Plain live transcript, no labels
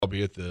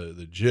be at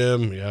the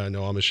gym. Yeah, I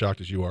know, I'm as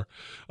shocked as you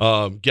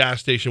are. Gas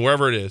station,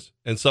 wherever it is.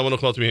 And someone will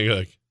come up to me and go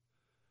like,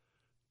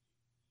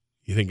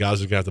 you think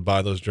Gaza's going to have to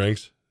buy those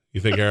drinks?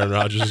 You think Aaron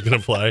Rodgers is going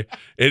to play?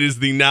 It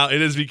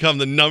has become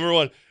the number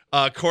one.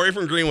 Corey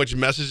from Greenwich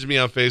messages me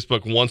on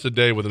Facebook once a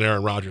day with an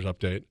Aaron Rodgers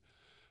update.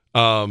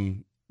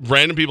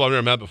 Random people I've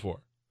never met before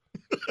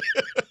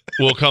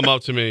will come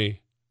up to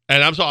me,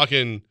 and I'm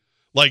talking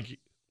like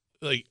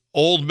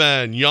old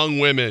men, young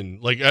women,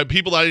 like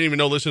people that I didn't even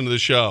know listen to the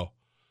show.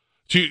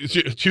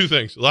 Two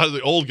things. A lot of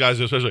the old guys,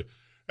 especially,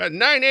 that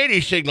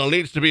 980 signal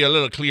needs to be a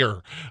little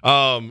clearer.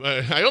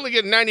 I only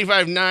get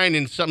 95.9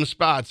 in some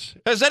spots.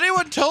 Has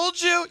anyone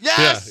told you?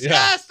 Yes,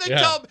 they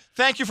told me.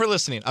 Thank you for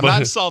listening. I'm not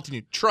insulting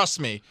you. Trust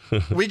me.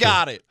 We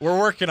got it. We're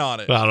working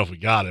on it. I don't know if we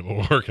got it, but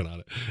we're working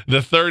on it.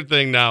 The third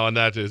thing now, and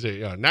that is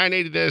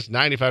 980 this,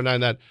 95.9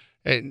 that.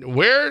 And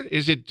where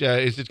is it?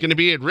 Is it going to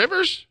be at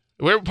Rivers?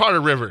 Where part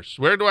of Rivers?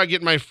 Where do I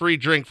get my free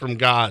drink from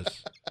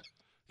Gaz?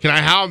 Can I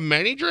have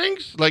many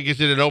drinks? Like,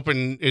 is it an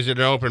open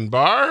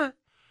bar?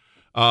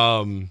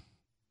 People,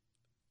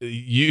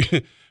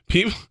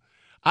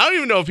 I don't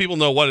even know if people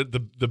know what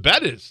the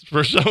bet is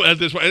for some at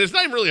this point, and it's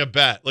not even really a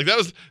bet. Like that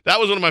was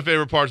one of my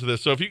favorite parts of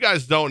this. So if you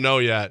guys don't know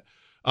yet,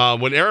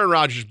 when Aaron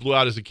Rodgers blew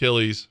out his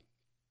Achilles,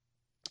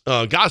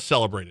 Gaz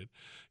celebrated.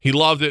 He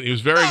loved it. He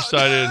was very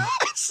excited. No,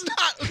 it's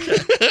not okay.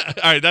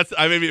 All right,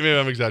 maybe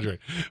I'm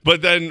exaggerating,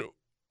 but then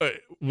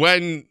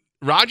when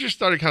Rodgers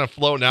started kind of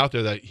floating out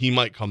there that he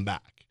might come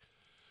back,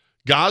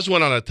 Gaz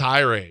went on a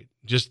tirade.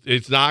 Just,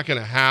 it's not going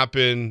to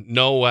happen.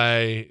 No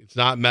way. It's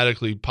not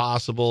medically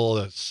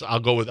possible. I'll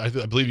go with. I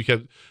believe you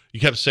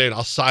kept saying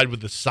I'll side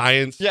with the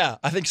science. Yeah,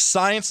 I think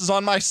science is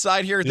on my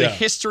side here. The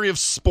history of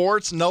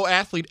sports, no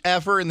athlete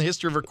ever in the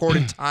history of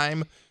recorded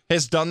time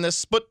has done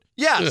this. But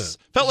yes,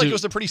 felt like it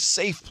was a pretty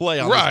safe play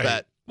on this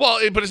bet. Well,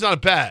 but it's not a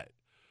bet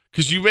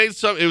because you made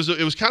some. It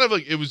was kind of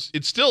like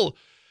it's still.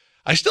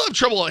 I still have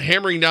trouble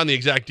hammering down the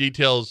exact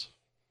details,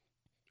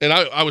 and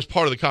I was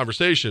part of the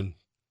conversation.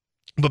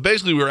 But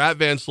basically, we were at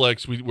Van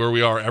Slyck's, where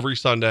we are every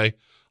Sunday,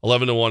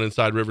 11 to 1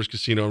 inside Rivers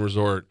Casino and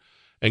Resort.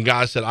 And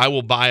Guy said, I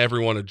will buy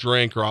everyone a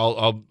drink, or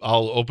I'll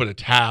open a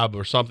tab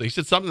or something. He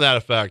said something to that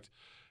effect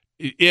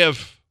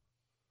if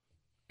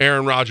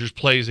Aaron Rodgers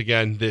plays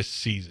again this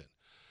season.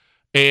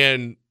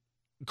 And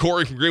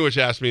Corey from Greenwich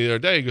asked me the other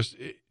day, he goes,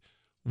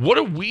 what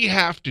do we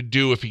have to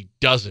do if he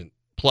doesn't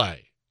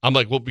play? I'm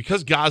like, well,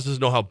 because Gaz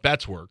doesn't know how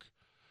bets work.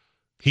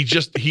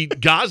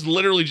 Gaz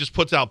literally just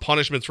puts out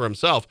punishments for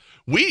himself.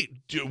 We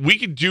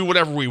could do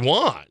whatever we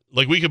want.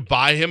 Like, we could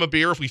buy him a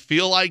beer if we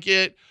feel like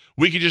it.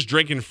 We could just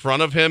drink in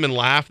front of him and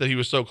laugh that he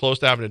was so close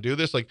to having to do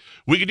this. Like,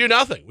 we could do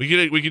nothing.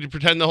 We could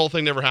pretend the whole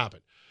thing never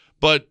happened.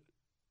 But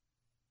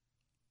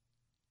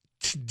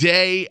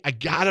today, I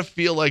gotta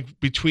feel like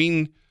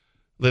between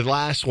the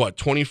last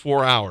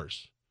 24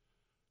 hours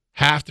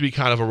have to be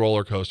kind of a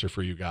roller coaster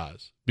for you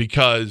guys,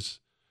 because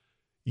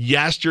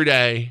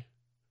yesterday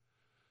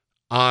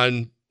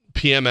on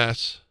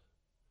PMS,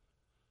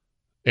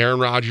 Aaron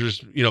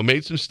Rodgers,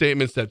 made some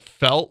statements that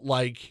felt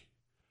like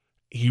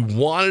he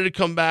wanted to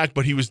come back,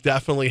 but he was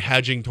definitely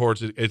hedging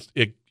towards it.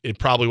 It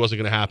probably wasn't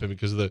going to happen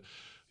because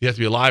you have to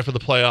be alive for the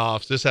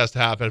playoffs. This has to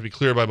happen. It has to be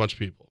cleared by a bunch of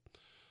people.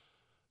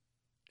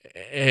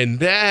 And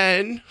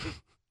then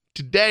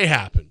today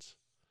happens.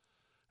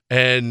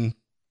 And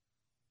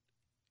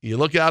you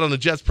look out on the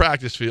Jets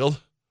practice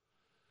field,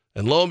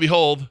 and lo and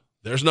behold,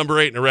 there's number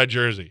 8 in a red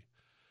jersey.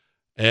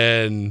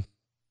 And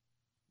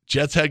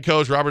Jets head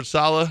coach Robert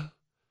Saleh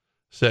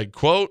said,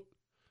 quote,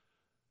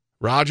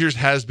 Rodgers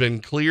has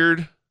been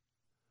cleared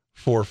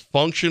for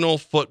functional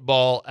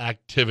football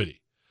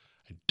activity.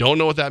 I don't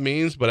know what that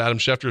means, but Adam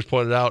Schefter has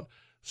pointed out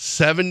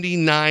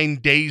 79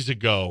 days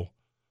ago,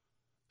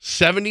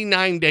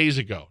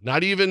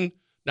 not even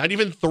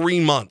 3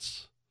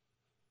 months,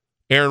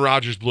 Aaron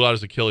Rodgers blew out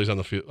his Achilles on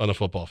the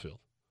football field.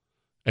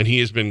 And he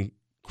has been,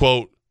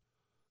 quote,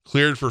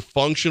 cleared for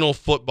functional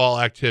football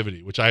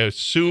activity, which I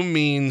assume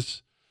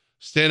means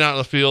stand out on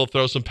the field,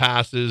 throw some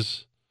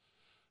passes,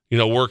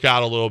 work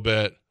out a little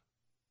bit.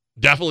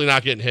 Definitely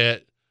not getting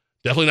hit.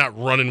 Definitely not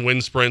running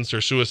wind sprints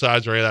or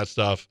suicides or any of that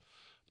stuff.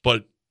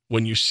 But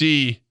when you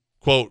see,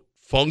 quote,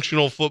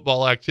 functional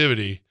football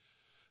activity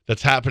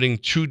that's happening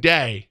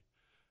today,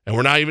 and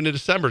we're not even in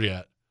December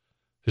yet,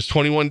 his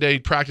 21-day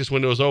practice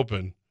window is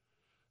open.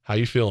 How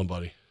you feeling,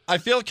 buddy? I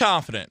feel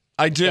confident.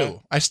 I do.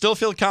 Okay. I still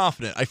feel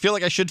confident. I feel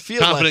like I should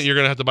feel confident you're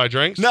going to have to buy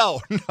drinks?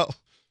 No.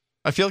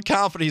 I feel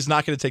confident he's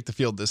not going to take the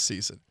field this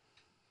season.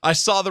 I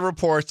saw the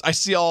reports. I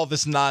see all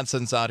this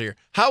nonsense out here.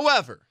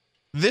 However,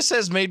 this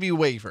has made me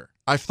waver.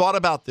 I've thought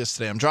about this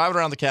today. I'm driving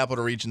around the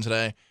Capital Region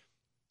today,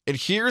 and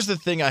here's the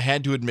thing I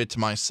had to admit to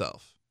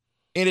myself.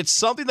 And it's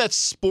something that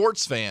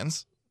sports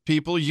fans,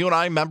 people, you and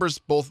I, members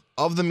both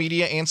of the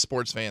media and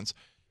sports fans,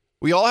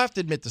 we all have to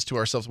admit this to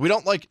ourselves. We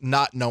don't like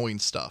not knowing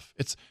stuff.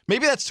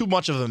 Maybe that's too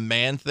much of a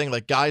man thing.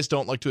 Like, guys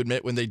don't like to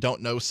admit when they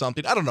don't know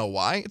something. I don't know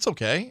why. It's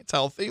okay. It's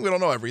healthy. We don't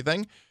know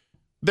everything.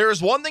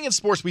 There's one thing in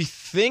sports we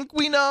think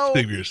we know.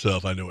 Think of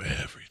yourself. I know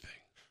everything.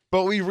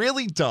 But we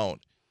really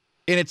don't.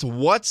 And it's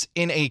what's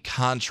in a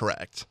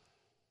contract.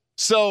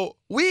 So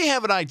we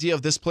have an idea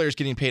of this player's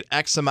getting paid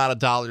X amount of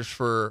dollars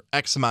for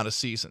X amount of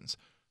seasons.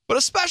 But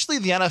especially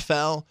the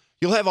NFL,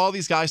 you'll have all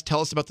these guys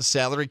tell us about the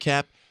salary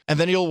cap, and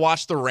then you'll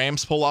watch the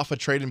Rams pull off a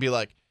trade and be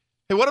like,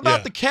 hey, what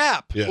about the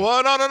cap? Yeah.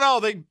 Well, no.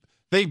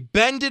 They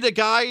bended a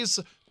guy's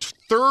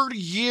third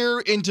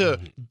year into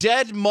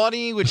dead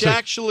money, which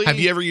actually... Have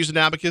you ever used an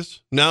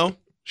abacus? No?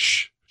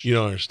 Shh. You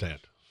don't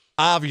understand.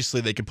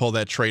 Obviously, they could pull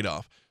that trade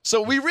off.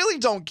 So we really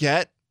don't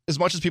get, as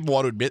much as people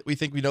want to admit we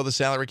think we know the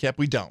salary cap,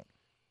 we don't.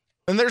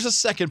 And there's a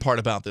second part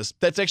about this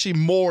that's actually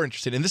more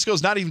interesting. And this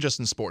goes not even just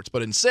in sports,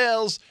 but in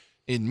sales,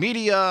 in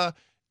media,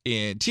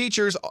 in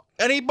teachers,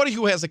 anybody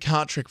who has a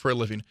contract for a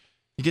living.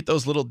 You get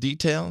those little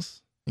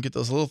details. You get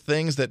those little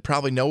things that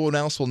probably no one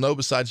else will know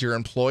besides your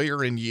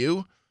employer and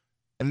you.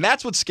 And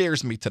that's what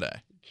scares me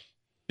today.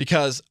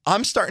 Because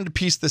I'm starting to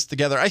piece this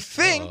together, I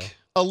think,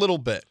 a little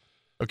bit.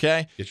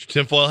 Okay? Get your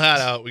tinfoil hat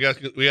out. We got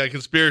a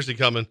conspiracy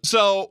coming.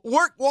 So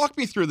walk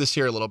me through this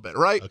here a little bit,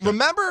 right? Okay.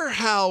 Remember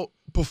how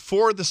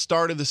before the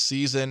start of the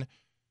season,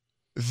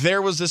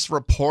 there was this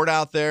report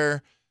out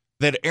there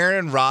that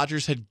Aaron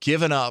Rodgers had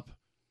given up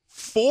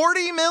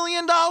 $40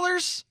 million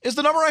is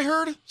the number I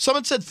heard.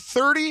 Someone said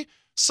 30.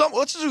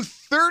 Let's just do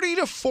 $30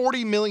 to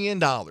 $40 million.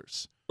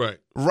 Right.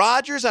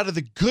 Rodgers, out of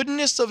the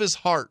goodness of his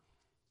heart,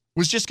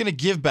 was just going to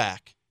give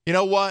back. You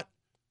know what?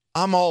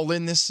 I'm all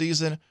in this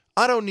season.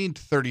 I don't need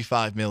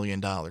 $35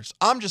 million.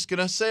 I'm just going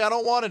to say I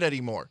don't want it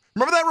anymore.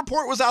 Remember that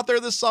report was out there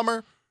this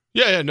summer?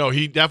 Yeah, no,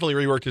 he definitely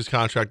reworked his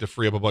contract to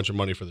free up a bunch of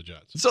money for the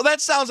Jets. So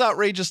that sounds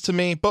outrageous to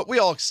me, but we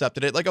all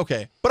accepted it. Like,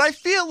 okay. But I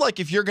feel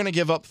like if you're going to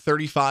give up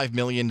 $35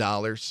 million,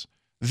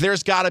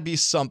 there's got to be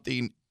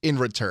something in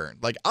return.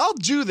 Like, I'll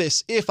do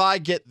this if I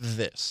get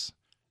this.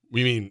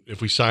 We mean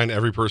if we sign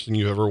every person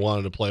you ever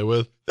wanted to play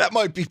with? That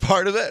might be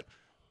part of it.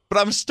 But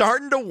I'm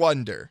starting to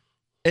wonder,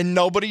 and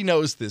nobody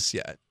knows this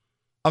yet,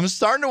 I'm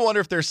starting to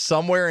wonder if there's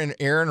somewhere in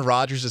Aaron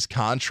Rodgers'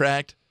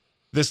 contract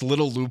this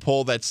little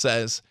loophole that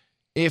says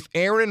if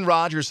Aaron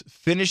Rodgers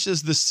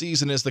finishes the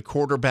season as the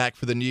quarterback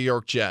for the New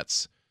York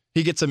Jets,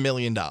 he gets $1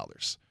 million.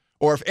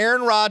 Or if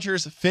Aaron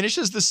Rodgers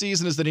finishes the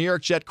season as the New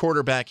York Jet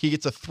quarterback, he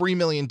gets a $3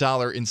 million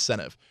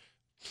incentive.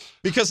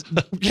 Because,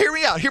 hear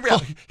me out. Here's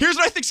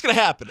what I think is going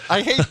to happen.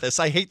 I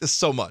hate this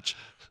so much.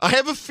 I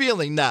have a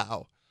feeling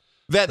now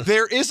that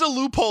there is a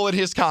loophole in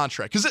his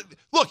contract. Because,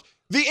 look,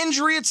 the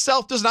injury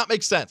itself does not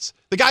make sense.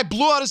 The guy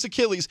blew out his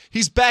Achilles.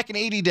 He's back in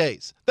 80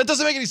 days. That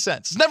doesn't make any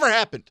sense. It's never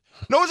happened.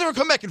 No one's ever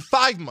come back in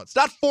 5 months,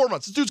 not 4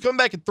 months. This dude's coming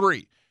back in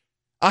 3.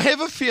 I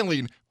have a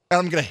feeling, and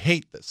I'm going to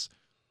hate this,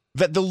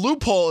 that the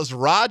loophole is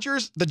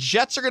Rodgers. The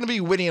Jets are going to be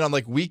winning on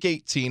like week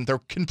 18. They're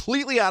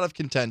completely out of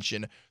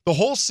contention. The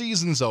whole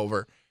season's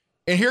over.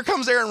 And here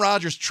comes Aaron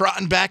Rodgers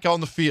trotting back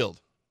on the field.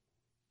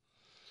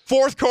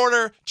 Fourth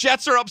quarter,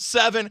 Jets are up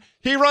 7.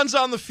 He runs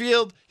on the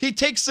field. He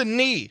takes a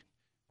knee.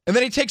 And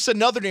then he takes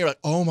another knee. You're like,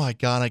 oh my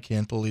God, I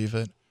can't believe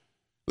it.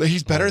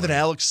 He's better than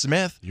Alex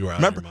Smith. You are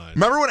out of your mind.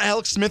 Remember when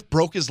Alex Smith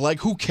broke his leg?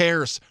 Who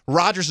cares?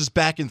 Rodgers is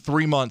back in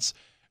 3 months.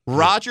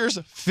 Rodgers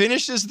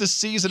finishes the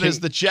season as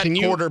the Jet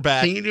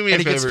quarterback, and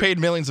he gets paid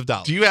millions of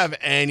dollars. Do you have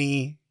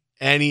any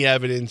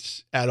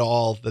evidence at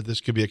all that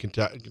this could be a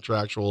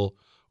contractual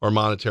or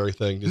monetary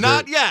thing?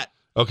 Not yet.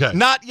 Okay.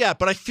 Not yet,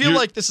 but I feel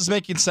like this is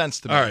making sense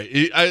to me. All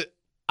right.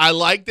 I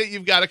like that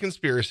you've got a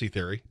conspiracy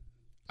theory.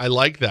 I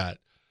like that.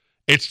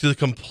 It's the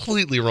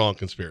completely wrong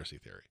conspiracy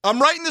theory.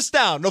 I'm writing this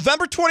down.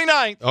 November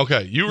 29th.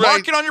 Okay.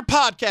 Mark it on your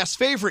podcast.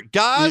 Favorite.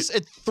 Guys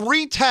at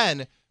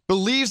 310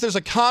 believes there's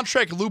a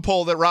contract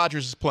loophole that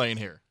Rodgers is playing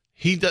here.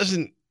 He's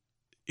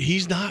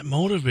not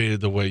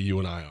motivated the way you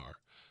and I are.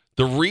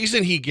 The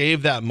reason he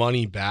gave that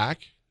money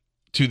back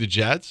to the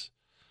Jets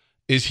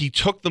is he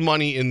took the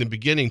money in the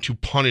beginning to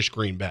punish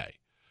Green Bay.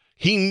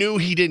 He knew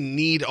he didn't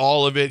need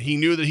all of it. He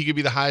knew that he could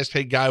be the highest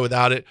paid guy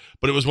without it.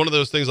 But it was one of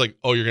those things like,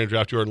 oh, you're going to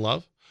draft Jordan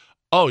Love?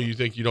 Oh, you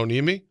think you don't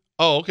need me?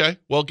 Oh, okay.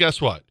 Well,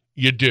 guess what?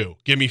 You do.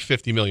 Give me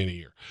 $50 million a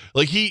year.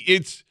 Like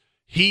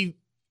he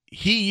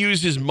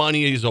uses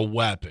money as a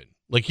weapon.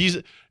 Like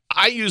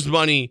I use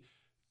money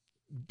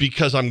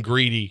because I'm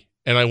greedy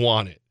and I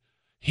want it.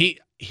 He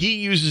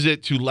uses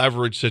it to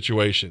leverage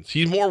situations.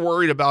 He's more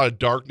worried about a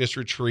darkness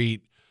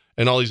retreat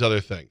and all these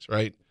other things,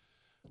 right?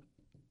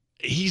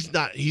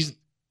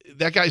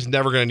 That guy's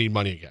never going to need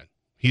money again.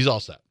 He's all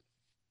set.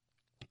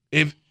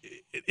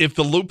 If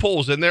the loophole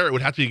was in there, it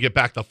would have to get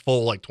back the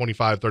full like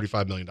 $25,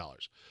 $35 million.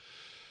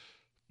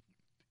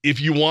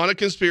 If you want a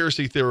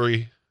conspiracy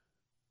theory,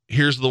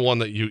 here's the one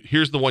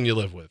you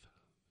live with.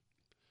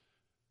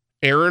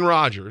 Aaron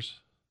Rodgers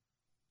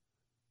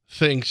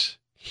thinks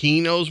he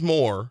knows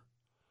more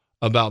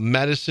about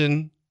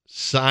medicine,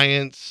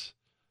 science,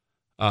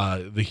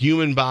 the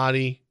human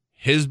body,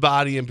 his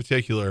body in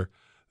particular,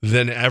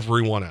 than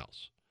everyone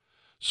else.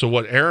 So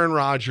what Aaron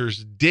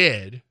Rodgers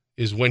did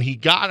is when he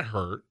got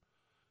hurt,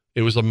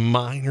 it was a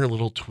minor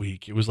little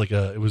tweak. It was like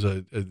a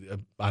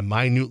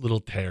minute little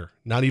tear,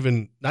 not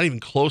even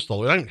close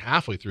to, not even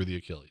halfway through the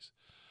Achilles.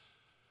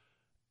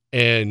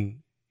 And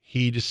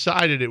he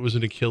decided it was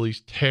an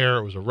Achilles tear,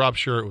 it was a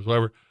rupture, it was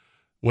whatever.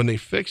 when they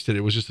fixed it,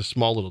 it was just a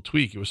small little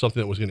tweak. It was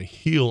something that was going to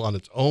heal on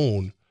its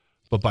own,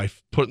 but by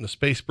putting the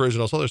space bridge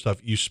and all this other stuff,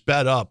 you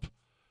sped up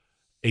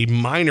a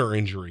minor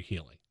injury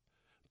healing.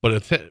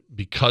 But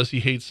because he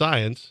hates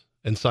science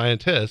and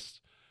scientists,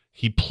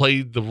 he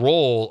played the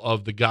role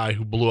of the guy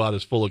who blew out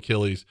his full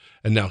Achilles,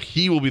 and now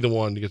he will be the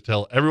one to get to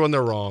tell everyone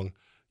they're wrong.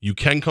 You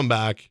can come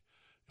back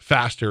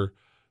faster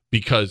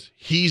because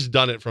he's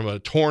done it from a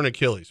torn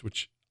Achilles,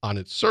 which on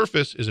its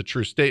surface is a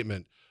true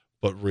statement,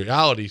 but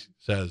reality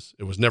says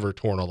it was never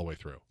torn all the way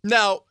through.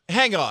 Now,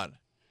 hang on.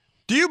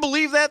 Do you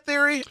believe that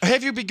theory?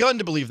 Have you begun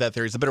to believe that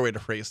theory? Is a better way to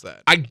phrase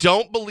that. I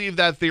don't believe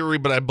that theory,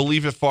 but I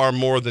believe it far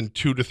more than $2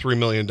 to $3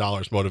 million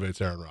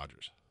motivates Aaron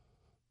Rodgers.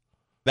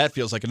 That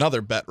feels like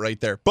another bet right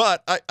there.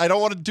 But I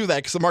don't want to do that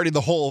because I'm already in the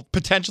hole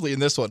potentially in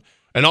this one.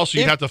 And also,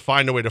 you have to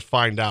find a way to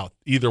find out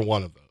either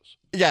one of those.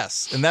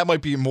 Yes, and that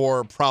might be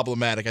more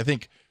problematic. I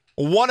think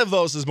one of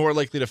those is more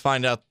likely to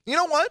find out. You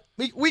know what?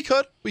 We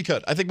could.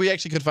 I think we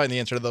actually could find the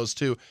answer to those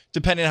two,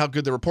 depending on how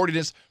good the reporting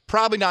is.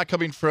 Probably not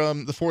coming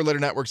from the four-letter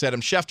network's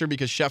Adam Schefter,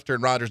 because Schefter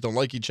and Rodgers don't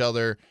like each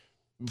other,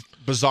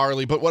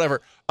 bizarrely, but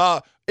whatever.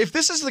 If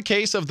this is the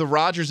case of the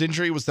Rodgers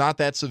injury was not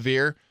that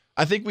severe,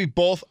 I think we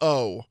both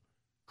owe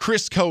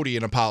Chris Cody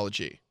an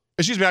apology.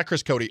 Excuse me, not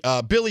Chris Cody.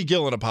 Billy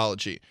Gill an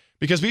apology.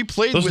 Because we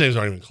played Those names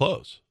aren't even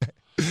close.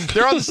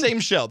 They're on the same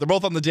show. They're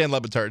both on the Dan Le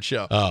Batard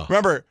show. Oh.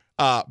 Remember,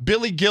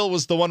 Billy Gill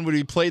was the one when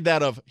we played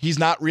that of he's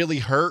not really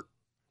hurt.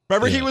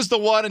 Remember, he was the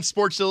one in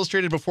Sports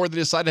Illustrated before they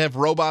decided to have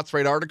robots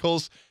write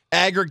articles,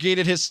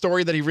 aggregated his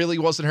story that he really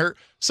wasn't hurt.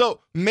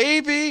 So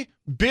maybe,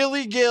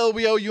 Billy Gill,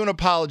 we owe you an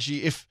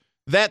apology if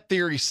that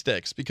theory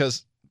sticks,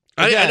 because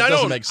again, it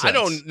doesn't make sense. I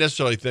don't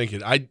necessarily think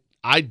it.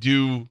 I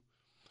do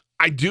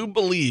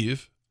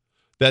believe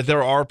that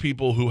there are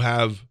people who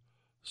have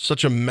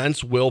such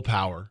immense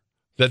willpower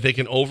that they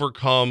can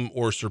overcome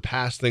or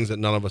surpass things that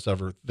none of us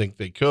ever think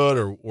they could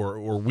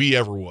or we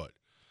ever would.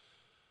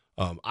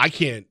 I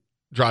can't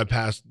drive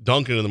past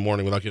Dunkin' in the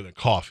morning without getting a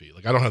coffee.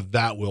 Like, I don't have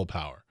that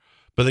willpower.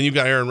 But then you've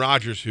got Aaron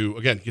Rodgers, who,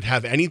 again, could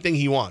have anything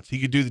he wants. He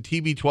could do the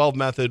TB12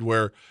 method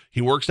where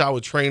he works out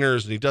with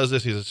trainers and he does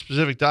this. He has a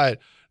specific diet.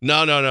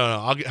 No.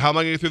 How am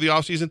I going to get through the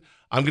offseason?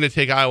 I'm going to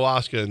take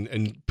ayahuasca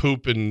and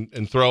poop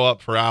and throw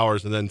up for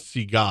hours and then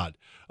see God.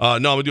 No,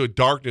 I'm going to do a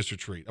darkness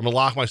retreat. I'm going to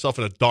lock myself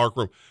in a dark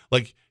room.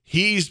 Like,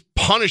 he's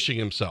punishing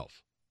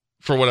himself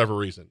for whatever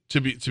reason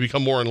to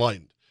become more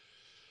enlightened.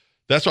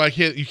 That's why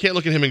you can't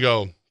look at him and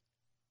go,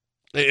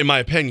 in my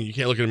opinion, you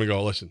can't look at him and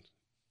go, listen,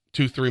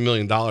 $2-3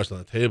 million on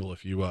the table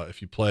if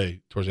you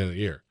play towards the end of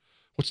the year.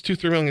 What's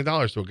 $2-3 million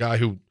to a guy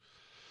who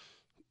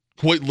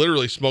quite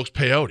literally smokes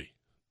peyote?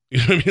 You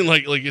know what I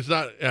mean? Like it's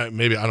not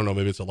maybe, I don't know,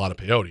 maybe it's a lot of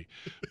peyote,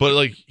 but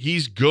like,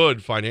 he's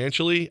good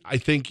financially. I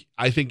think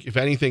if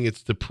anything,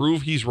 it's to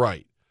prove he's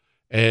right,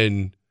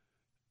 and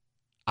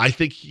I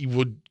think he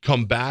would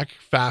come back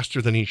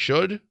faster than he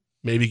should.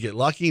 Maybe get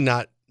lucky,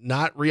 not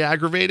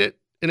re-aggravate it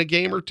in a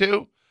game or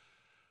two.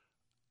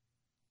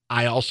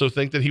 I also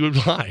think that he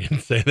would lie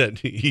and say that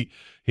he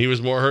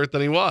was more hurt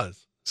than he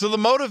was. So the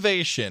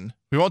motivation,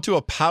 we won't do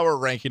a power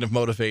ranking of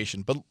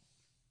motivation, but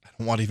I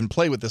don't want to even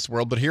play with this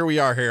world, but here we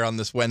are here on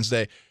this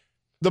Wednesday.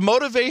 The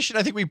motivation,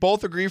 I think we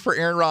both agree, for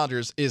Aaron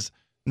Rodgers is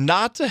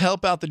not to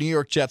help out the New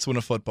York Jets win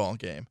a football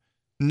game.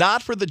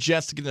 Not for the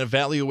Jets to get an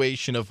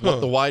evaluation of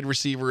what the wide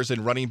receivers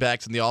and running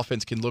backs in the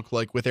offense can look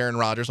like with Aaron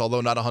Rodgers,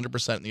 although not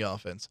 100% in the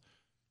offense.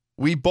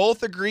 We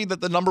both agree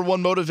that the number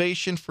one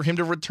motivation for him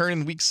to return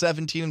in Week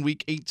 17 and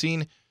Week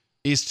 18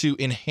 is to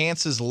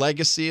enhance his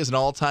legacy as an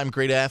all-time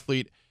great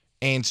athlete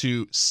and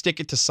to stick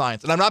it to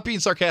science. And I'm not being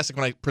sarcastic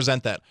when I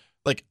present that.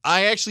 Like,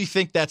 I actually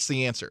think that's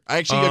the answer. I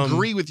actually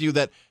agree with you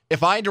that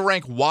if I had to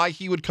rank why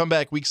he would come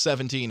back Week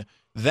 17,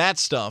 that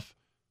stuff,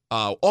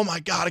 oh my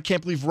God, I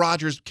can't believe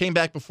Rodgers came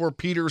back before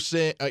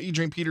Peterson,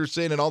 Adrian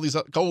Peterson and all these,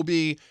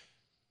 Kobe,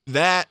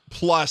 that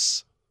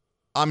plus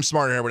I'm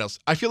smarter than everyone else.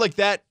 I feel like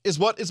that is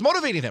what is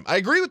motivating him. I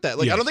agree with that.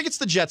 Like, yes. I don't think it's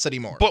the Jets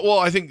anymore. But, well,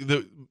 I think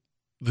the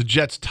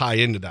Jets tie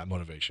into that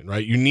motivation,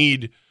 right? You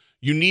need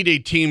a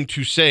team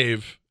to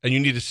save, and you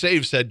need to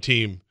save said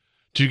team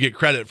to get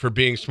credit for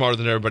being smarter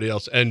than everybody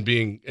else and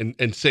being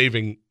and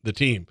saving the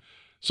team.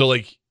 So,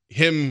 like,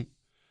 him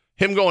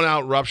going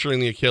out,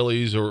 rupturing the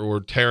Achilles or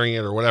tearing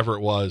it or whatever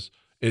it was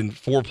in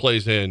 4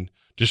 plays in,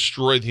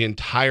 destroyed the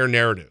entire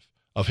narrative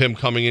of him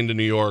coming into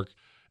New York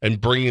and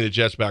bringing the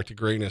Jets back to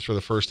greatness for the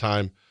first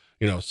time,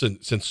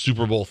 since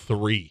Super Bowl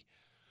III.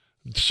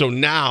 So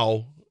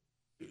now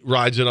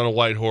rides in on a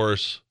white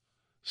horse,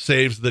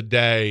 saves the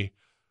day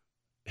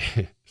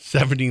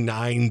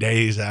 79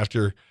 days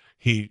after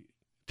he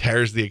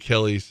tears the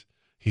Achilles.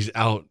 He's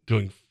out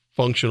doing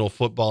functional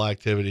football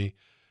activity.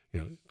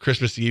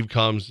 Christmas Eve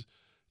comes,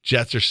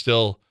 Jets are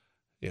still,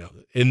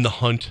 in the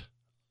hunt,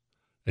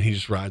 and he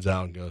just rides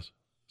out and goes,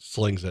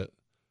 slings it.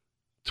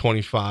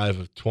 25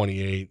 of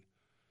 28.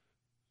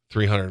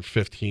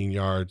 315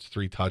 yards,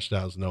 3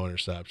 touchdowns, no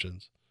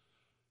interceptions.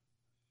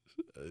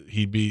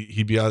 He'd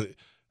be on,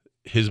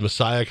 his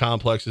Messiah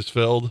complex is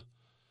filled,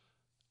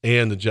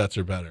 and the Jets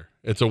are better.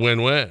 It's a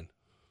win-win.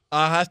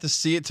 I have to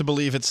see it to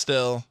believe it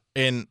still.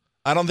 And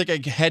I don't think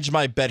I hedge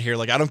my bet here.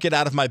 Like, I don't get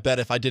out of my bet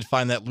if I did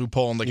find that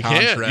loophole in the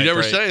contract. Can't. You never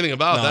right? said anything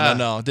about that.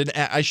 No.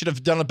 I should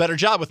have done a better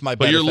job with my bet.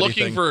 But you're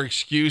looking for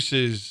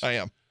excuses. I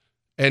am.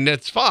 And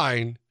that's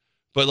fine.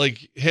 But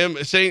like him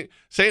saying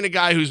a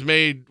guy who's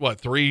made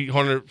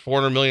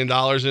 $400 million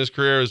in his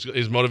career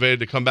is motivated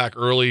to come back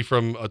early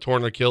from a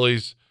torn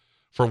Achilles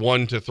for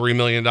 $1 to $3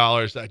 million.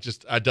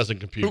 That doesn't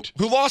compute.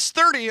 Who lost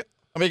 30?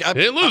 I mean, he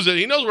didn't lose it.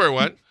 He knows where it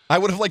went. I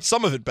would have liked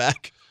some of it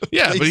back.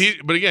 Yeah,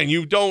 but again,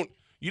 you don't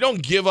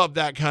give up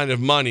that kind of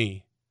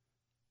money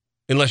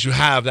unless you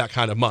have that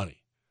kind of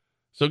money.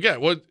 So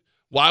again,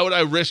 why would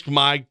I risk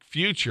my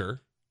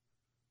future?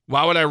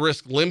 Why would I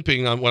risk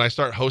limping when I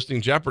start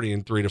hosting Jeopardy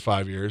in 3 to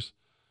 5 years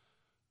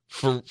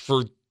for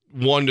 $1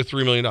 to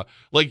 $3 million?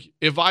 Like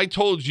if I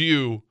told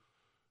you,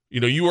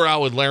 you were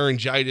out with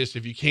laryngitis,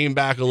 if you came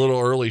back a little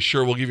early,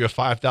 sure, we'll give you a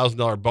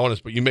 $5,000 bonus,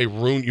 but you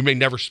may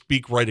never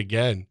speak right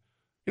again.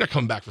 You're not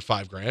coming back for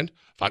 $5,000.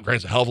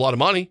 $5,000's a hell of a lot of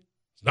money.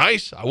 It's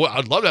nice.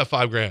 I'd love to have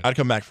 $5,000. I'd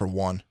come back for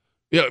 $1.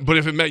 Yeah, but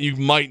if it meant you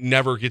might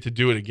never get to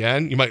do it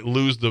again, you might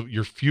lose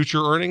your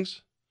future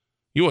earnings,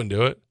 you wouldn't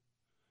do it.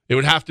 It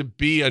would have to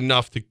be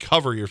enough to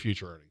cover your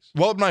future earnings.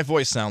 What would my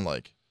voice sound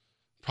like?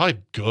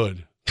 Probably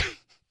good.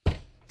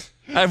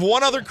 I have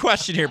one other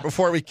question here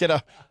before we get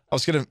I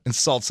was going to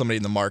insult somebody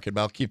in the market,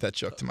 but I'll keep that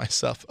joke to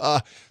myself.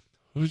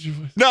 Who's your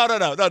voice? No.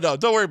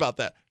 Don't worry about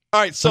that. All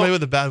right, so somebody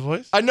with a bad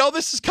voice? I know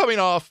this is coming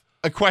off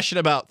a question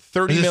about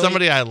 30 million. Is it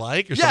somebody I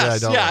like or somebody I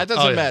don't like? It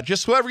doesn't matter.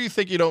 Just whoever you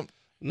think you don't.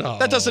 No.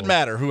 That doesn't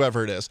matter,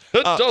 whoever it is.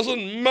 It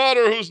doesn't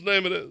matter whose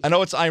name it is. I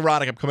know it's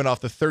ironic. I'm coming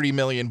off the 30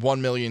 million,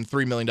 1 million,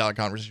 $3 million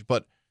conversation,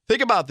 but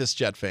think about this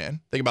Jet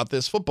fan. Think about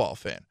this football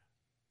fan.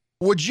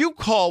 Would you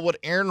call what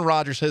Aaron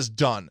Rodgers has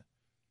done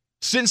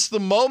since the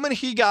moment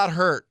he got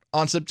hurt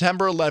on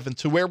September 11th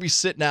to where we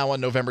sit now on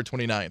November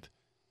 29th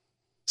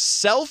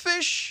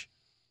selfish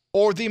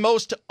or the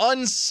most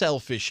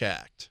unselfish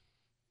act?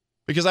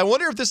 Because I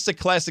wonder if this is a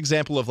classic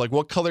example of like,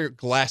 what color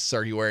glasses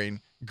are you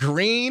wearing?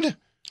 Green?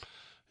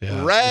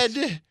 Yeah,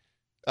 red?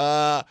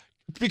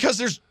 Because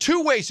there's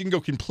two ways you can go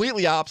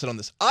completely opposite on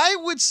this. I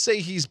would say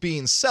he's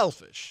being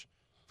selfish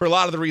for a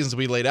lot of the reasons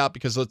we laid out,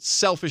 because it's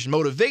selfish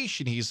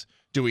motivation he's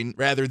doing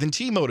rather than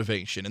team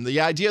motivation. And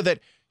the idea that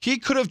he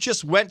could have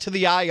just went to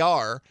the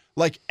IR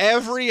like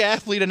every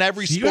athlete in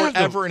every sport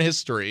ever in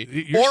history.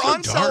 You're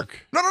so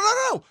dark.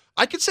 No.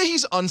 I could say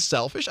he's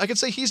unselfish. I could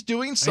say he's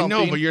doing something.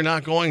 I know, but you're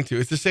not going to.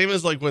 It's the same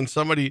as like when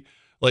somebody,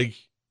 like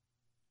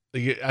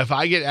if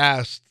I get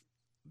asked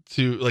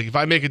to, like if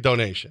I make a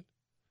donation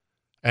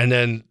and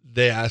then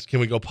they ask, can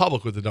we go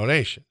public with the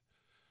donation?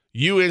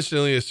 You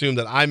instantly assume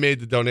that I made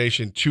the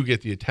donation to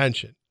get the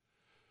attention,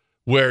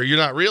 where you're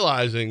not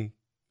realizing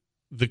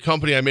the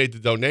company I made the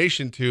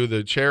donation to,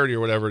 the charity or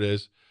whatever it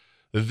is,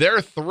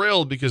 they're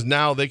thrilled because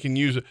now they can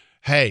use it.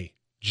 Hey,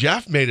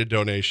 Jeff made a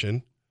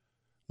donation.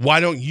 Why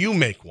don't you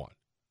make one?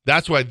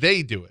 That's why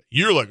they do it.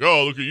 You're like,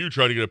 oh, look at you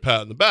trying to get a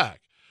pat on the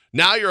back.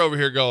 Now you're over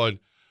here going,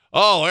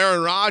 oh,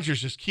 Aaron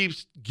Rodgers just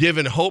keeps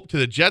giving hope to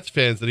the Jets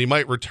fans that he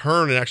might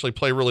return and actually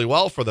play really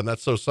well for them.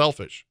 That's so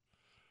selfish.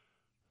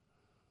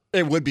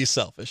 It would be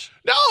selfish.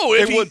 No,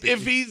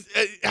 if he's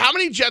how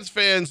many Jets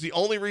fans, the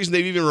only reason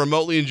they've even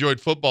remotely enjoyed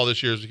football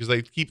this year is because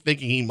they keep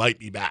thinking he might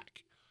be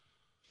back.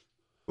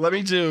 Let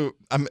me do.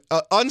 I'm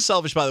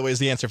unselfish, by the way, is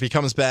the answer. If he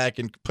comes back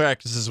and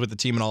practices with the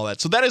team and all that,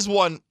 so that is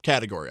one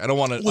category. I don't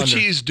want to. Which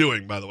he's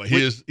doing, by the way.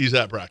 He's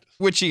at practice.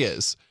 Which he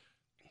is.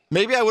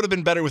 Maybe I would have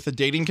been better with the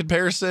dating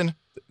comparison.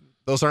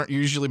 Those aren't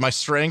usually my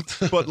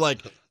strength, but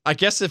like, I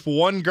guess if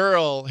one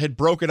girl had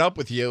broken up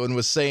with you and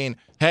was saying,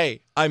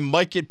 "Hey, I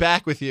might get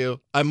back with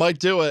you. I might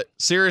do it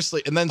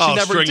seriously," and then she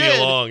never did.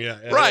 You along,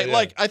 yeah, right? Yeah.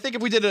 Like, I think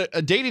if we did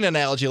a dating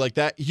analogy like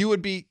that, you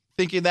would be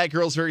thinking that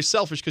girl's very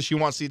selfish because she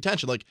wants the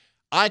attention. Like,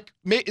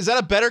 is that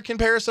a better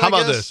comparison? How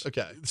about this?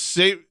 Okay,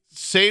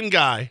 same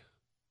guy.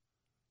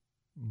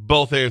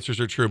 Both answers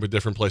are true, but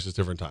different places,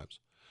 different times.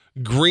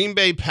 Green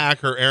Bay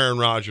Packer Aaron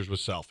Rodgers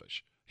was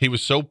selfish. He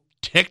was so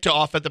ticked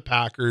off at the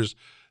Packers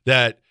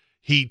that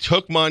he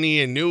took money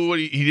and knew what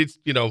he did.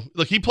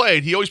 Look, he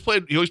played. He always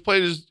played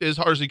as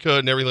hard as he could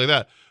and everything like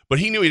that. But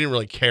he knew he didn't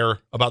really care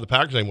about the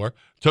Packers anymore.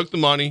 Took the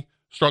money,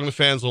 strung the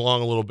fans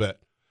along a little bit.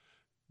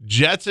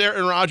 Jets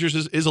Aaron Rodgers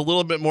is a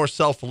little bit more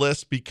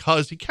selfless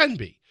because he can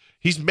be.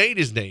 He's made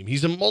his name.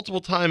 He's a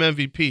multiple-time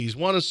MVP. He's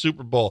won a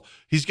Super Bowl.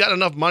 He's got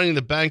enough money in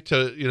the bank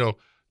to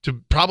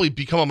probably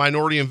become a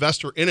minority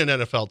investor in an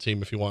NFL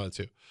team if he wanted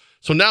to.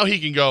 So now he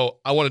can go,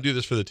 I want to do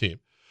this for the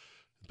team.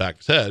 Back of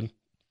his head,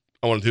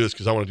 I want to do this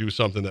because I want to do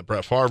something that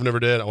Brett Favre never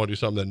did. I want to do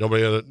something that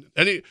nobody other.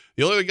 The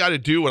only other guy to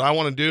do what I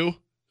want to do, his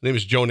name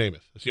is Joe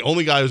Namath. It's the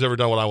only guy who's ever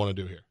done what I want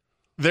to do here.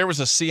 There was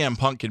a CM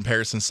Punk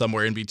comparison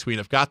somewhere in between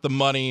of got the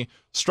money,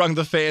 strung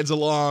the fans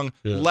along,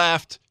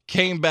 left,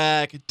 came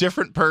back,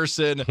 different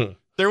person.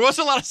 There was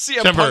a lot of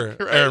CM Punk.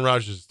 Right? Aaron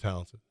Rodgers is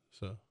talented,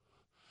 so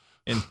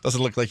and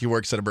doesn't look like he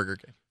works at a Burger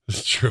King.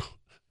 It's true.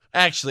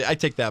 Actually, I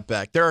take that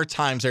back. There are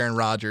times Aaron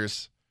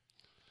Rodgers.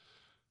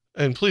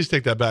 And please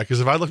take that back,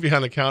 because if I look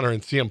behind the counter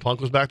and CM Punk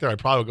was back there, I'd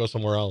probably go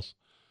somewhere else.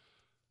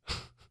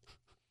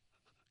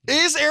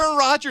 Is Aaron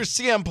Rodgers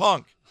CM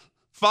Punk?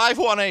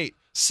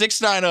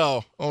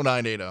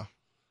 518-690-0980.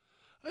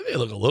 I think they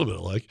look a little bit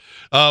alike.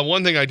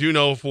 One thing I do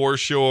know for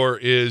sure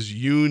is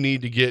you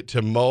need to get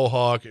to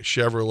Mohawk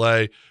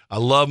Chevrolet. I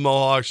love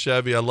Mohawk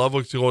Chevy. I love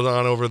what's going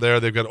on over there.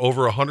 They've got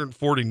over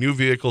 140 new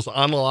vehicles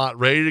on the lot,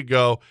 ready to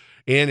go.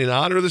 And in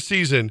honor of the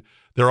season,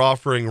 they're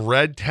offering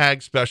red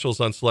tag specials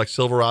on select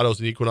Silverados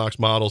and Equinox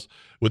models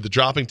with the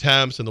dropping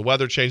temps and the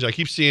weather change. I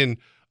keep seeing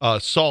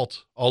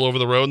salt all over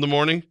the road in the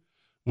morning,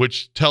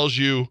 which tells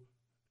you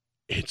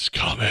it's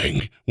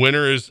coming.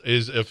 Winter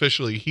is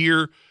officially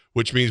here,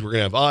 which means we're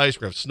going to have ice,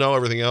 we're going to have snow,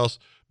 everything else.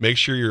 Make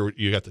sure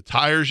you got the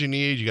tires you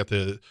need, you got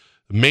the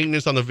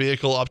maintenance on the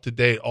vehicle up to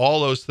date,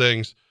 all those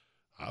things.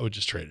 I would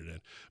just trade it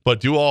in. But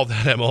do all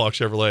that at Mohawk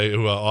Chevrolet,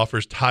 who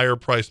offers tire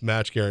price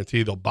match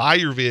guarantee. They'll buy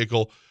your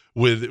vehicle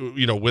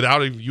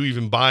without you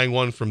even buying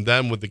one from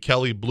them with the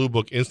Kelly Blue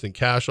Book instant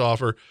cash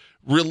offer.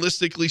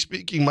 Realistically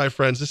speaking, my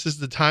friends, this is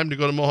the time to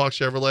go to Mohawk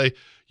Chevrolet.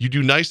 You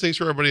do nice things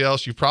for everybody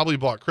else. You've probably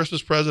bought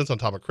Christmas presents on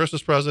top of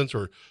Christmas presents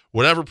or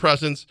whatever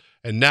presents,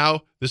 and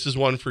now this is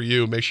one for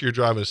you. Make sure you're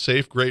driving a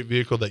safe, great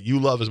vehicle that you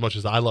love as much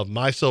as I love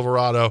my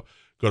Silverado.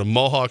 Go to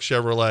Mohawk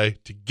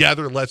Chevrolet.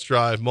 Together, let's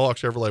drive Mohawk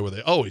Chevrolet, where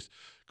they always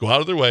go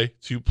out of their way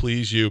to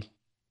please you.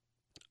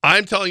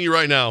 I'm telling you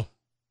right now,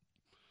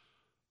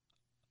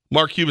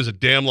 Mark Cuban's a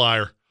damn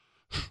liar.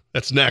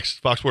 That's next.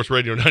 Fox Sports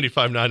Radio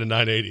 95.9 and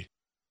 980.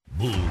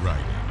 Bull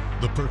riding,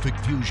 the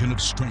perfect fusion of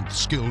strength,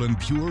 skill, and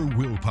pure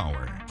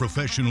willpower.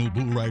 Professional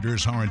bull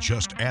riders aren't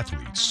just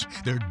athletes.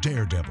 They're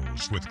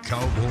daredevils with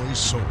cowboy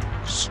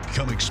souls.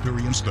 Come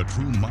experience the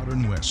true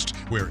modern West,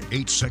 where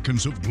 8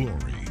 seconds of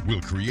glory will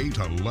create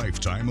a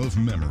lifetime of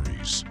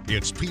memories.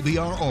 It's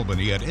PBR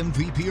Albany at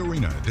MVP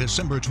Arena,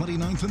 December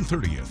 29th and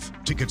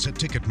 30th. Tickets at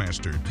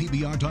Ticketmaster,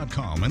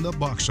 PBR.com, and the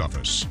box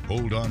office.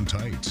 Hold on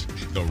tight.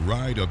 The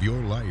ride of your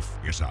life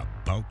is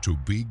about to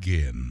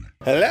begin.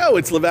 Hello,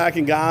 it's Levac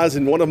and Gaz,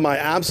 and one of my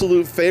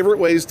absolute favorite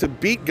ways to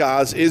beat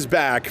Gaz is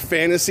back,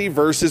 fantasy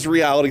versus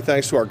reality,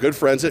 thanks to our good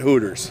friends at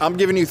Hooters. I'm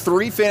giving you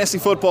 3 fantasy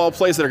football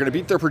plays that are going to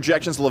beat their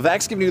projections.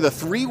 Levac's giving you the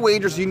 3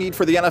 wagers you need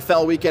for the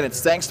NFL weekend.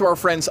 It's thanks to our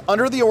friends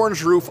under the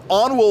orange roof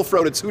on Wolf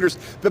Road. It's Hooters,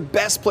 the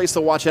best place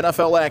to watch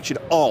NFL action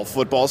all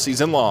football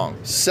season long.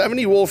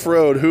 70 Wolf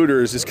Road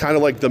Hooters is kind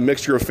of like the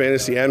mixture of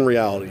fantasy and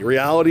reality.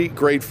 Reality,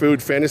 great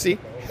food, fantasy.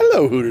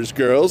 Hello, Hooters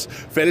girls.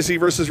 Fantasy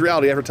versus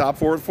reality after Top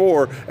 4 at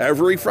 4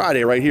 every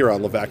Friday right here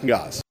on Levac and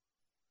Gaz.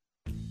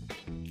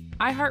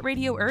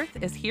 iHeartRadio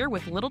Earth is here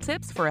with little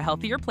tips for a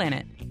healthier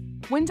planet.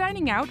 When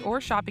dining out or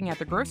shopping at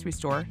the grocery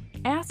store,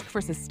 ask for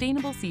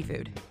sustainable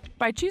seafood.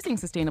 By choosing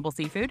sustainable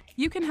seafood,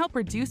 you can help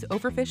reduce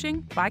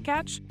overfishing,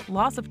 bycatch,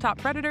 loss of top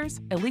predators,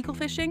 illegal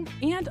fishing,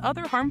 and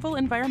other harmful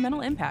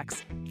environmental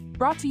impacts.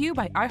 Brought to you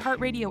by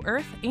iHeartRadio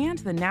Earth and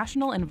the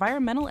National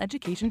Environmental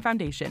Education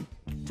Foundation.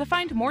 To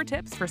find more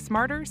tips for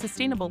smarter,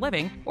 sustainable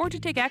living, or to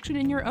take action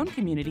in your own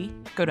community,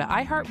 go to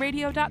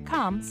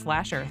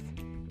iHeartRadio.com/Earth.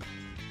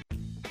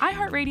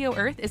 iHeartRadio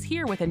Earth is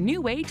here with a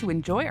new way to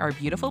enjoy our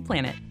beautiful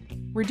planet.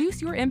 Reduce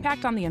your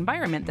impact on the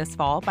environment this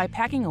fall by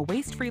packing a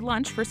waste-free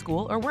lunch for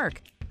school or work.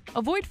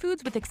 Avoid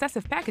foods with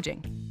excessive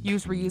packaging.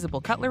 Use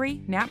reusable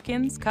cutlery,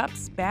 napkins,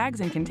 cups,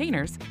 bags, and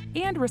containers,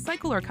 and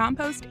recycle or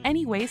compost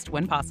any waste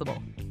when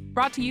possible.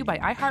 Brought to you by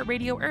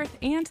iHeartRadio Earth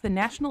and the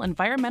National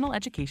Environmental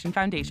Education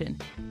Foundation.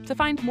 To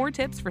find more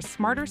tips for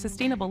smarter,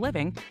 sustainable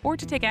living, or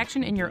to take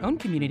action in your own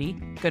community,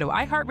 go to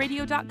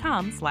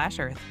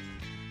iHeartRadio.com/Earth.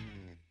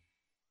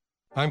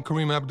 I'm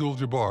Kareem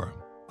Abdul-Jabbar.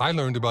 I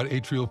learned about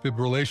atrial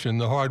fibrillation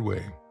the hard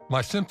way.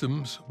 My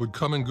symptoms would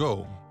come and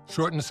go: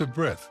 shortness of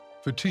breath,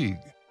 fatigue.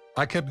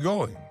 I kept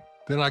going.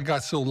 Then I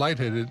got so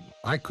lightheaded,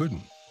 I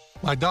couldn't.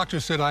 My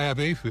doctor said I have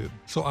AFib,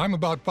 so I'm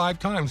about 5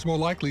 times more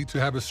likely to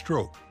have a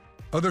stroke.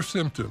 Other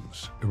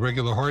symptoms: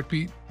 irregular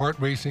heartbeat, heart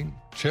racing,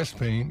 chest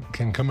pain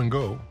can come and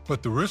go,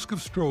 but the risk of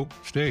stroke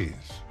stays.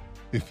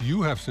 If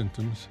you have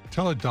symptoms,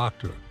 tell a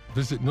doctor.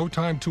 Visit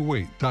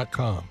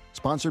notimetowait.com.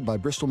 Sponsored by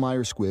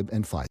Bristol-Myers Squibb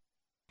and Pfizer.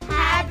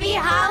 Happy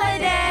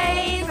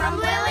holidays from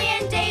Lily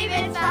and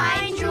David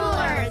Fine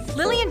Jewelers.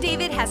 Lily and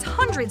David has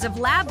hundreds of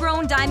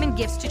lab-grown diamond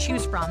gifts to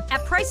choose from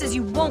at prices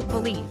you won't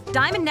believe.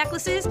 Diamond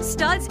necklaces,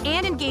 studs,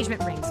 and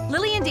engagement rings.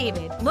 Lily and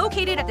David,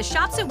 located at the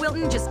Shops at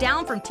Wilton, just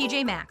down from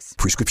TJ Maxx.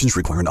 Prescriptions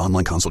require an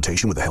online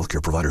consultation with a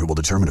healthcare provider who will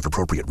determine if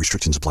appropriate.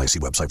 Restrictions apply. See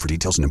website for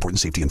details and important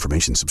safety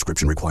information.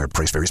 Subscription required.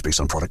 Price varies based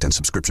on product and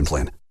subscription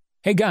plan.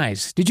 Hey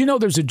guys, did you know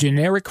there's a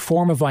generic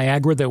form of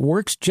Viagra that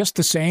works just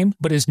the same,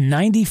 but is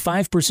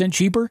 95%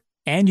 cheaper?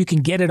 And you can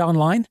get it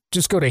online?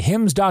 Just go to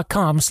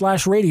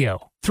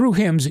hims.com/radio. Through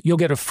Hims, you'll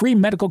get a free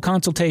medical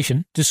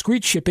consultation,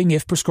 discreet shipping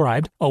if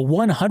prescribed, a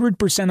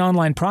 100%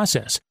 online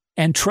process,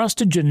 and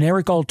trusted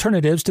generic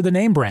alternatives to the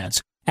name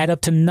brands at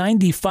up to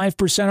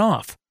 95%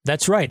 off.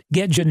 That's right,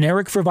 get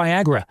generic for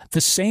Viagra,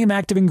 the same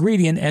active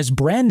ingredient as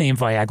brand name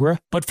Viagra,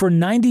 but for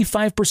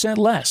 95%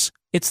 less.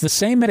 It's the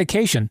same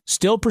medication,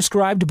 still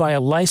prescribed by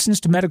a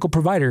licensed medical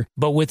provider,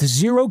 but with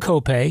zero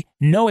copay,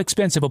 no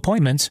expensive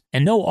appointments,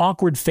 and no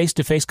awkward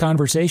face-to-face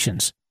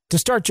conversations. To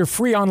start your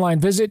free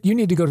online visit, you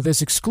need to go to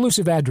this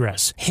exclusive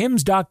address,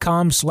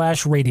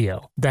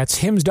 hims.com/radio. That's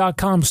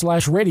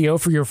hims.com/radio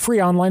for your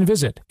free online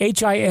visit.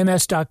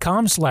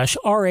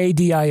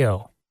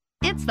 HIMS.com/RADIO.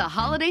 It's the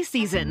holiday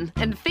season,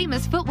 and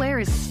Famous Footwear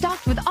is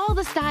stocked with all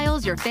the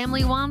styles your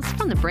family wants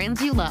from the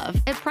brands you love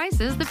at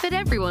prices that fit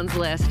everyone's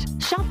list.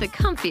 Shop the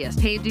comfiest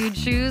Hey Dude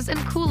shoes and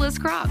coolest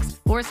Crocs,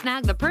 or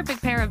snag the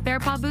perfect pair of Bear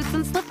Paw boots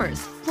and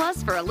slippers.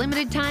 Plus, for a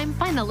limited time,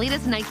 find the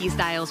latest Nike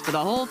styles for the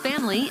whole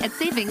family at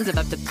savings of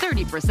up to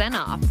 30%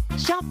 off.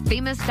 Shop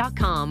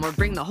famous.com or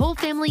bring the whole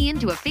family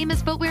into a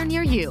Famous Footwear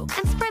near you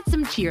and spread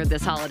some cheer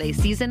this holiday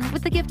season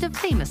with the gift of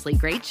famously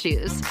great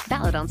shoes.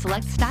 Valid on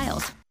select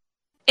styles.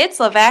 It's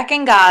Levac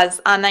and Gaz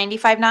on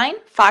 95.9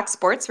 Fox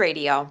Sports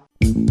Radio.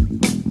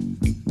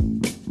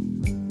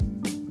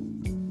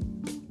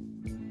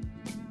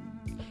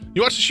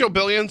 You watch the show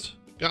Billions,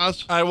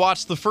 Gaz? I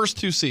watched the first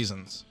 2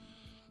 seasons.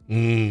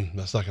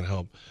 That's not going to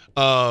help.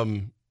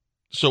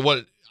 So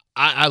what?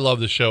 I love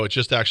the show. It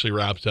just actually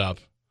wrapped up.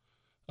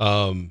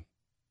 I'll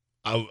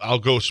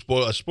go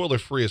spoiler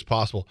free as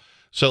possible.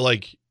 So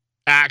like,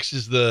 Axe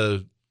is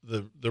the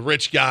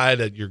rich guy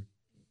that you're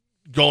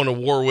going to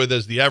war with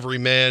as the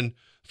everyman.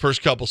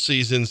 First couple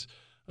seasons,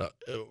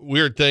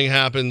 weird thing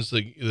happens.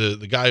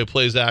 The guy who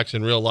plays Axe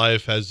in real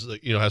life has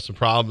some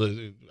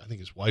problems. I think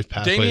his wife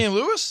passed away. Damian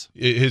Lewis?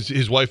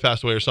 His wife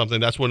passed away or something.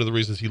 That's one of the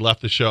reasons he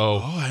left the show.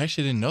 Oh, I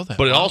actually didn't know that.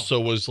 But it also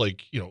was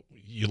like, you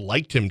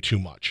liked him too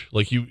much.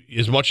 Like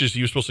as much as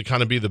you were supposed to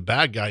kind of be the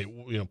bad guy.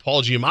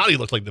 Paul Giamatti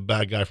looked like the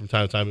bad guy from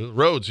time to time.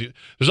 Rhodes,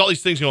 there's all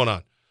these things going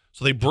on.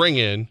 So they bring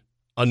in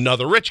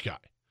another rich guy.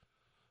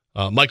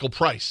 Michael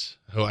Price,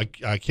 who I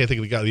can't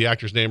think of the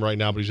actor's name right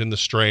now, but he's in The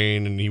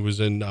Strain and he was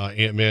in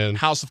Ant-Man.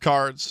 House of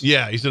Cards.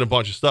 Yeah, he's in a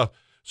bunch of stuff.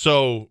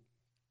 So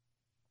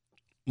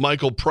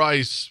Michael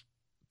Price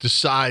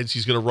decides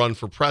he's going to run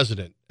for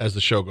president as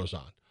the show goes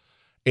on.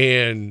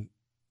 And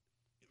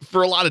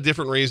for a lot of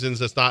different reasons,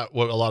 that's not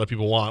what a lot of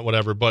people want,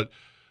 whatever. But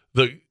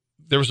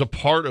there was a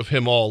part of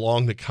him all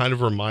along that kind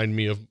of reminded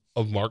me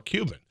of Mark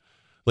Cuban.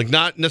 Like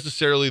not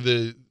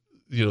necessarily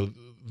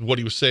what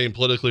he was saying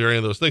politically or any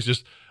of those things,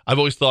 just I've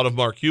always thought of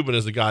Mark Cuban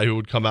as the guy who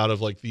would come out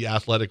of like the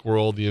athletic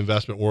world, the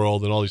investment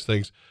world, and all these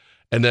things,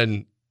 and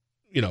then,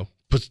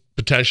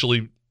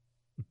 potentially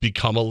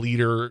become a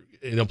leader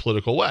in a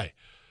political way.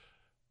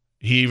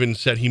 He even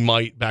said he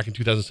might, back in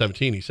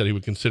 2017, he said he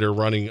would consider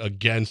running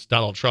against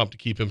Donald Trump to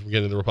keep him from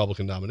getting the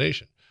Republican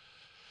nomination.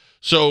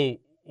 So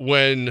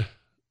when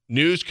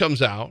news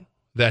comes out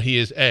that he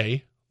is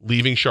A,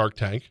 leaving Shark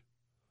Tank,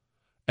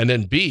 and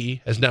then B,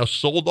 has now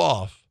sold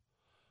off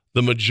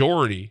the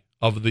majority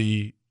of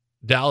the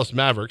Dallas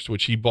Mavericks,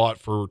 which he bought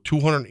for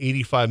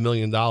 $285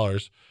 million.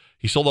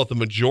 He sold off the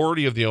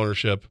majority of the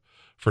ownership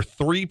for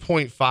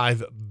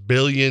 $3.5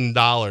 billion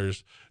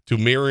to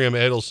Miriam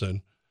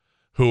Adelson,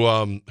 who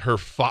her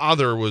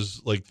father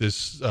was like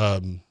this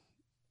Las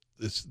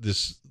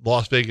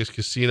Vegas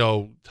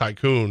casino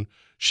tycoon.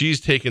 She's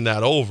taken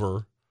that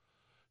over.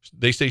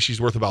 They say she's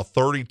worth about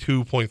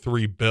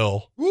 $32.3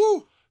 billion.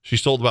 Woo! She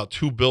sold about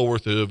 $2 billion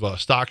worth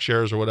of stock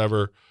shares or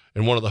whatever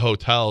in one of the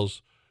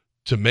hotels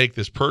to make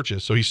this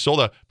purchase. So he sold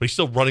that, but he's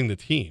still running the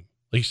team.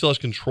 Like he still has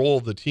control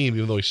of the team,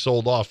 even though he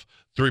sold off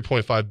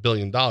 $3.5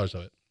 billion of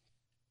it.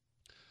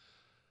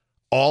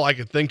 All I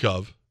could think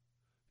of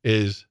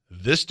is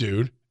this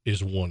dude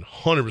is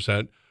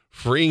 100%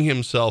 freeing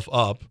himself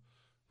up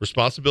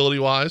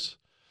responsibility-wise.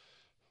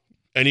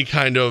 Any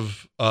kind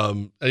of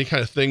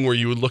thing where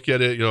you would look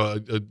at it,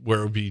 where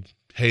it would be,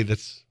 hey,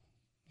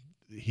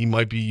 he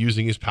might be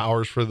using his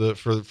powers for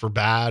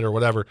bad or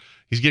whatever.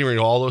 He's getting rid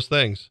of all those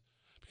things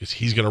because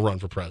he's going to run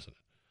for president.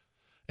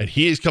 And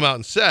he has come out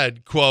and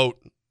said,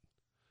 quote,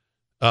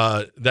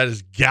 that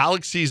is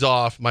galaxies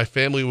off. My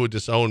family would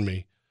disown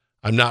me.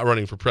 I'm not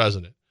running for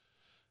president.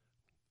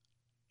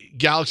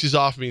 Galaxies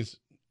off is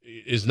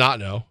not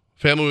no.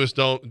 Family would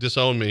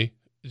disown me.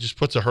 It just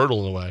puts a hurdle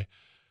in the way.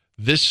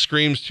 This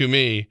screams to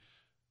me,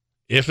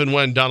 if and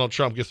when Donald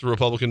Trump gets the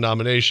Republican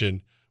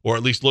nomination, or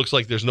at least looks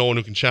like there's no one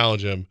who can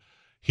challenge him,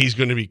 he's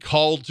going to be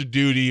called to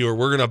duty, or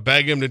we're going to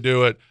beg him to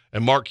do it,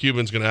 and Mark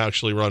Cuban's going to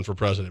actually run for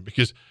president.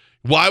 Because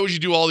why would you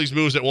do all these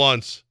moves at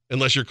once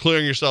unless you're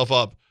clearing yourself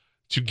up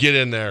to get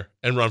in there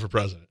and run for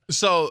president?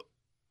 So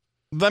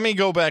let me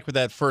go back with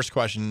that first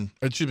question.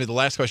 Excuse me, the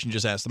last question you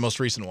just asked, the most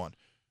recent one.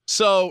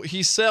 So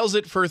he sells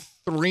it for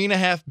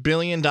 $3.5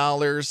 billion,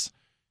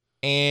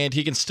 and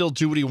he can still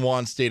do what he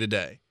wants day to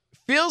day.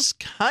 Feels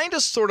kind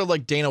of sort of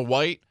like Dana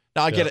White.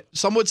 Now, I get it.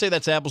 Some would say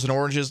that's apples and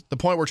oranges. The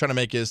point we're trying to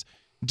make is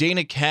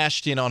Dana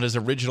cashed in on his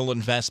original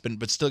investment,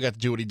 but still got to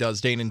do what he does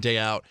day in and day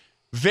out.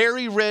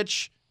 Very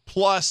rich,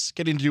 plus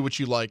getting to do what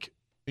you like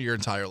your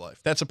entire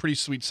life. That's a pretty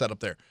sweet setup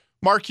there.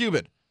 Mark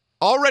Cuban,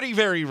 already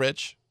very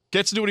rich,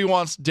 gets to do what he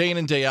wants day in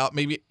and day out.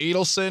 Maybe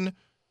Adelson,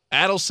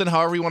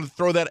 however you want to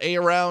throw that A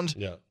around.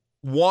 Yeah.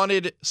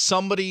 Wanted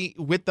somebody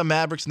with the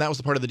Mavericks, and that was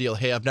the part of the deal.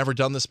 Hey, I've never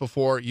done this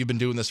before. You've been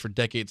doing this for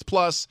decades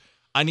plus.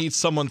 I need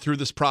someone through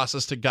this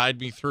process to guide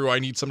me through. I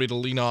need somebody to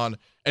lean on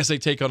as they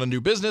take on a new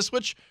business,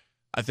 which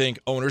I think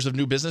owners of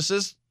new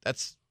businesses,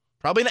 that's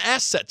probably an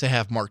asset to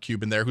have Mark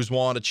Cuban there, who's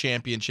won a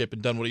championship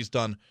and done what he's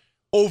done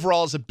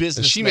overall as a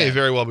businessman. She may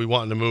very well be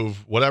wanting to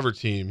move whatever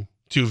team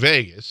to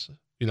Vegas,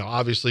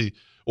 obviously,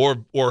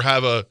 or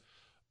have a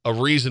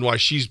reason why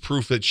she's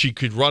proof that she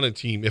could run a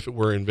team if it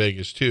were in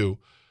Vegas too.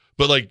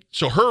 But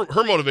so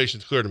her motivation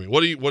is clear to me.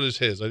 What is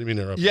his? I didn't mean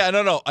to interrupt. Yeah,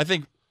 no. I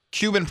think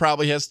Cuban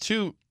probably has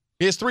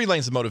three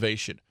lanes of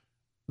motivation.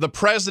 The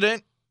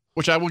president,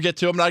 which I will get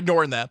to. I'm not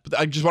ignoring that, but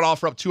I just want to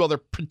offer up two other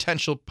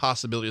potential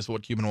possibilities of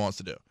what Cuban wants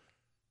to do.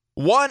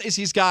 One is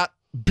he's got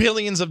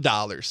billions of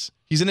dollars.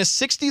 He's in his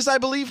 60s, I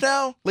believe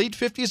now, late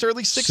 50s,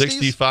 early 60s.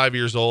 65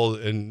 years old,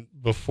 and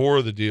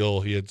before the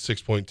deal, he had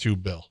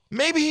 $6.2 billion.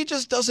 Maybe he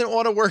just doesn't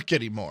want to work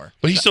anymore.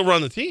 But he's still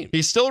running the team.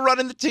 He's still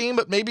running the team,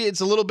 but maybe it's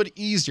a little bit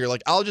easier.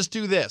 Like, I'll just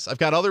do this. I've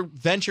got other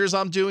ventures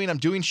I'm doing. I'm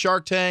doing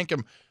Shark Tank.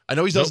 I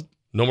know he's does.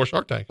 No more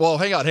Shark Tank. Well,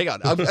 hang on.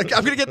 I'm going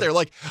to get there.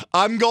 Like,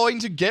 I'm going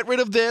to get rid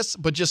of this,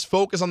 but just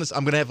focus on this.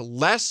 I'm going to have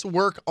less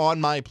work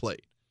on my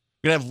plate.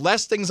 I'm going to have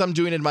less things I'm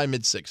doing in my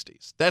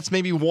mid-60s. That's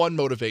maybe one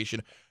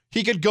motivation.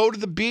 He could go to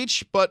the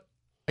beach, but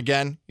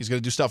again, he's going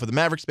to do stuff with the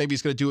Mavericks. Maybe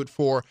he's going to do it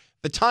for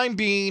the time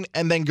being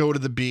and then go to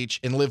the beach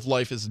and live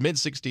life as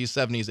mid-60s,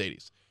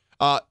 70s,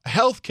 80s.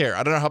 Healthcare.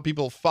 I don't know how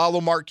people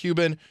follow Mark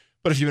Cuban,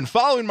 but if you've been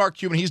following Mark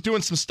Cuban, he's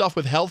doing some stuff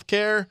with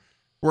healthcare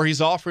where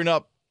he's offering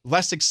up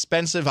less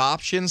expensive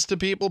options to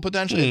people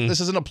potentially.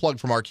 This isn't a plug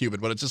for Mark Cuban,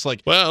 but it's just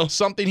like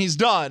something he's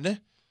done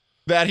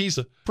that he's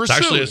pursued.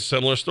 It's actually a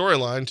similar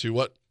storyline to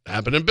what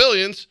happened in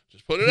Billions.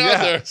 Just put it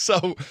out there.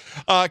 So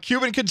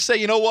Cuban could say,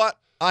 you know what?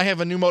 I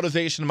have a new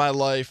motivation in my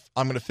life.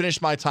 I'm going to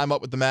finish my time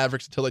up with the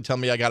Mavericks until they tell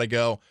me I got to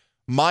go.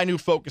 My new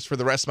focus for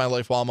the rest of my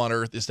life while I'm on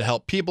Earth is to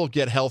help people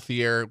get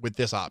healthier with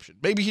this option.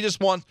 Maybe he just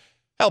wants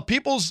help.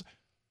 People's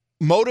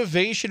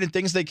motivation and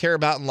things they care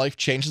about in life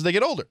change as they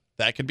get older.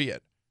 That could be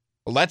it.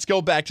 Let's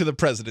go back to the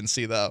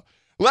presidency, though.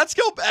 Let's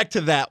go back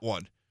to that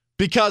one.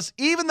 Because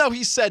even though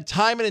he said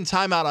time in and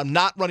time out, I'm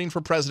not running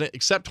for president,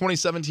 except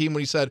 2017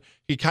 when he said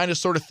he kind of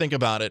sort of think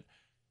about it.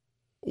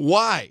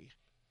 Why?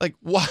 Like,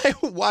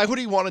 why would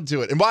he want to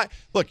do it? And why?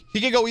 Look,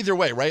 he could go either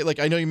way, right? Like,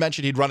 I know you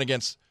mentioned he'd run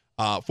against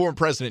former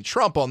President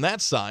Trump on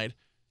that side.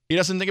 He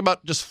doesn't think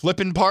about just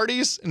flipping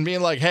parties and being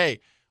like, hey,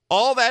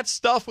 all that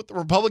stuff what the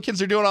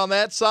Republicans are doing on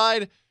that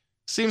side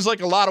seems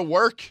like a lot of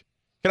work.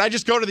 Can I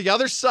just go to the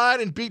other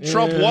side and beat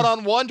Trump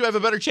one-on-one? Do I have a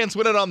better chance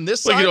winning on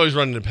this side? Well, you could always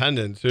run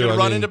independent, too.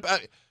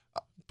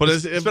 But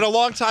it's been a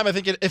long time. I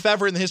think if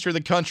ever in the history of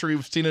the country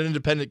we've seen an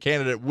independent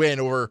candidate win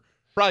over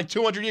probably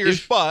 200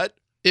 years. But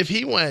if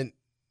he went,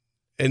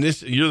 and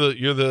this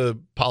you're the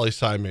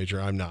poli-sci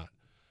major, I'm not.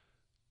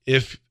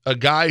 If a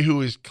guy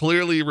who is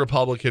clearly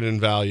Republican in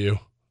value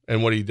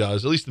and what he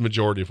does, at least the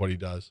majority of what he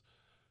does,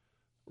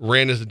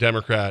 ran as a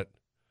Democrat,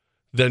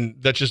 then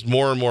that's just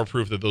more and more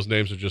proof that those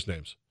names are just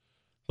names.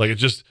 Like,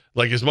 it's just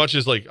like, as much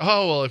as like,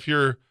 oh, well, if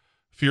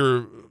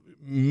you're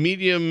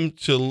medium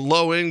to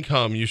low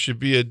income, you should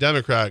be a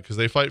Democrat because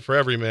they fight for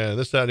every man,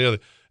 this, that, and the other.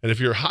 And if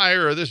you're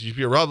higher or this, you should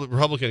be a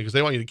Republican because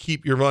they want you to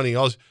keep your money.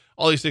 All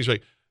these things.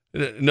 Like,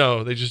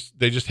 no, they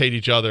just hate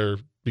each other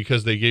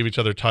because they gave each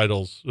other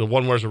titles.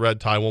 One wears a red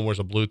tie, one wears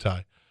a blue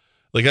tie.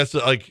 Like, that's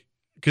like,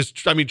 because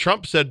I mean,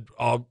 Trump said,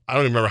 I don't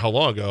even remember how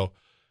long ago,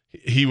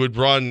 he would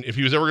run, if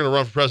he was ever going to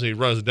run for president,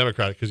 he'd run as a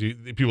Democrat because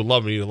people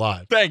love him and eat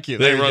alive. Thank you.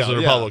 Then he runs as a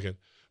Republican.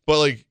 But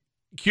like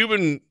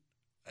Cuban,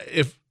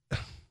 if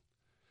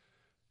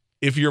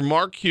you're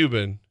Mark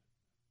Cuban,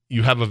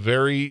 you have a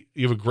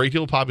great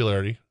deal of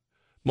popularity.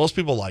 Most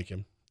people like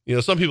him.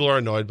 Some people are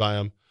annoyed by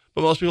him,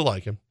 but most people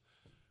like him.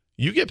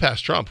 You get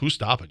past Trump, who's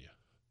stopping you?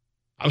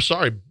 I'm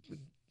sorry.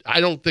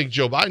 I don't think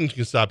Joe Biden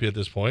can stop you at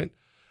this point.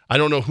 I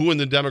don't know who in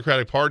the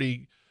Democratic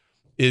Party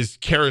is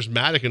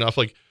charismatic enough.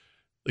 Like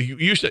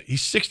you said,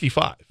 he's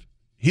 65.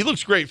 He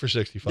looks great for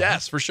 65.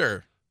 Yes, for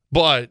sure.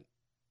 But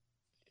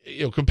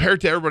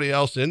compared to everybody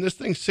else in this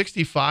thing,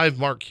 65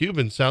 Mark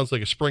Cuban sounds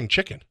like a spring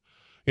chicken.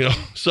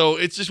 So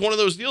it's just one of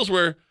those deals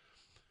where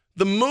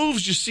the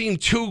moves just seem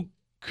too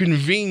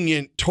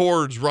convenient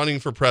towards running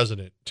for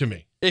president to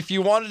me. If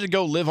you wanted to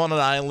go live on an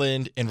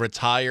island and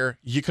retire,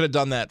 you could have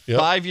done that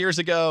 5 years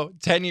ago,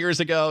 10 years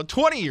ago,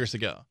 20 years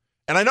ago.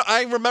 And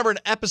I remember an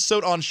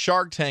episode on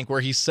Shark Tank where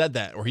he said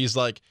that, where he's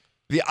like,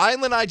 the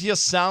island idea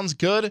sounds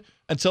good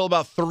until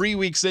about 3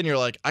 weeks in, you're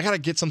like, I got to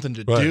get something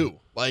to do.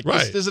 Like,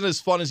 this isn't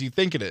as fun as you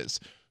think it is.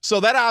 So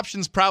that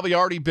option's probably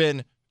already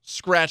been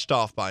scratched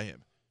off by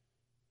him.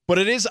 But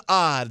it is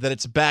odd that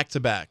it's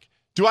back-to-back.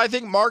 Do I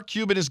think Mark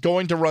Cuban is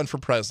going to run for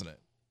president?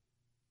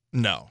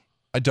 No,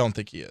 I don't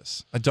think he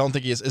is.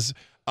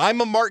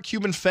 I'm a Mark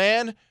Cuban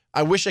fan.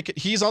 I wish I could.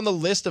 He's on the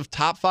list of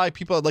top 5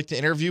 people I'd like to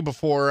interview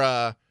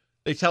before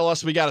they tell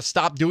us we got to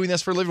stop doing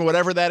this for a living,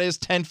 whatever that is,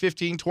 10,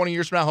 15, 20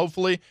 years from now,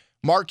 hopefully.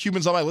 Mark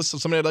Cuban's on my list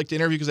of somebody I'd like to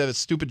interview because I have a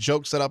stupid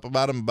joke set up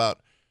about him about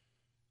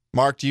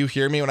Mark, do you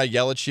hear me when I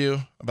yell at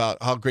you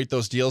about how great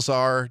those deals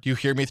are? Do you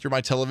hear me through my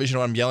television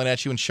when I'm yelling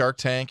at you in Shark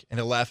Tank? And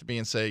he'll laugh at me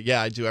and say,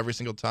 yeah, I do every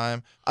single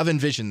time. I've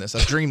envisioned this.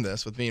 I've dreamed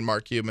this with me and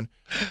Mark Cuban.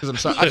 Because I'm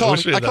sorry. I call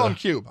him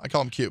Cube. I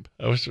call him Cube.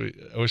 I wish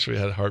we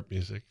had Hart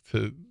music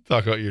to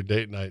talk about your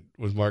date night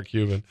with Mark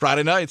Cuban.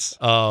 Friday nights.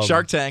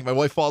 Shark Tank. My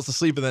wife falls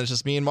asleep and then it's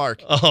just me and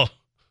Mark. Oh.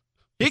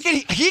 He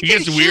can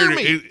gets hear weirder.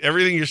 me.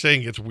 Everything you're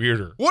saying gets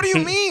weirder. What do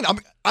you mean?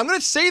 I'm going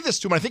to say this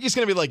to him. I think he's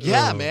going to be like,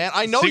 yeah, man,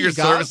 I know Secret you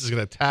guys. Service is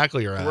going to tackle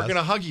your ass. We're going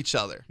to hug each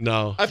other.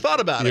 No. I thought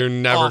about it. You're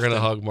never going to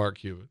often. hug Mark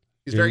Cuban.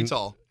 He's very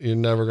tall. You're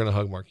never going to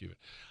hug Mark Cuban.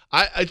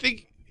 I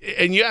think,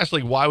 and you asked,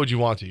 like, why would you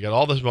want to? You got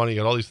all this money, you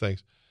got all these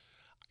things.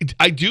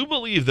 I do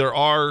believe there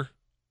are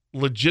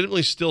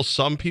legitimately still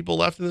some people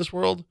left in this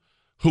world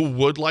who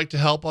would like to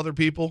help other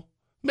people.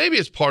 Maybe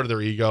it's part of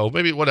their ego.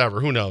 Maybe whatever.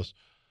 Who knows?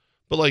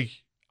 But, like,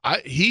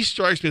 he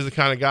strikes me as the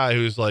kind of guy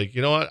who's like,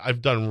 you know what?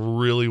 I've done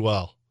really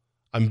well.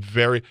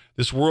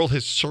 This world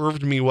has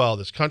served me well.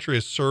 This country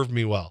has served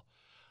me well.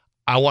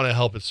 I want to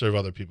help it serve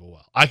other people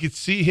well. I could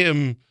see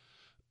him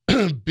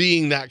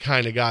being that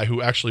kind of guy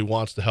who actually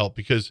wants to help,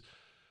 because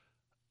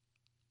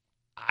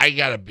I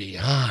got to be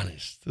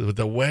honest, with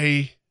the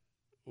way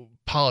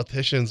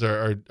politicians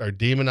are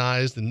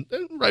demonized, and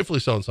rightfully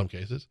so in some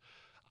cases,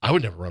 I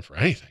would never run for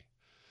anything.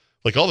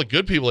 Like all the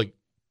good people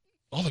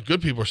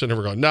are sitting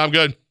there going, no, I'm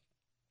good.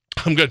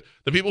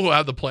 The people who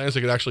have the plans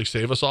that could actually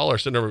save us all are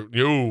sitting there,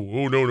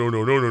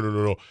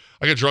 no.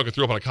 I got drunk and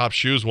threw up on a cop's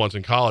shoes once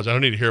in college. I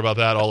don't need to hear about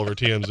that all over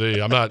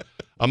TMZ.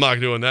 I'm not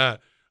doing that.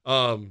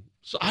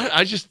 So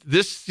I just,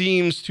 this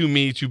seems to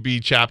me to be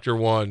chapter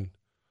one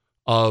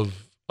of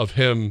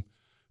him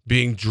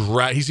being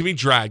dragged. He's gonna be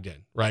dragged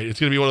in, right? It's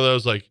gonna be one of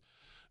those like,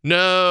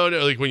 no,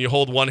 like when you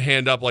hold one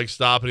hand up like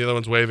stop and the other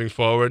one's waving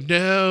forward.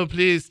 No,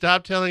 please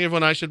stop telling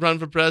everyone I should run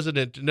for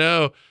president.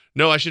 No,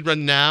 I should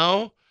run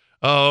now.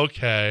 Oh,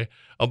 okay.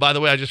 Oh, by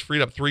the way, I just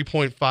freed up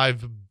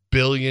 $3.5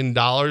 billion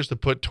to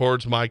put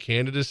towards my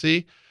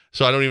candidacy,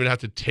 so I don't even have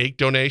to take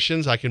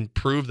donations. I can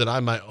prove that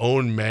I'm my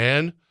own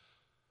man.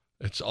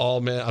 It's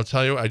all, man. I'll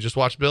tell you, I just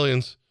watched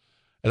Billions,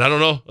 and I don't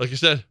know. Like I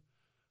said,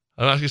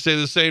 I'm not going to say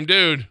the same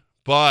dude,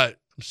 but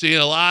I'm seeing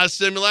a lot of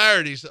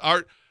similarities.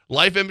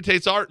 Life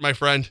imitates art, my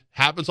friend.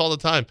 Happens all the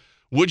time.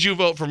 Would you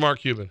vote for Mark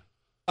Cuban?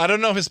 I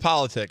don't know his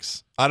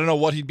politics. I don't know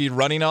what he'd be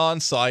running on.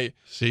 So I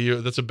see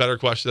you. That's a better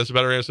question. That's a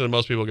better answer than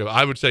most people give.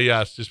 I would say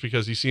yes, just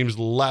because he seems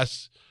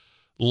less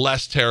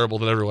terrible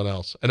than everyone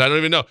else. And I don't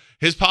even know.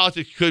 His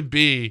politics could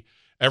be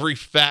every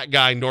fat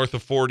guy north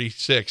of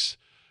 46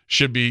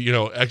 should be,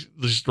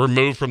 just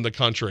removed from the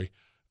country.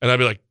 And I'd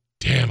be like,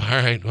 damn, all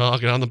right, well, I'll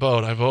get on the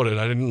boat. I voted.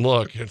 I didn't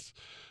look.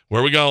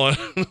 Where are we going?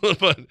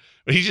 but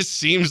he just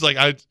seems like,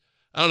 I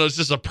don't know, it's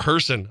just a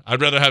person.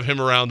 I'd rather have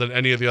him around than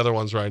any of the other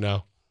ones right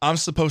now. I'm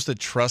supposed to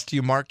trust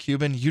you, Mark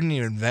Cuban. You didn't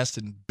even invest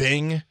in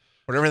Bing,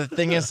 whatever the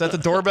thing is. Is that the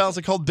doorbell? Is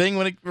it called Bing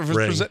when it was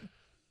presented?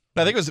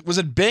 I think was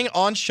it Bing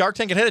on Shark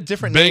Tank? It had a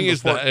different name. Bing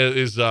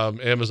is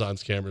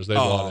Amazon's cameras. They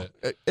bought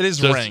it. It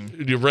is Ring.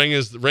 Ring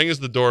is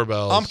the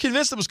doorbell. I'm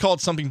convinced it was called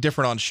something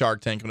different on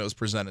Shark Tank when it was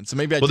presented. So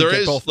maybe I did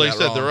get both. Like I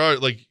said, there are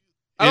like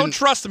I don't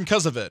trust him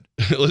because of it.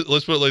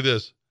 Let's put it like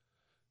this.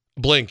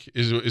 Blink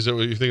is that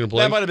what you're thinking of?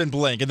 Blink? That might have been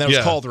Blink, and then it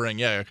was called Ring.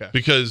 Yeah, okay.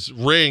 Because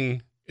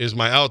Ring is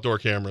my outdoor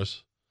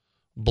cameras.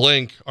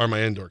 Blink are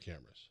my indoor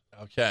cameras.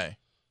 Okay.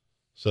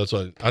 So that's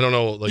what I don't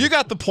know. Like, you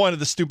got the point of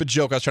the stupid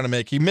joke I was trying to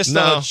make. He missed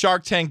out on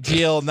Shark Tank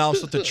deal. Now I'm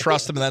supposed to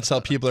trust him, and that's how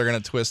people are going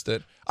to twist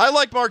it. I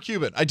like Mark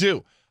Cuban. I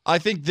do. I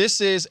think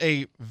this is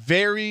a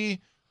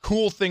very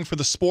cool thing for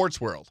the sports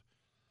world,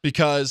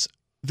 because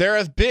there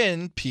have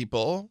been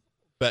people,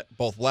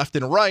 both left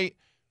and right,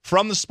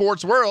 from the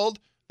sports world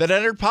that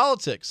entered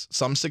politics.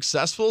 Some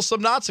successful,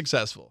 some not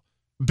successful.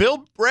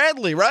 Bill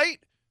Bradley, right?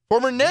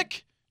 Former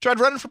Knick, tried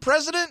running for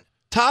president.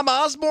 Tom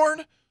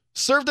Osborne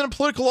served in a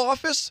political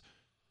office.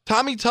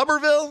 Tommy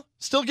Tuberville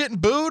still getting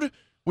booed.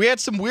 We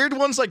had some weird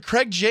ones like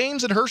Craig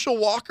James and Herschel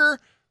Walker.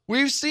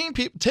 We've seen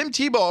people. Tim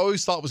Tebow I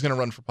always thought was going to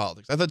run for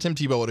politics. I thought Tim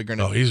Tebow would have been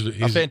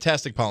a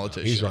fantastic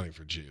politician. He's running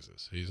for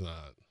Jesus. He's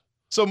not.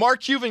 So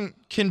Mark Cuban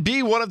can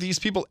be one of these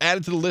people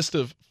added to the list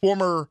of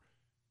former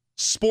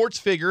sports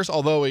figures,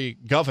 although a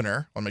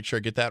governor, I'll make sure I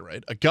get that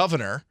right, a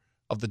governor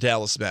of the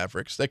Dallas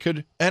Mavericks that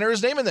could enter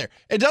his name in there.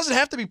 It doesn't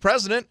have to be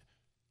president.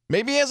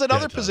 Maybe he has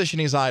another position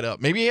he's eyed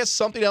up. Maybe he has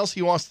something else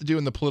he wants to do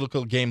in the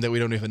political game that we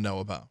don't even know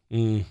about.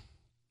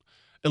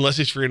 Unless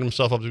he's freed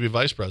himself up to be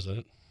vice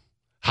president.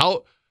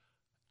 How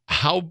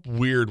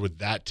weird would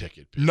that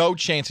ticket be? No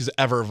chance he's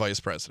ever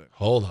vice president.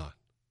 Hold on.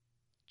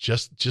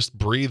 Just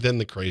breathe in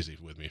the crazy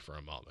with me for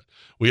a moment.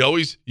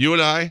 You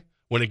and I,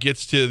 when it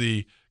gets to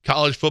the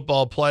college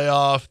football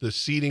playoff, the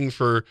seeding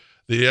for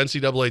the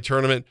NCAA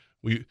tournament,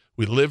 we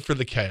live for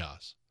the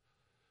chaos.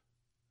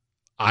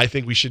 I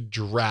think we should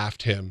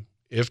draft him.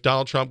 If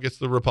Donald Trump gets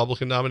the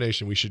Republican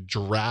nomination, we should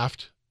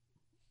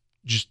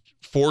just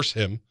force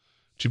him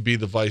to be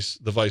the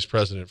vice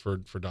president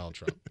for Donald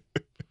Trump.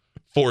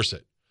 Force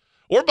it.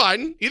 Or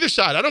Biden, either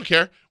side. I don't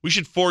care. We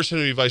should force him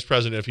to be vice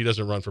president if he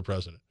doesn't run for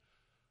president.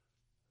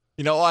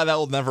 You know why that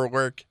will never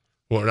work?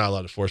 We're not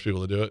allowed to force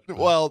people to do it.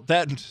 Well,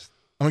 I'm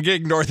going to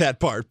ignore that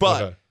part.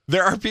 But Okay.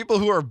 there are people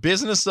who are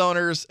business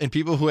owners and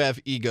people who have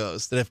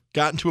egos that have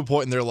gotten to a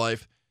point in their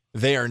life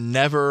they are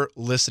never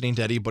listening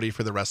to anybody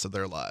for the rest of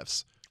their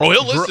lives. Oh,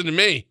 he'll listen to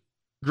me.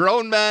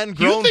 Grown men.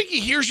 You think he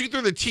hears you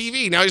through the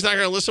TV? Now he's not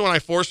going to listen when I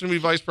force him to be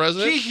vice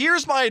president? He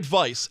hears my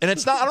advice, and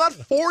I'm not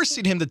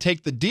forcing him to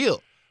take the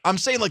deal. I'm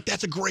saying, like,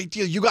 that's a great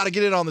deal. You got to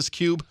get in on this,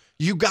 Cube.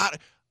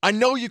 I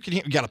know you can.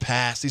 You got to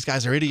pass. These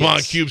guys are idiots. Come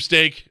on, Cube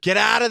Steak. Get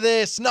out of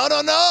this. No.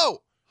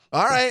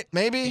 All right,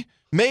 maybe.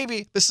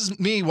 This is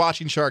me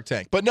watching Shark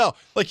Tank. But no,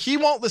 like, he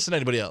won't listen to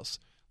anybody else.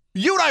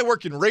 You and I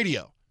work in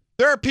radio.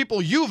 There are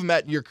people you've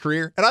met in your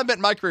career, and I've met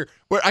in my career,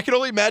 where I can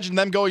only imagine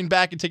them going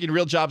back and taking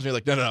real jobs, and you're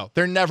like, no.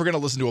 They're never going to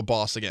listen to a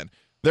boss again.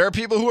 There are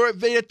people who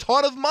have made a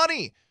ton of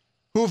money,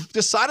 who've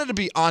decided to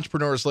be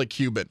entrepreneurs like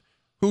Cuban,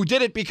 who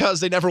did it because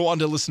they never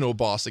wanted to listen to a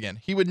boss again.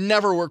 He would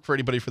never work for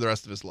anybody for the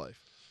rest of his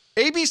life.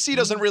 ABC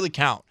doesn't really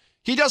count.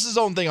 He does his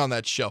own thing on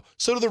that show.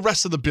 So do the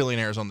rest of the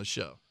billionaires on the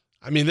show.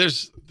 I mean,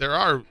 there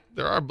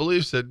are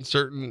beliefs that in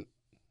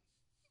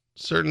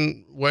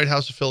certain White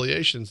House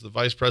affiliations, the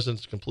vice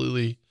president's a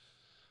completely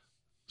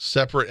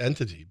separate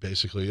entity,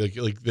 basically.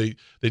 Like they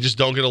just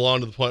don't get along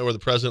to the point where the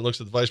president looks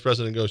at the vice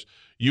president and goes,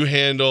 "You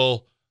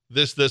handle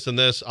this, and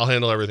this. I'll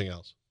handle everything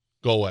else.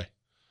 Go away."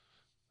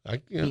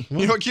 You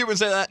know what Cuban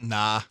said that?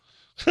 Nah.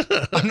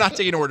 I'm not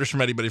taking orders from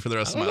anybody for the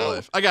rest of my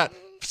life. I got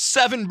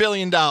 $7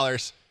 billion.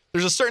 There's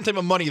a certain type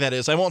of money that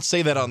is. I won't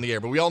say that on the air,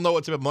 but we all know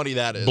what type of money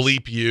that is.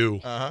 Bleep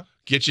you. Uh-huh.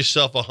 Get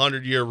yourself a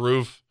 100-year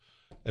roof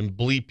and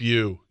bleep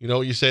you. You know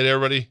what you say to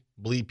everybody?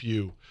 Bleep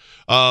you.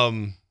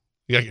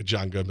 You gotta get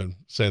John Goodman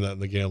saying that in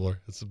The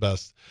Gambler. It's the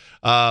best.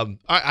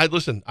 I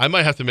listen. I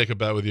might have to make a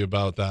bet with you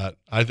about that.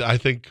 I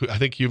think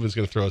Cuban's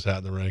gonna throw his hat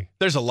in the ring.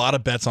 There's a lot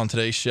of bets on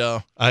today's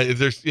show. I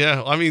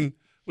mean,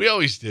 we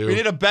always do. We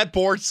need a bet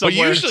board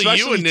somewhere. But usually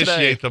you initiate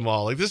today. them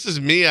all. Like, this is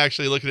me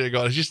actually looking at it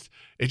going,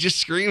 it just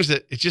screams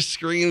it. It just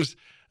screams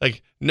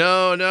like,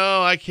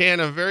 no, I can't.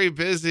 I'm very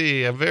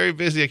busy. I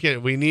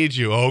can't. We need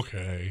you.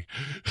 Okay.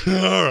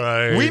 All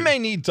right. We may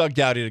need Doug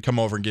Doughty to come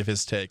over and give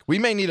his take. We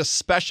may need a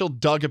special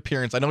Doug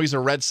appearance. I know he's a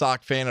Red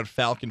Sox fan and a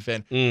Falcon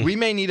fan. We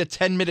may need a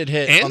 10-minute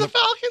hit. And on the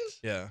Falcons?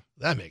 Yeah.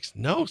 That makes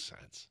no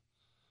sense.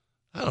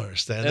 I don't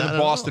understand and that. the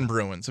Boston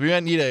Bruins. We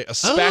might need a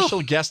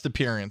special guest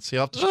appearance.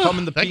 He'll have to come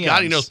in the Thank PMs.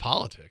 God he knows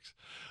politics.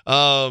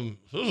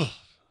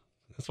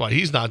 That's why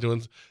he's not doing.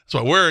 That's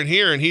why we're in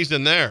here and he's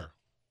in there.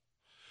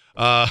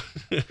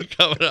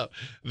 Coming up,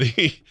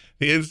 the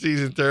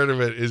in-season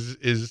tournament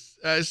is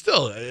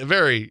still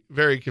very,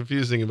 very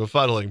confusing and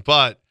befuddling,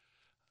 but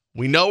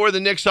we know where the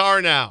Knicks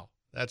are now.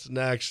 That's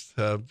next.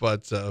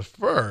 But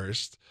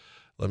first,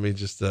 let me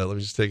just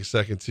take a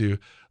second to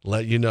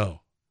let you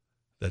know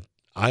that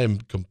I am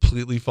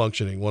completely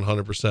functioning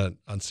 100%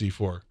 on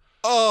C4.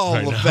 Oh,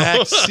 right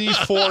Levac,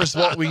 C4 is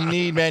what we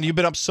need, man. You've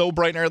been up so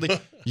bright and early.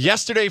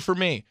 Yesterday for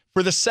me,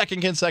 for the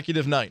second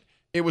consecutive night,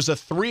 it was a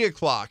 3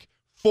 o'clock,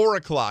 4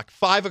 o'clock,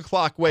 5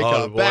 o'clock wake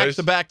up, back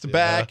to back to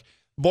back.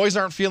 Boys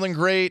aren't feeling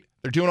great.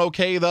 They're doing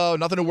okay, though.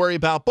 Nothing to worry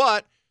about.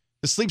 But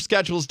the sleep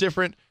schedule is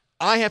different.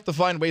 I have to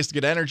find ways to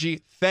get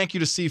energy. Thank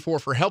you to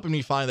C4 for helping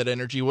me find that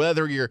energy,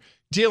 whether you're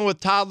dealing with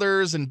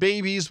toddlers and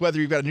babies, whether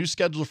you've got a new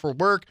schedule for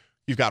work,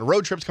 you've got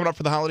road trips coming up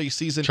for the holiday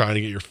season. Trying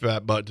to get your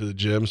fat butt to the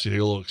gym so you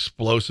get a little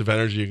explosive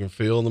energy you can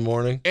feel in the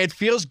morning. It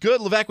feels good,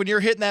 Levac, when you're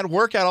hitting that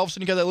workout. All of a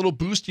sudden, you got that little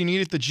boost you need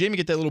at the gym. You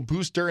get that little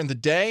boost during the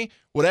day.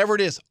 Whatever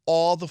it is,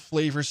 all the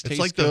flavors taste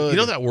like good. You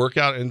know that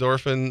workout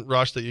endorphin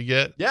rush that you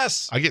get?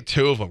 Yes. I get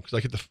 2 of them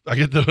because I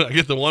get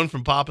the one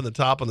from popping the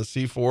top on the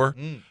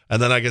C4,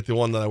 and then I get the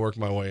one that I work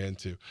my way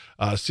into.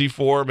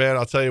 C4, man,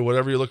 I'll tell you,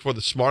 whatever you look for,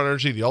 the smart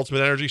energy, the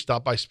ultimate energy,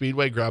 stop by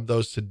Speedway, grab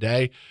those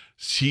today.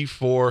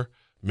 C4,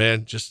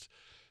 man,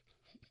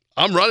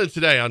 I'm running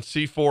today on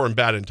C4 and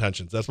bad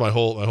intentions. That's my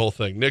whole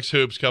thing. Knicks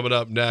Hoops coming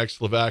up next.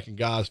 Levac and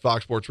Goz,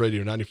 Fox Sports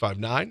Radio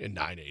 95.9 and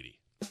 980.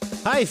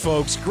 Hi,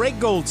 folks. Greg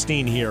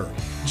Goldstein here.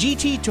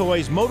 GT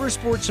Toys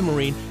Motorsports and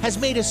Marine has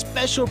made a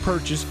special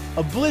purchase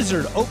of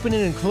Blizzard open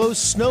and enclosed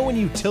snow and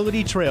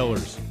utility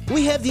trailers.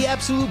 We have the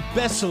absolute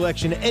best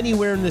selection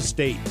anywhere in the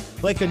state,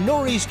 like a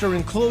Nor'easter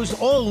enclosed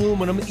all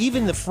aluminum,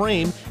 even the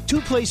frame,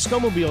 2-place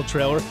snowmobile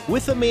trailer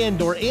with a man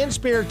door and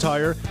spare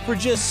tire for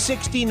just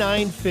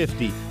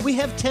 $69.50. We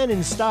have 10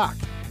 in stock.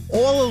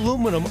 All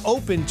aluminum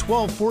open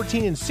 12,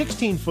 14, and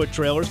 16-foot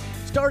trailers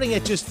starting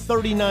at just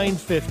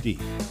 $39.50.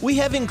 We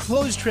have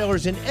enclosed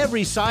trailers in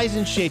every size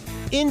and shape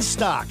in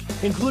stock,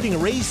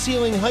 including raised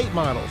ceiling height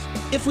models.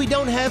 If we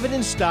don't have it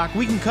in stock,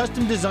 we can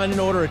custom design and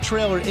order a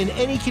trailer in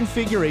any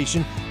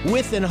configuration,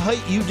 width and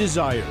height you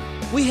desire.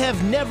 We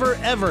have never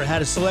ever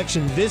had a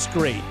selection this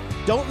great.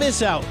 Don't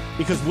miss out,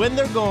 because when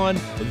they're gone,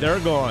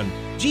 they're gone.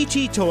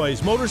 GT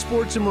Toys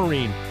Motorsports and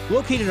Marine,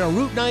 located on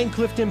Route 9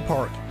 Clifton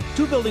Park,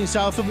 2 buildings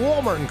south of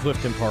Walmart in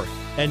Clifton Park.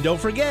 And don't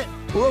forget,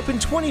 we're open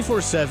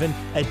 24/7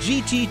 at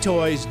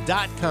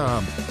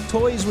gttoys.com.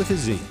 Toys with a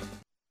Z.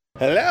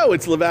 Hello,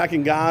 it's Levac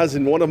and Gaz,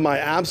 and one of my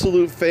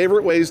absolute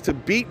favorite ways to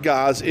beat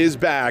Gaz is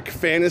back.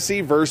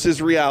 Fantasy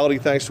versus reality,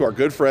 thanks to our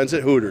good friends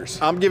at Hooters.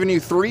 I'm giving you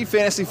 3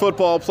 fantasy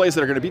football plays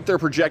that are going to beat their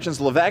projections.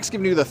 Levac's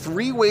giving you the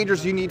 3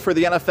 wagers you need for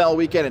the NFL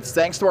weekend. It's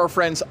thanks to our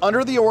friends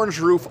under the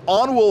orange roof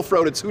on Wolf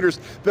Road. It's Hooters,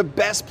 the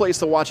best place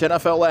to watch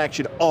NFL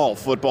action all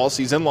football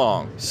season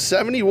long.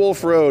 70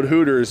 Wolf Road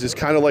Hooters is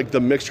kind of like the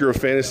mixture of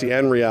fantasy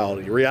and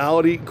reality.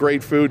 Reality,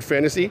 great food,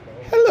 fantasy.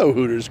 Hello,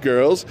 Hooters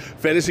girls.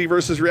 Fantasy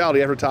versus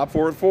reality after top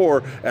 4 at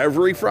 4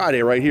 every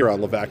Friday right here on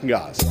Levac and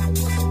Gaz.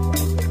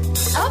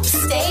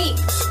 Upstate.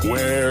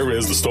 Where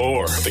is the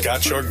store? They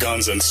got your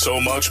guns and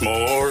so much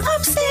more.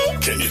 Upstate.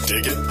 Can you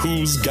dig it?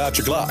 Who's got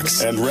your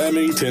Glocks? And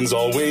Remington's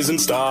always in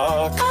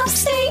stock.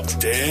 Upstate.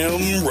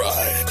 Damn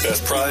right.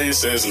 Best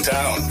prices in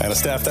town. And a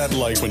staff that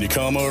likes when you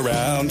come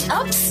around.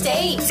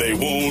 Upstate. They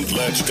won't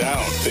let you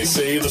down. They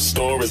say the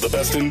store is the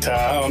best in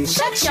town.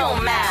 Shut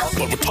your mouth.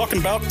 But we're talking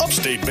about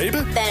Upstate, baby.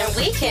 Then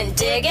we can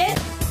dig it.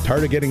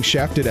 Tired of getting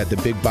shafted at the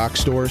big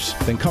box stores?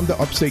 Then come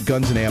to Upstate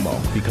Guns and Ammo,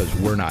 because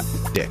we're not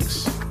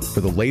dicks. For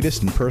the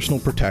latest in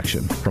personal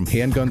protection, from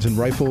handguns and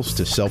rifles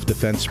to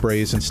self-defense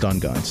sprays and stun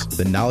guns,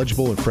 the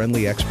knowledgeable and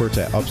friendly experts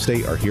at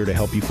Upstate are here to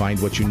help you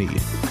find what you need.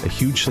 A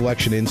huge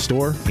selection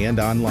in-store and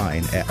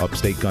online at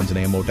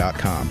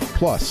upstategunsandammo.com.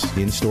 Plus,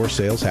 in-store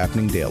sales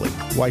happening daily.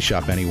 Why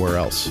shop anywhere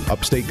else?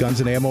 Upstate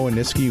Guns and Ammo in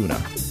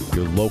Niskayuna,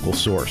 your local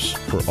source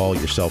for all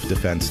your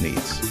self-defense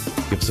needs.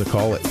 Give us a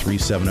call at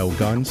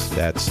 370-GUNS.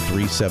 That's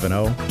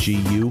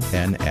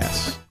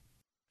 370-GUNS.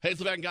 Hey, it's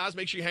Levac and Gaz.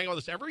 Make sure you hang on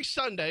with us every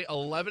Sunday,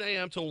 11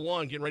 a.m. to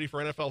 1, getting ready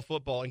for NFL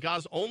football. And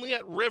Gaz, only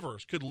at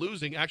Rivers could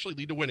losing actually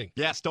lead to winning.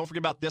 Yes, don't forget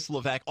about this,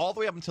 Levac. All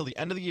the way up until the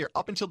end of the year,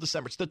 up until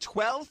December. It's the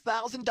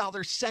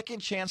 $12,000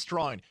 second chance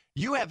drawing.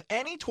 You have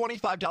any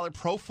 $25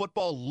 pro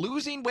football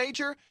losing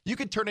wager, you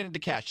can turn it into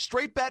cash.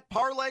 Straight bet,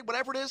 parlay,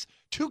 whatever it is,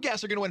 2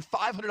 guests are going to win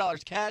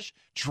 $500 cash.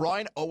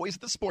 Drawing always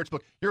at the sportsbook.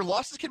 Your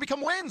losses can become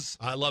wins.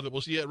 I love it.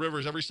 We'll see you at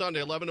Rivers every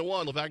Sunday, 11 to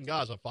 1. Levac and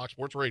Gaz on Fox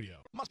Sports Radio.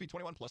 Must be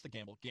 21 plus to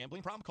gamble.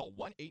 Gambling problem? Call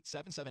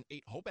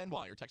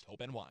 1-877-8-HOPE-NY or text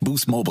HOPE-NY.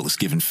 Boost Mobile is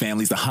giving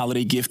families the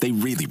holiday gift they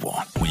really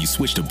want. When you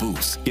switch to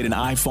Boost, get an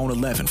iPhone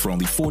 11 for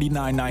only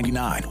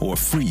 $49.99 or a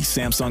free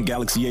Samsung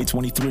Galaxy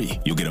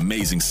A23. You'll get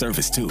amazing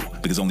service too,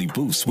 because only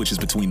Boost switches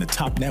between the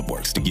top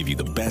networks to give you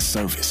the best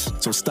service.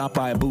 So stop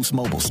by a Boost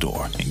Mobile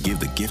store and give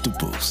the gift of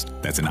Boost.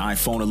 That's an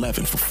iPhone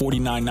 11 for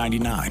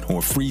 $49.99 or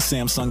a free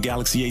Samsung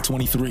Galaxy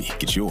A23.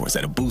 Get yours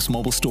at a Boost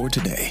Mobile store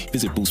today.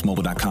 Visit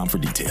boostmobile.com for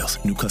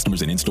details. New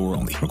customers and in-store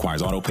only.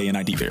 Requires auto pay and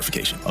ID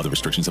verification. Other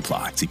restrictions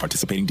apply. See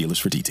participating dealers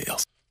for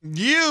details.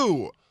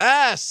 USX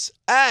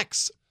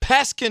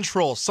Pest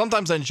Control.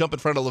 Sometimes I jump in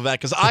front of Levac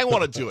because I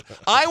want to do it.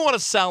 I want to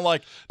sound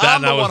like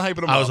I'm the one hyping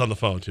him up. I was on the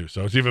phone too,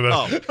 so it's even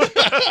better.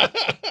 Oh.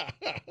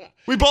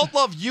 We both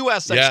love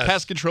USX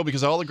Pest Control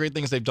because of all the great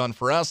things they've done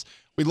for us.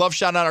 We love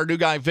shouting out our new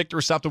guy, Victor,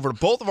 who stopped over to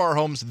both of our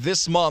homes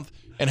this month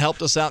and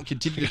helped us out and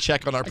continue to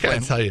check on our plan. I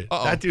gotta tell you,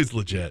 that dude's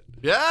legit.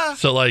 Yeah?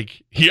 So,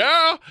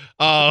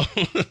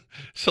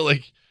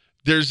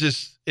 there's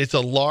this, it's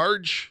a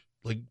large,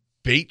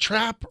 bait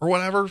trap or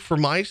whatever for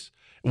mice.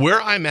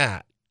 Where I'm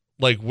at,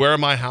 where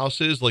my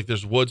house is,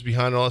 there's woods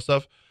behind and all that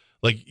stuff.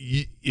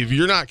 If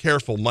you're not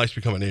careful, mice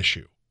become an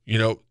issue,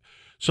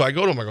 So I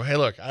go to him, I go, hey,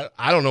 look,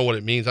 I don't know what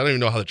it means. I don't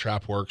even know how the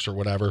trap works or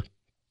whatever.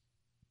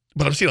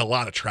 But I'm seeing a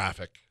lot of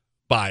traffic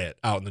by it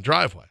out in the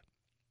driveway.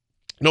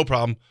 No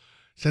problem.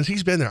 Since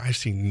he's been there, I've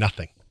seen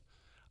nothing.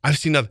 I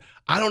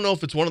don't know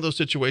if it's one of those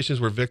situations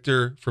where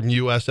Victor from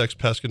USX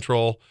Pest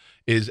Control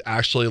is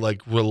actually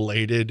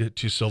related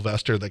to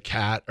Sylvester the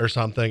cat or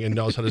something and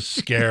knows how to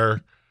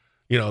scare,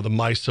 the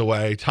mice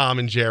away. Tom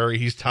and Jerry,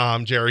 he's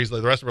Tom, Jerry's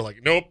the rest of them are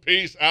nope,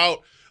 peace out.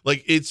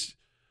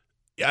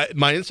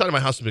 My inside of my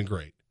house has been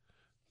great.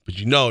 But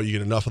you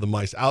get enough of the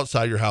mice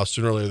outside your house,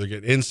 sooner or later they're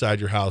getting inside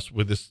your house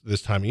with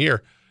this time of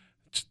year.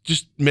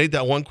 Just made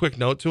that one quick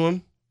note to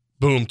him.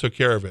 Boom, took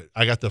care of it.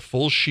 I got the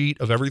full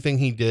sheet of everything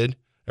he did,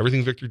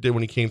 everything Victor did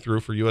when he came through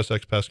for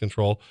USX Pest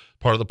Control,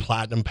 part of the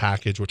Platinum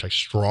package, which I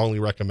strongly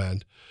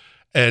recommend.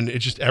 And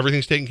it's just,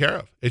 everything's taken care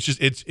of.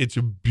 It's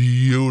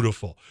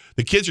beautiful.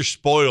 The kids are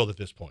spoiled at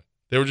this point.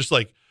 They were just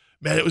like,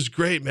 man, it was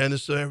great, man.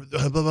 This, blah,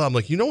 blah, blah. I'm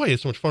like, you know why you had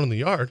so much fun in the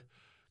yard?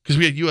 Because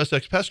we had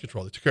USX Pest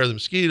Control. They took care of the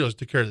mosquitoes,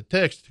 took care of the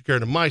ticks, took care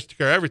of the mice, took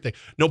care of everything.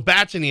 No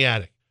bats in the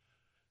attic.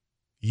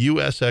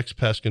 USX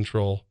Pest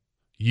Control,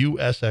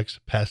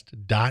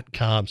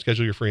 USXPest.com.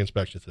 Schedule your free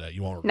inspection today.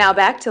 You won't regret Now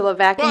back to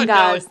Levac and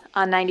Gaz Callie.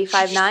 on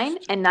 95.9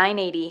 and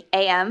 980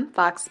 AM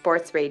Fox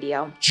Sports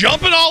Radio.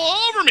 Jumping all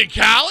over me,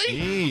 Callie.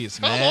 Jeez,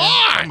 Come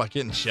man. on. I'm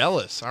getting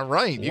jealous. All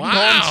right. You Wow.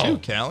 can call him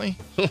too, Callie.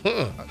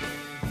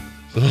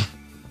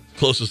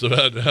 Closest I've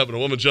had to having a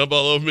woman jump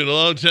all over me in a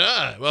long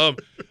time.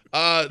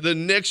 The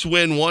Knicks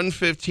win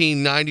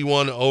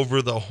 115-91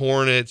 over the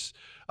Hornets.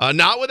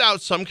 Not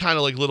without some kind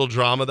of little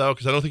drama, though,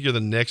 because I don't think you're the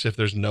Knicks if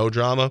there's no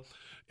drama.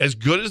 As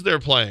good as they're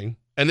playing,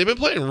 and they've been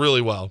playing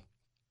really well,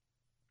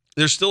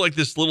 there's still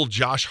this little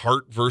Josh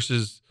Hart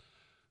versus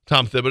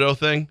Tom Thibodeau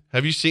thing.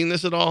 Have you seen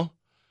this at all?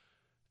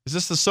 Is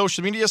this the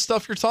social media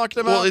stuff you're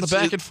talking about? Well, the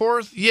back and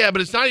forth? Yeah,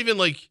 but it's not even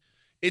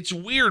it's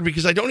weird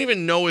because I don't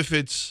even know if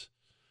it's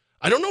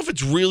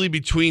really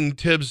between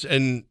Tibbs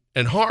and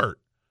Hart,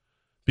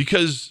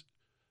 because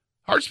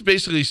Hart's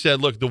basically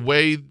said, look, the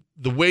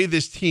way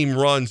this team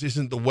runs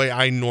isn't the way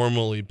I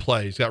normally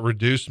play. He's got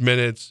reduced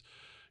minutes.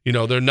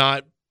 They're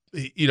not,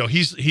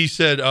 he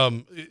said,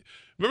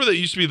 remember that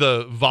used to be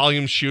the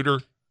volume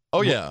shooter?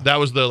 Oh yeah. That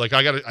was the, like,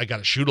 I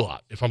gotta shoot a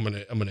lot if I'm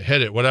gonna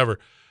hit it, whatever.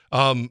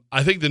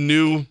 I think the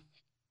new,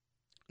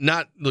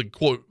 not the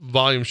quote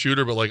volume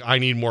shooter, but like I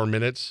need more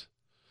minutes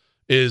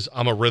is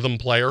I'm a rhythm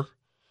player.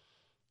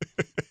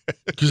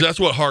 Because that's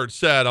what Hart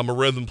said. I'm a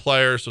rhythm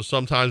player, so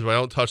sometimes if I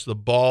don't touch the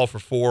ball for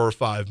 4 or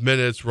 5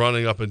 minutes,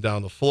 running up and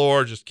down the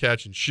floor, just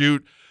catch and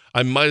shoot,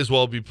 I might as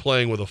well be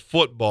playing with a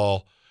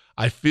football.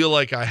 I feel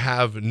like I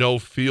have no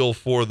feel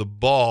for the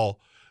ball.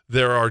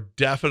 There are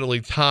definitely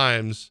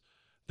times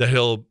that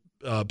he'll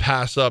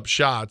pass up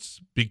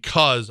shots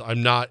because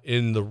I'm not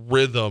in the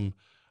rhythm.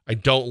 I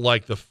don't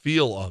like the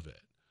feel of it.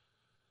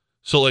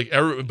 So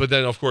but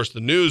then of course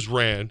the news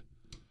ran.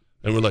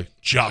 And we're like,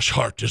 Josh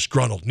Hart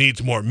disgruntled,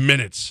 needs more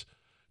minutes.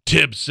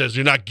 Tibbs says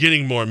you're not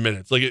getting more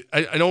minutes. Like,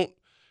 I don't,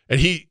 and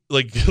he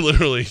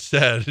literally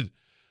said,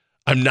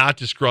 I'm not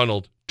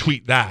disgruntled.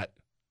 Tweet that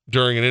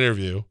during an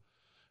interview.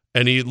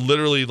 And he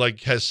literally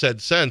has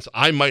said since,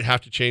 I might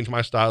have to change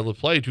my style of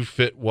play to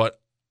fit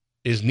what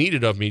is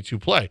needed of me to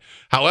play.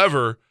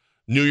 However,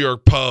 New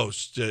York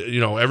Post,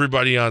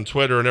 everybody on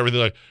Twitter and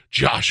everything, like,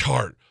 Josh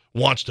Hart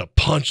wants to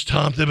punch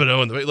Tom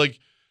Thibodeau in the face.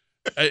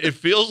 It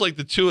feels like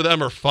the two of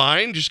them are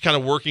fine, just kind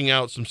of working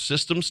out some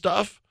system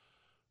stuff,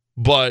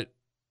 but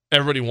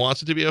everybody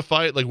wants it to be a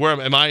fight. Like, where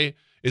am I?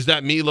 Is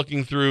that me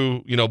looking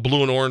through,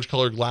 blue and orange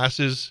colored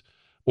glasses,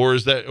 or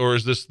is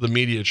this the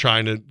media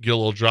trying to get a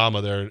little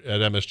drama there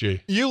at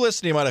MSG? You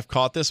listening might have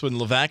caught this when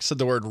Levac said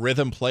the word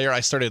rhythm player. I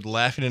started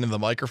laughing into the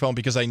microphone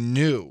because I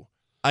knew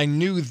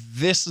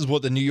this is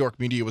what the New York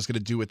media was going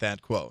to do with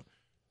that quote.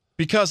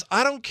 Because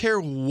I don't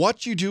care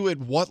what you do at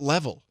what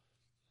level.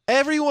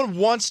 Everyone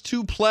wants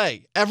to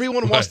play.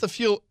 Everyone wants to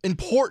feel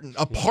important,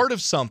 a part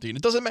of something.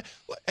 It doesn't matter.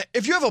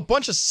 If you have a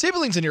bunch of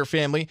siblings in your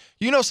family,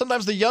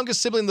 sometimes the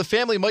youngest sibling in the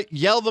family might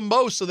yell the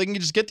most so they can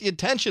just get the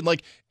attention.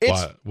 Like,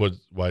 it's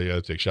why you got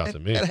to take shots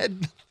at me? It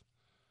had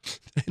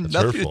nothing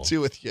hurtful. to do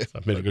with you.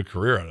 I've made a good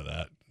career out of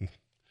that.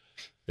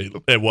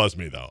 It was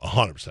me, though,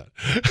 100%.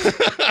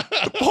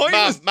 The point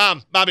is,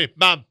 Mom.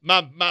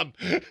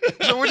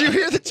 So when you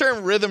hear the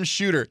term rhythm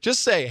shooter,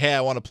 just say, hey,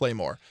 I want to play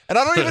more. And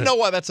I don't even know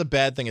why that's a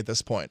bad thing at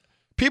this point.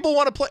 People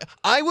want to play.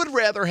 I would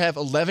rather have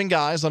 11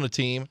 guys on a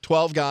team,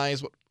 12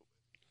 guys,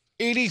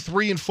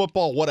 83 in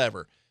football,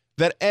 whatever,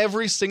 that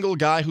every single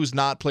guy who's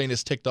not playing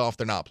is ticked off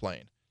they're not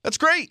playing. That's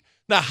great.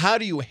 Now, how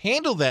do you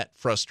handle that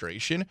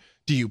frustration?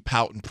 Do you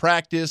pout in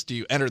practice? Do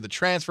you enter the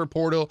transfer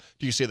portal?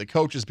 Do you say the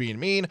coach is being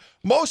mean?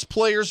 Most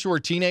players who are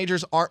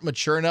teenagers aren't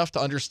mature enough to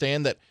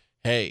understand that,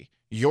 hey,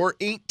 you're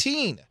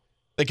 18.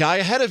 The guy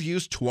ahead of you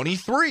is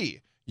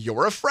 23.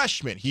 You're a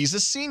freshman. He's a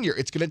senior.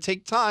 It's going to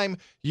take time.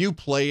 You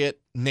play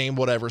it, name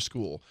whatever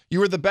school.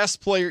 You were the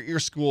best player at your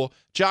school.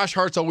 Josh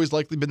Hart's always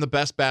likely been the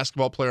best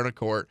basketball player on a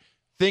court.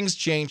 Things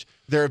change.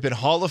 There have been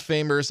Hall of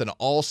Famers and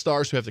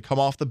all-stars who have to come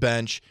off the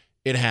bench.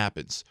 It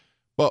happens.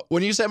 But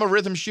when you say I'm a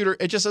rhythm shooter,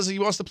 it just says he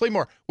wants to play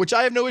more, which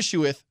I have no issue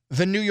with.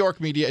 The New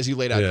York media, as you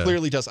laid out,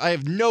 clearly does. I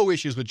have no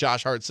issues with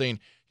Josh Hart saying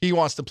he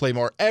wants to play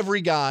more.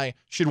 Every guy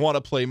should want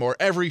to play more.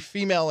 Every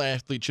female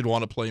athlete should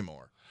want to play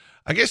more.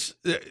 I guess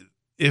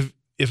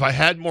if I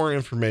had more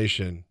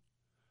information,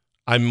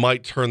 I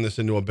might turn this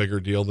into a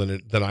bigger deal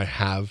than I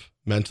have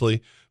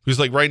mentally.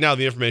 Because right now,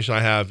 the information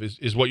I have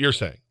is what you're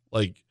saying.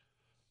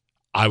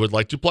 I would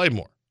like to play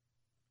more.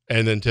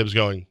 And then Tibbs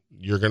going,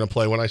 you're going to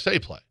play when I say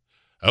play.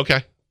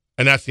 Okay.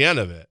 And that's the end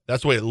of it.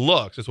 That's the way it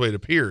looks. That's the way it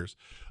appears.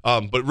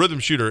 But rhythm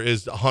shooter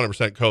is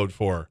 100% code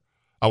for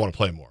I want to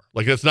play more.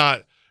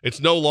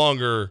 It's no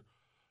longer,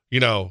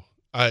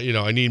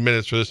 I need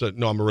minutes for this.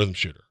 No, I'm a rhythm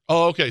shooter.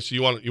 Oh, okay. So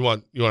you want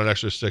an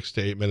extra 6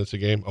 to 8 minutes a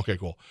game? Okay,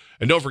 cool.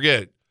 And don't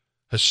forget,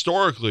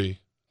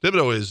 historically,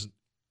 Thibodeau has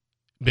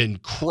been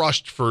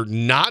crushed for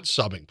not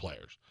subbing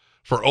players,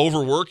 for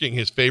overworking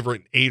his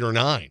favorite 8 or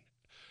 9.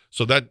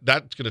 So that's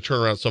going to turn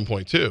around at some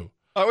point too.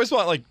 I always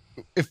want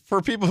if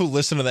for people who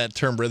listen to that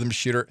term rhythm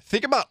shooter,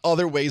 think about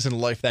other ways in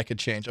life that could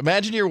change.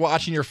 Imagine you're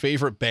watching your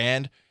favorite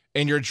band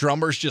and your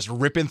drummer's just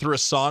ripping through a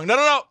song.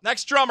 No.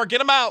 Next drummer,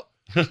 get him out.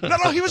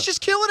 No, he was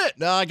just killing it.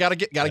 No, I gotta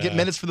get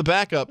minutes for the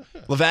backup.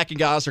 Levac and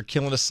Gaz are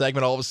killing a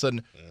segment. All of a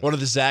sudden, one of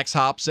the Zacks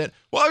hops in.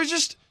 Well,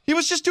 he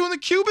was just doing the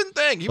Cuban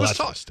thing. That's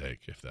a mistake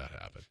if that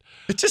happened.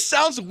 It just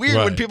sounds weird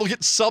when people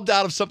get subbed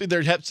out of something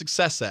they have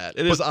success at.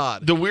 It is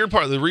odd. The weird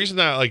part, the reason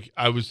that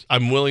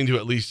I'm willing to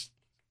at least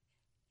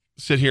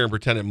sit here and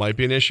pretend it might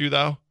be an issue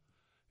though,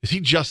 is he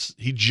just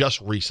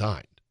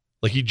re-signed.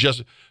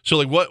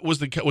 What was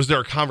there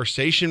a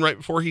conversation right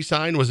before he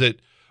signed?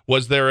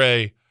 Was there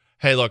a,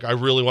 hey, look, I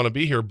really want to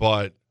be here,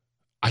 but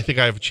I think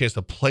I have a chance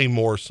to play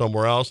more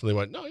somewhere else? And they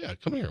went, no, yeah,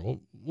 come here.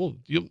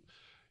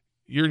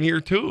 You're in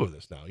year 2 of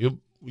this now.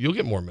 You'll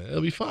get more minutes.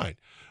 It'll be fine.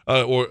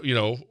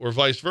 Or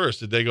vice versa.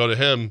 Did they go to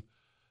him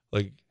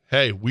like,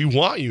 hey, we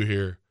want you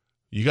here.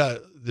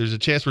 there's a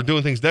chance we're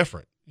doing things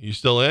different. You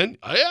still in?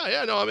 Oh,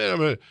 yeah, no, I'm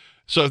in.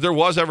 So if there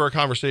was ever a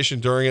conversation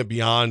during it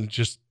beyond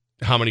just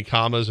how many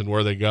commas and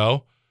where they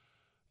go,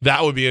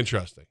 that would be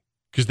interesting.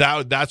 Because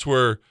that's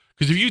where,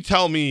 because if you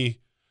tell me,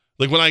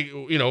 like when I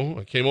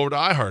came over to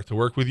iHeart to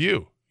work with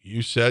you,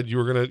 you said you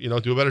were going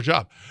to, do a better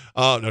job.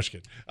 No, just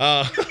kidding.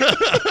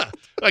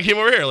 I came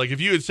over here. Like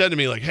if you had said to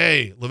me like,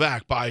 hey,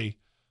 Levac,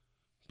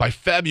 by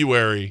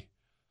February,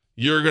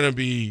 you're going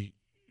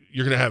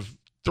to have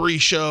 3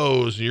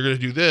 shows and you're going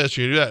to do this,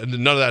 you're going to do that. And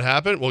then none of that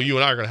happened. Well, you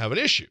and I are going to have an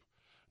issue.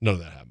 None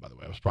of that happened, by the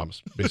way. I was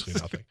promised basically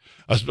nothing.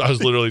 I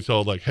was literally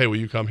told like, hey, will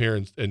you come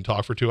here and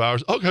talk for 2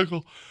 hours? Okay,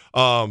 cool.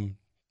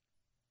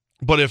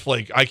 But if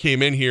like I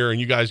came in here and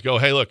you guys go,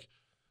 hey, look,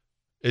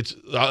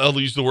 I'll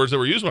use the words that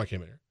were used when I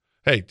came in here.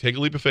 Hey, take a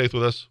leap of faith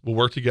with us. We'll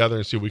work together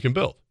and see what we can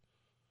build.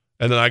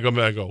 And then I go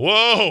back and go,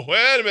 whoa,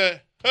 wait a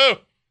minute. Oh,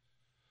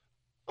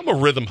 I'm a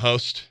rhythm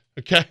host,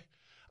 okay?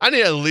 I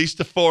need at least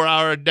a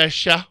 4-hour a day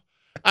show.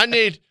 I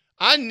need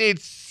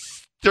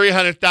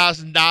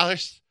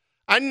 $300,000.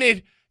 I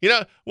need,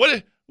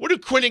 what do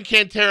Quinn and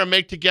Cantera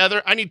make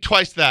together? I need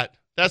twice that.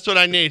 That's what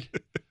I need.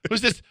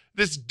 Who's this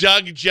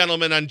Doug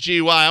gentleman on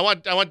GY? I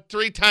want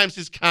 3 times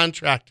his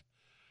contract.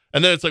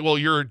 And then it's like, well,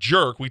 you're a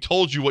jerk. We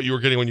told you what you were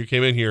getting when you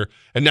came in here,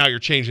 and now you're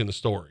changing the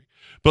story.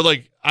 But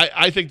like,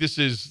 I think this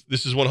is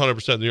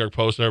 100% the New York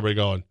Post, and everybody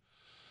going,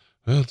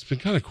 well, it's been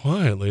kind of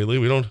quiet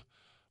lately.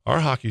 Our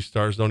hockey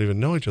stars don't even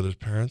know each other's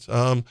parents.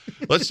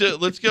 Let's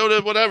go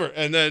to whatever,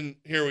 and then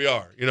here we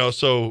are.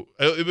 So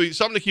it'd be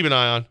something to keep an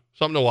eye on,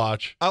 something to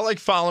watch. I like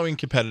following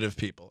competitive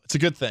people. It's a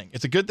good thing.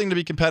 It's a good thing to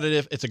be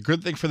competitive. It's a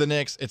good thing for the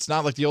Knicks. It's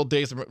not like the old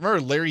days.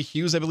 Remember Larry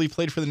Hughes, I believe,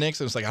 played for the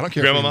Knicks. It was like, I don't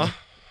care. Grandmama?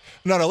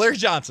 No, Larry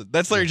Johnson.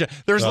 That's Larry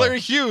Johnson. There was Larry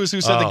Hughes who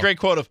said the great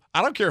quote of,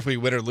 I don't care if we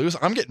win or lose.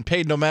 I'm getting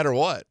paid no matter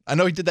what. I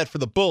know he did that for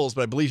the Bulls,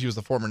 but I believe he was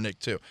the former Knick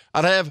too.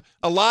 I'd have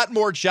a lot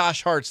more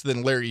Josh Harts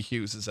than Larry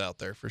Hughes is out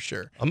there for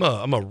sure.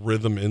 I'm a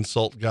rhythm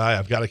insult guy.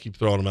 I've got to keep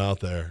throwing them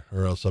out there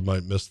or else I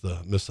might miss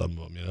some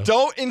of them,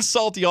 Don't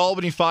insult the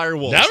Albany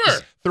Firewolves.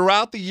 Never.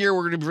 Throughout the year,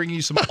 we're going to be bringing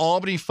you some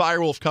Albany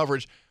Firewolf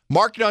coverage.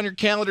 Mark it on your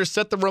calendar.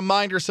 Set the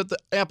reminder. Set the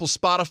Apple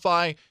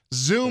Spotify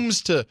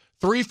Zooms to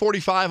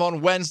 3:45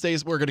 on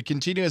Wednesdays. We're going to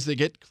continue as they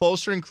get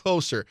closer and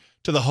closer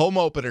to the home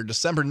opener,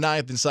 December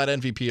 9th, inside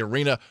MVP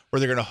Arena, where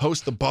they're going to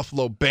host the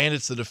Buffalo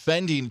Bandits, the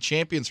defending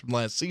champions from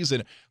last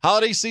season.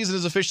 Holiday season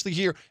is officially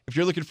here. If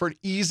you're looking for an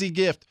easy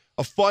gift,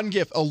 a fun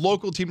gift, a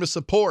local team to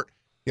support,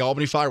 the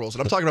Albany Firewolves.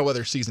 And I'm talking about whether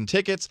it's season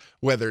tickets,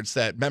 whether it's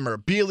that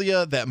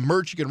memorabilia, that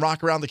merch you can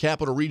rock around the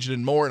capital region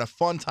and more, and a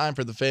fun time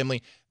for the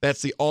family.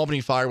 That's the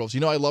Albany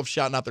Firewolves. I love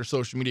shouting out their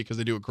social media because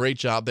they do a great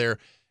job there.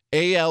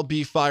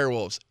 ALB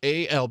Firewolves.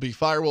 ALB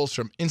Firewolves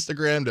from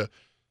Instagram to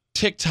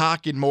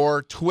TikTok and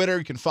more. Twitter,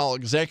 you can follow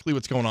exactly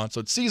what's going on.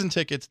 So it's season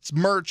tickets, it's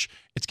merch,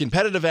 it's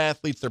competitive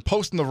athletes. They're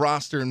posting the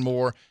roster and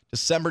more.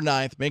 December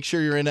 9th. Make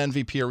sure you're in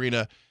MVP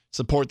Arena.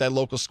 Support that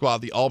local squad,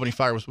 the Albany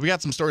Firewolves. We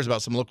got some stories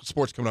about some local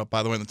sports coming up,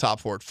 by the way, in the top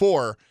 4 at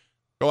 4.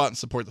 Go out and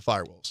support the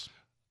Firewolves.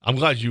 I'm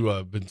glad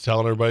you've been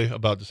telling everybody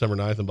about December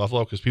 9th in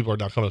Buffalo because people are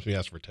now coming up to me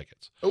asking for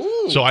tickets.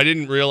 Ooh. So I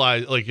didn't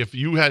realize, like, if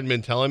you hadn't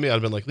been telling me, I'd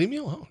have been like, leave me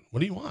alone.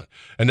 What do you want?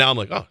 And now I'm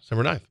like, oh,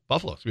 December 9th,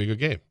 Buffalo. It's going to be a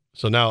good game.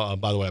 So now,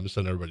 by the way, I'm going to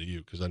send everybody to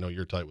you because I know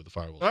you're tight with the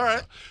Firewolves. All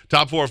right.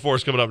 Top 4 at 4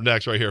 is coming up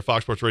next right here.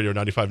 Fox Sports Radio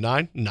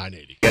 95.9,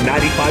 980. And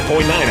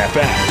 95.9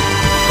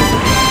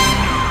 FM.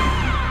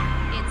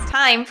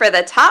 Time for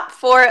the top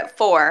 4 at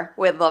 4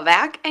 with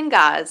Levac and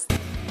Gaz.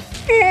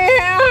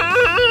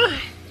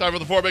 Time for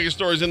the 4 biggest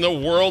stories in the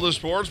world of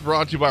sports,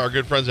 brought to you by our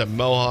good friends at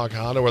Mohawk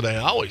Honda, where they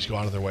always go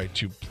out of their way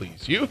to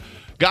please you.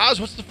 Guys,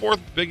 what's the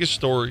 4th biggest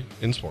story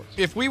in sports?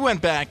 If we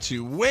went back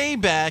to way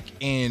back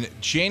in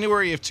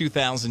January of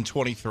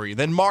 2023,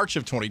 then March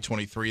of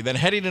 2023, then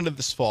heading into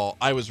this fall,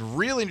 I was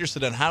really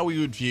interested in how we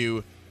would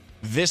view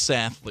this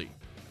athlete.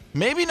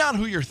 Maybe not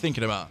who you're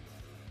thinking about.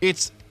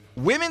 It's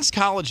women's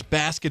college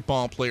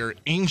basketball player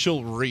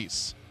Angel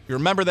Reese. You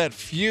remember that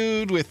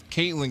feud with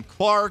Caitlin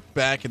Clark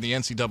back in the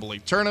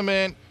NCAA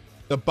tournament?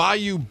 The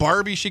Bayou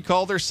Barbie, she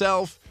called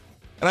herself.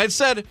 And I'd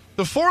said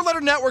the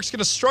 4-letter network's going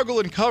to struggle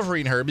in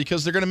covering her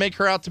because they're going to make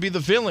her out to be the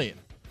villain.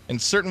 In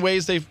certain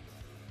ways, they've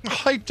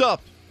hyped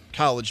up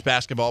college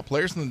basketball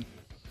players and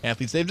the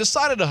athletes they've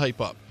decided to hype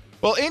up.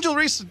 Well, Angel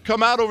Reese had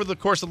come out over the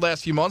course of the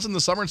last few months in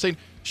the summer and saying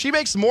she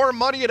makes more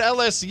money at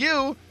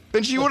LSU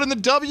than she would in the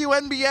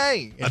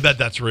WNBA. I bet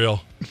that's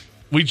real.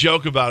 We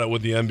joke about it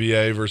with the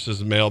NBA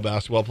versus male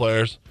basketball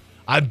players.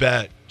 I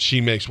bet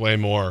she makes way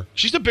more.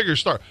 She's a bigger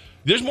star.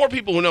 There's more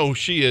people who know who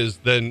she is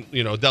than,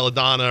 Della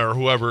Donna or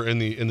whoever in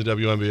the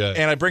WNBA.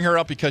 And I bring her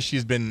up because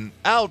she's been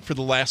out for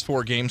the last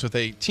 4 games with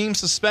a team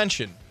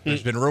suspension.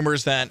 There's been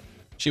rumors that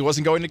she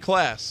wasn't going to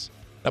class.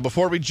 Now,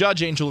 before we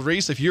judge Angel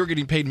Reese, if you're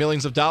getting paid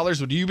millions of dollars,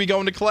 would you be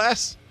going to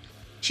class?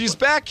 She's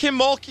back. Kim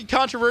Mulkey,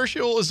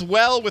 controversial as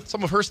well with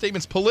some of her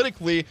statements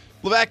politically.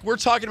 Levac, we're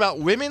talking about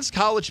women's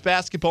college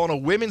basketball and a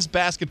women's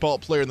basketball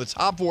player in the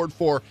top board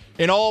for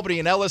in Albany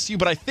and LSU,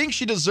 but I think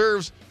she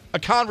deserves a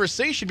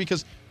conversation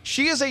because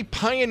she is a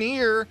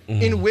pioneer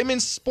in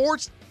women's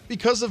sports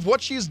because of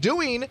what she's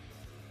doing.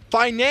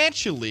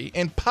 financially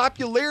and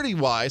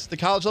popularity-wise, the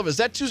college level. Is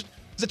that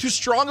too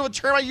strong of a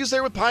term I use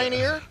there with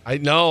Pioneer? I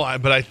know,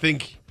 but I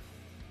think,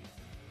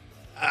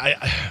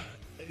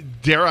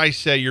 dare I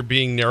say, you're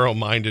being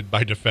narrow-minded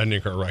by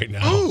defending her right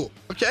now. Ooh,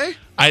 okay.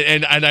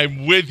 And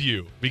I'm with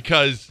you,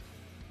 because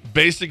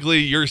basically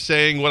you're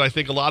saying what I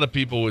think a lot of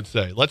people would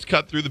say. Let's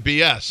cut through the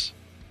BS.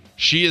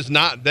 She is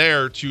not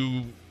there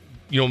to,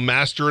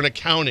 master an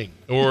accounting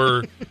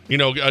or,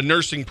 a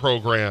nursing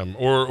program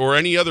or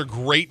any other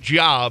great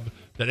job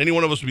that any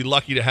one of us would be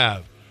lucky to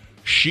have.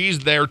 She's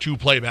there to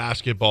play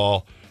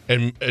basketball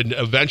and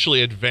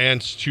eventually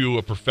advance to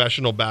a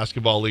professional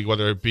basketball league,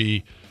 whether it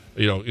be,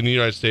 in the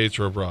United States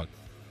or abroad.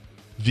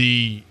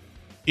 The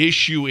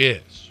issue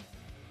is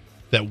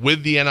that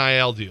with the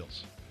NIL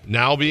deals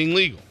now being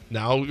legal,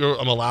 now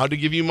I'm allowed to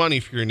give you money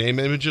for your name,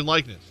 image, and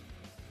likeness.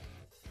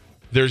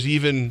 There's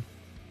even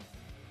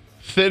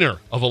thinner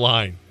of a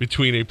line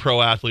between a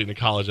pro athlete and a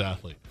college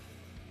athlete.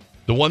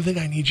 The one thing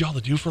I need y'all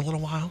to do for a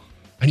little while,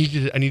 I need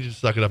you to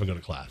suck it up and go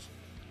to class.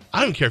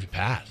 I don't care if you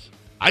pass.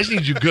 I just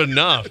need you good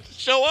enough.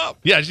 Show up.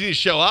 Yeah, I just need you to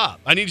show up.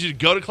 I need you to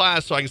go to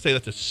class so I can say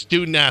that's a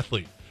student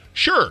athlete.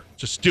 Sure,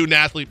 it's a student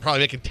athlete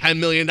probably making $10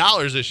 million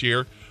this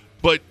year,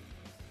 but,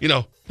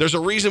 there's a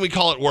reason we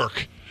call it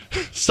work.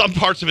 Some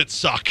parts of it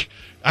suck.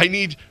 I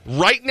need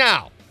right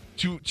now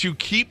to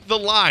keep the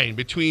line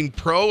between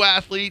pro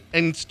athlete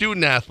and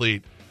student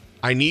athlete.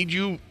 I need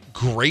you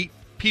great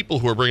people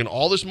who are bringing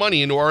all this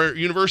money into our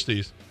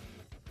universities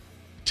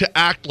to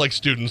act like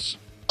students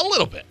a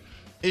little bit.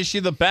 Is she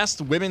the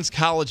best women's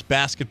college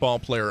basketball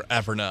player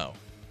ever? No.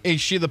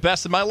 Is she the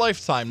best in my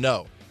lifetime?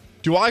 No.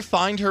 Do I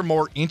find her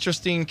more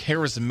interesting,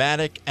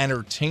 charismatic,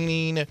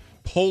 entertaining,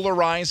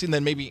 polarizing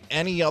than maybe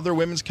any other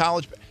women's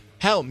college?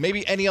 Hell,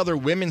 maybe any other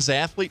women's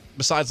athlete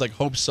besides like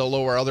Hope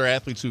Solo or other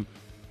athletes who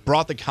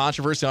brought the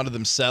controversy onto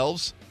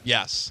themselves?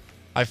 Yes.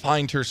 I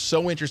find her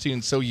so interesting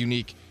and so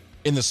unique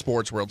in the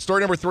sports world.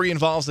 Story number 3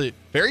 involves a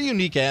very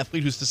unique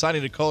athlete who's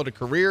decided to call it a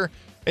career,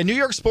 and New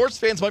York sports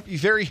fans might be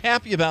very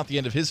happy about the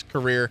end of his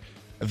career.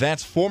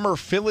 That's former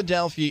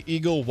Philadelphia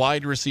Eagle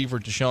wide receiver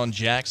DeSean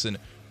Jackson.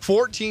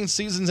 14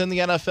 seasons in the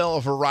NFL,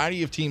 a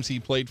variety of teams he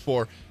played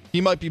for.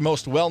 He might be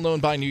most well-known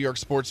by New York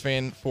sports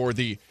fan for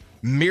the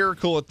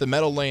Miracle at the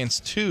Meadowlands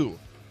 2.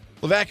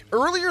 Levac,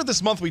 earlier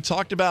this month we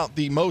talked about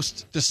the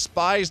most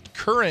despised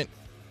current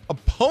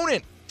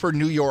opponent for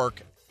New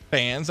York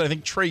fans. I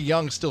think Trae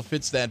Young still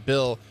fits that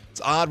bill.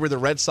 It's odd where the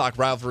Red Sox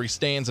rivalry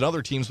stands and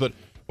other teams, but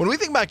when we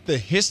think back to the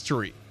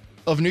history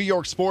of New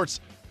York sports,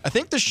 I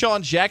think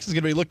DeSean Jackson's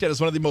going to be looked at as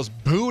one of the most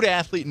booed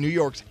athletes in New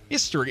York's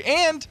history.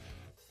 And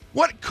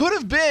what could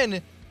have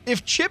been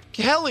if Chip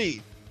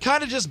Kelly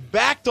kind of just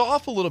backed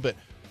off a little bit.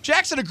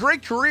 Jackson, a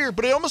great career,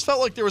 but it almost felt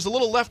like there was a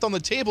little left on the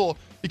table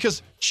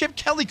because Chip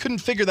Kelly couldn't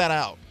figure that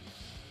out.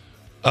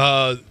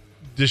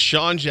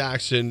 DeSean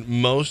Jackson,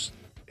 most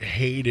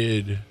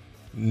hated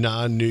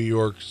non-New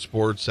York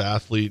sports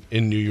athlete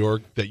in New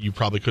York that you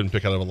probably couldn't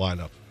pick out of a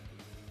lineup.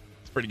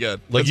 It's pretty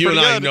good. Like, you and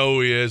I know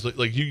who he is.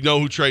 Like you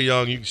know who Trae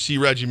Young, you see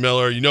Reggie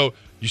Miller,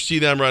 you see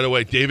them right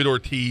away. David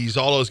Ortiz,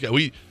 all those guys.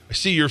 I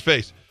see your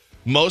face.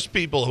 Most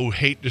people who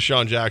hate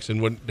DeSean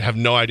Jackson would have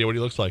no idea what he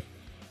looks like.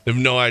 They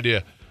have no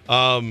idea.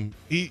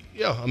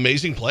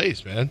 Amazing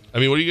plays, man. I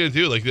mean, what are you gonna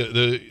do? Like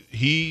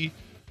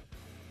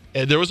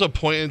there was a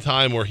point in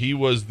time where he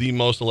was the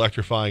most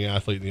electrifying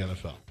athlete in the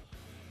NFL,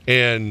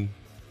 and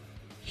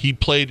he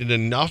played in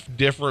enough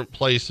different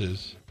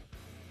places.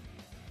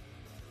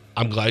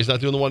 I'm glad he's not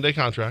doing the one-day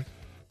contract,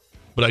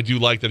 but I do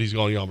like that he's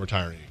going, I'm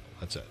retiring.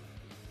 That's it.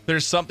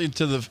 There's something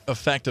to the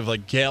effect of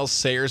like Gale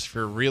Sayers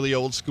for really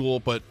old school,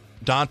 but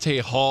Dante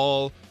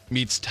Hall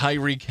meets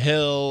Tyreek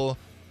Hill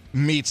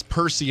meets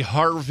Percy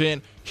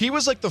Harvin. He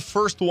was like the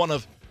first one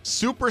of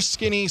super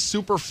skinny,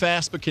 super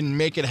fast, but can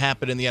make it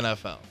happen in the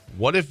NFL.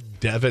 What if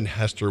Devin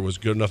Hester was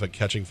good enough at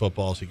catching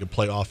footballs he could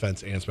play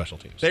offense and special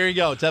teams? There you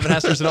go. Devin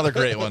Hester's another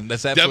great one.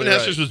 That's absolutely Devin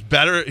Hester was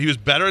better. He was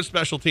better at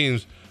special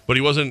teams, but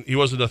he wasn't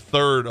a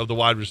third of the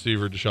wide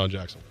receiver DeSean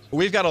Jackson.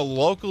 We've got a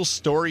local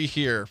story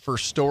here for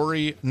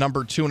story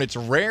number 2, and it's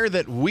rare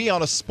that we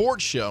on a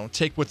sports show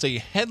take what's a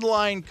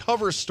headline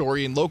cover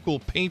story in local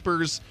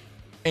papers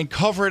and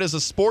cover it as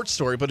a sports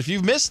story. But if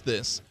you've missed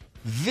this,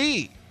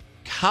 the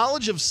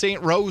College of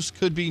St. Rose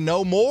could be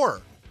no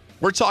more.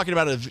 We're talking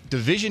about a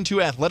Division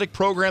II athletic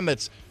program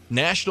that's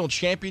national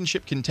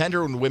championship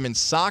contender in women's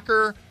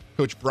soccer.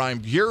 Coach Brian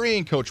Bury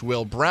and Coach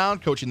Will Brown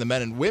coaching the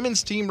men and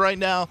women's team right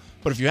now.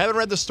 But if you haven't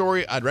read the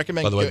story, I'd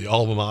recommend. By the way, the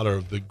alma mater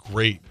of the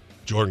great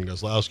Jordan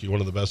Goslowski, one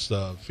of the best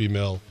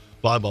female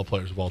volleyball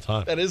players of all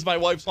time. That is my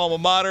wife's alma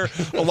mater,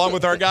 along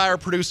with our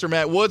producer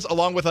Matt Woods,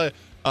 along with a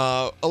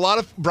lot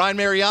of Brian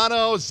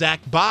Mariano,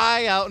 Zach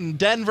Bai out in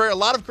Denver, a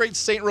lot of great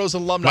St. Rose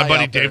alumni. My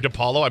buddy Dave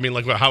DiPaolo. I mean,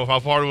 like, how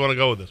far do we want to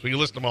go with this? We can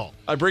list them all.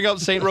 I bring up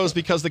St. Rose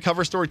because the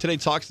cover story today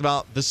talks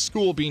about the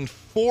school being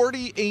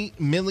 $48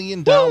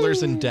 million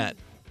in debt,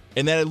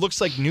 and that it looks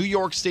like New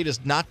York State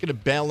is not going to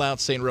bail out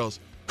St. Rose.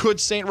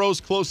 Could St.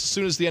 Rose close as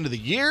soon as the end of the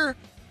year,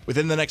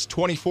 within the next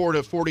 24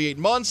 to 48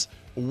 months?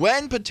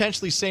 when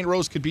potentially St.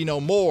 Rose could be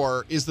no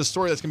more is the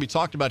story that's going to be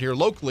talked about here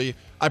locally.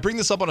 I bring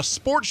this up on a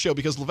sports show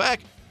because, Levac,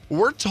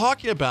 we're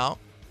talking about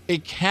a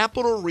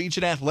Capital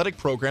Region athletic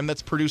program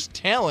that's produced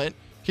talent,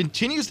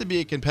 continues to be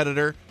a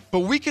competitor,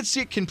 but we could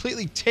see it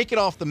completely taken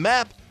off the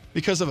map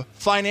because of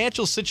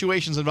financial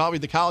situations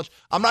involving the college.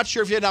 I'm not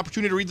sure if you had an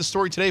opportunity to read the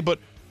story today, but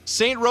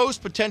St. Rose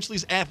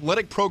potentially's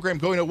athletic program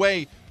going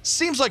away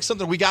seems like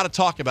something we got to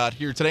talk about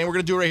here today, and we're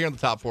going to do it right here on the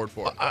Top Forward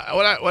 4.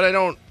 What I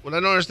don't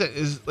understand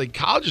is, like,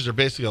 colleges are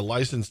basically a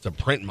license to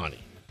print money,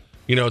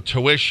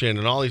 tuition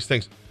and all these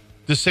things.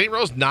 Does St.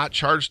 Rose not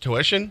charge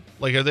tuition?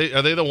 Like, are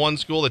they the one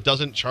school that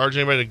doesn't charge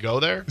anybody to go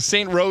there?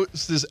 St.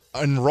 Rose's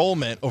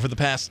enrollment over the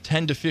past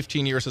 10 to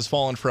 15 years has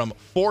fallen from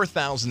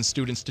 4,000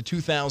 students to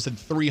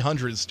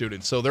 2,300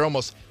 students. So they're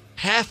almost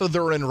half of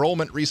their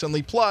enrollment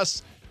recently.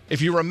 Plus,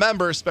 if you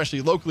remember,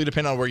 especially locally,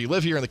 depending on where you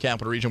live here in the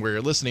Capital Region where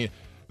you're listening,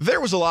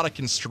 there was a lot of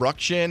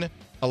construction,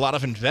 a lot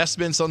of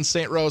investments on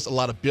St. Rose, a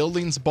lot of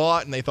buildings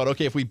bought, and they thought,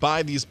 okay, if we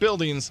buy these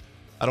buildings,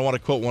 I don't want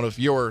to quote one of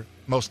your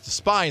most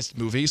despised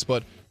movies,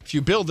 but if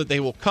you build it,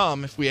 they will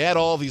come. If we add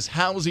all these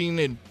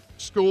housing and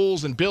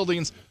schools and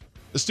buildings,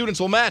 the students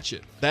will match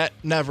it. That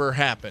never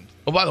happened.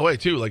 Oh, by the way,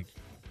 too, like,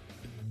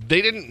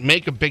 they didn't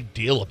make a big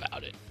deal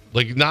about it.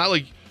 Like, not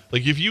like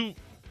if you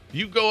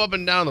go up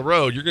and down the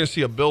road, you're going to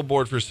see a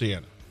billboard for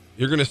Siena.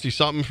 You're going to see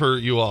something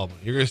for UAlbany.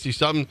 You're going to see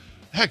something,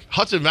 heck,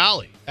 Hudson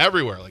Valley,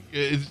 everywhere. Like,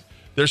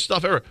 there's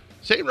stuff everywhere.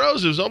 St.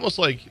 Rose, it was almost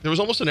like, there was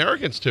almost an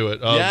arrogance to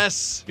it.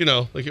 Yes.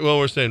 Well,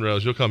 we're St.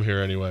 Rose. You'll come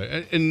here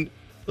anyway. And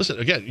listen,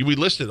 again, we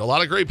listed a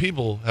lot of great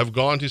people have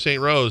gone to St.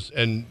 Rose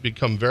and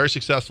become very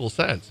successful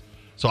since.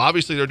 So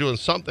obviously they're doing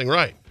something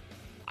right.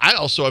 I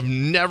also have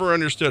never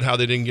understood how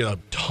they didn't get a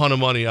ton of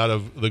money out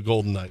of the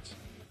Golden Knights.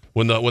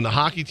 When the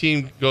hockey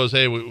team goes,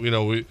 hey,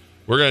 we're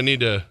going to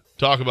need to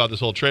talk about this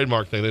whole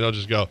trademark thing, they don't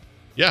just go,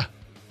 yeah,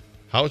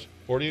 how much?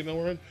 48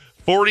 million we're in?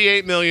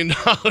 $48 million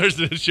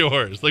and it's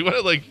yours. Like,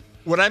 what? Like,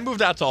 when I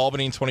moved out to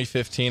Albany in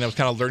 2015, I was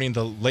kind of learning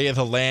the lay of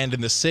the land in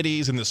the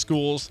cities and the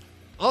schools.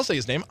 I'll say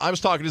his name. I was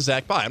talking to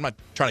Zach By. I'm not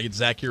trying to get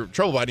Zach here in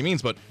trouble by any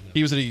means, but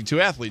he was a D2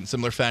 athlete in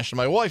similar fashion to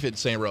my wife at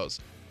St. Rose.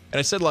 And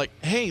I said, like,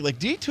 hey, like,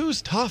 D2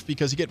 is tough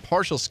because you get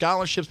partial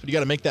scholarships, but you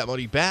got to make that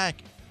money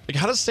back. Like,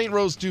 how does St.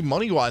 Rose do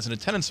money-wise and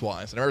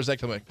attendance-wise? And I remember Zach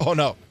telling me, like, oh,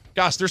 no.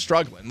 Gosh, they're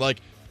struggling. Like,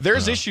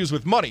 there's issues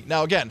with money.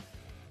 Now, again,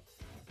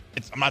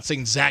 I'm not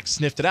saying Zach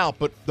sniffed it out,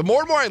 but the more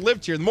and more I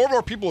lived here, the more and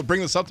more people would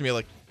bring this up to me,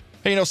 like,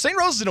 hey, St.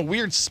 Rose is in a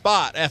weird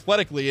spot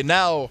athletically, and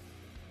now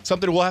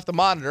something we'll have to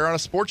monitor on a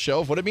sports show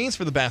of what it means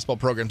for the basketball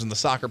programs and the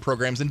soccer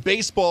programs and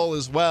baseball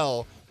as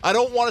well. I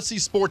don't want to see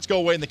sports go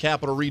away in the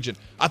Capital Region.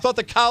 I thought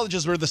the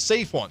colleges were the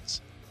safe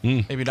ones.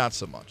 Maybe not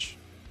so much.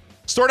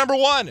 Story number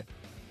 1,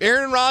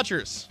 Aaron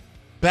Rodgers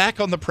back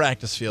on the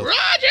practice field.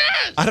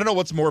 Rodgers! I don't know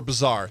what's more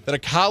bizarre, that a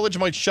college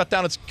might shut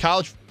down its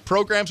college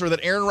programs or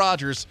that Aaron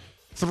Rodgers,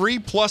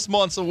 3+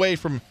 months away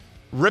from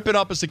ripping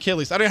up his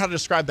Achilles. I don't know how to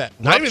describe that.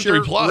 Not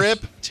even 3+.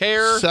 Rip,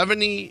 tear.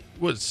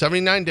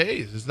 79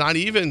 days. It's not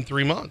even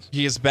 3 months.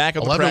 He is back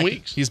on 11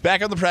 weeks. He's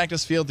back on the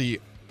practice field. The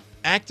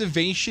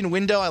activation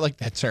window, I like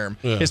that term,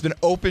 has been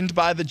opened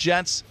by the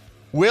Jets.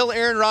 Will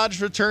Aaron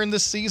Rodgers return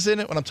this season?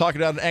 When I'm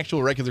talking about an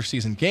actual regular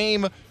season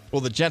game, will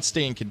the Jets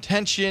stay in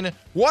contention?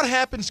 What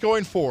happens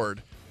going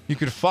forward? You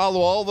can follow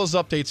all those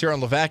updates here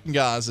on Levac and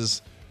Gaz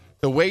as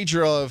the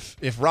wager of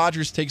if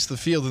Rodgers takes the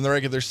field in the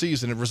regular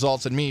season, it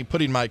results in me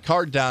putting my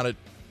card down at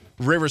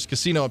Rivers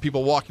Casino and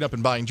people walking up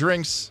and buying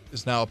drinks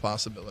is now a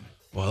possibility.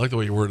 Well, I like the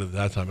way you worded it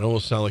that time. It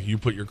almost sounded like you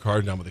put your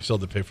card down, but they still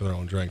had to pay for their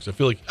own drinks. I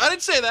feel like I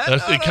didn't say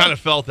that. It kind of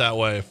felt that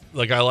way.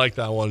 Like, I like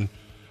that one.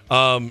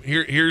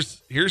 Here's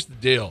the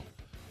deal.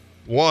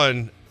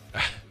 One,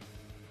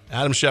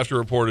 Adam Schefter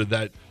reported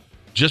that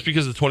just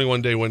because the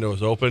 21-day window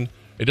is open,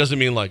 it doesn't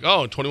mean like,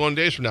 oh, 21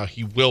 days from now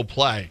he will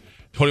play.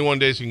 21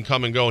 days he can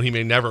come and go, and he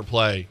may never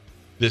play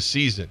this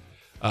season.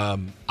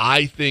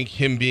 I think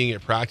him being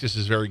at practice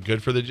is very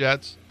good for the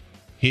Jets.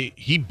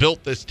 He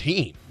built this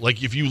team.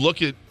 Like, if you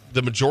look at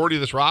the majority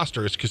of this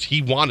roster, it's because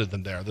he wanted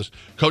them there. This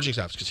coaching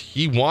staff is because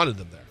he wanted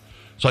them there.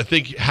 So I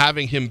think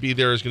having him be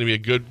there is going to be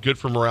a good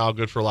for morale,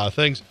 good for a lot of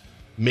things.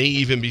 May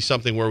even be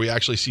something where we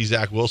actually see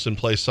Zach Wilson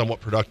play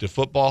somewhat productive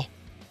football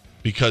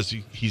because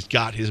he's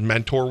got his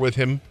mentor with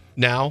him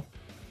now.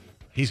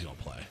 He's going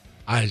to play.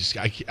 I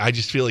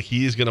just feel like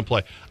he is going to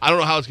play. I don't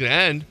know how it's going to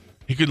end.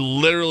 He could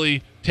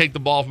literally take the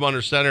ball from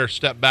under center,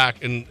 step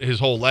back, and his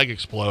whole leg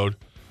explode.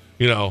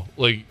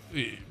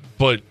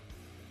 But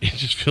it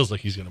just feels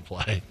like he's going to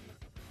play.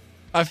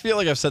 I feel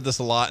like I've said this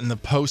a lot in the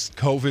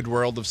post-COVID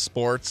world of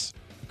sports.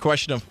 The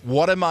question of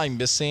what am I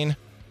missing?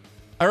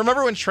 I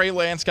remember when Trey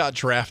Lance got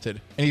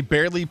drafted and he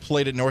barely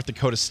played at North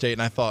Dakota State,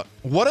 and I thought,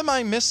 what am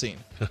I missing?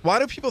 Why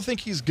do people think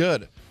he's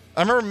good?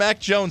 I remember Mac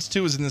Jones,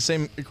 too, was in the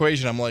same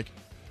equation. I'm like,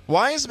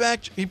 why is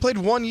he played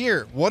 1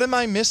 year. What am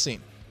I missing?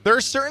 There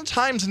are certain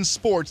times in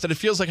sports that it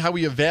feels like how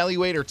we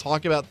evaluate or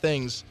talk about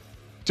things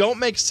don't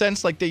make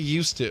sense like they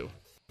used to.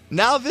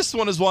 Now this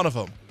one is one of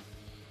them.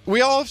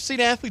 We all have seen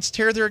athletes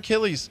tear their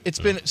Achilles. It's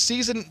been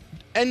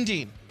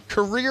season-ending,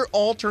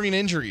 career-altering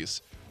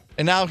injuries.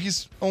 and now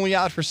he's only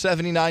out for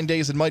 79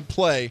 days and might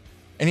play.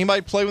 And he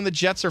might play when the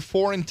Jets are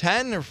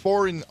 4-10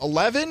 or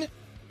 4-11.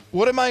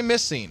 What am I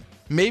missing?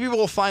 Maybe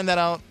we'll find that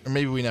out, or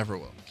maybe we never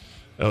will.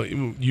 Oh,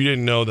 you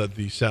didn't know that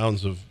the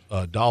sounds of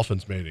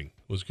dolphins mating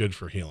was good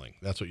for healing.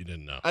 That's what you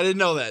didn't know. I didn't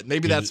know that.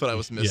 Maybe that's what I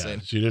was missing.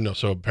 Yeah, so you didn't know.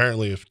 So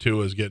apparently if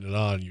Tua's getting it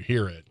on, you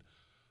hear it.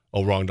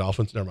 Oh, wrong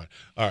dolphins? Never mind.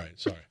 All right,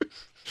 sorry.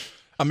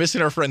 I'm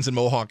missing our friends in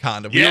Mohawk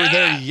Honda. We were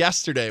there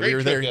yesterday. Great we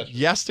were there trip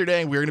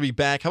yesterday, and we're going to be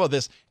back. How about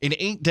this? In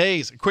 8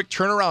 days, a quick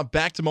turnaround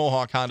back to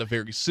Mohawk Honda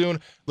very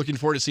soon. Looking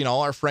forward to seeing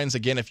all our friends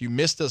again. If you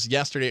missed us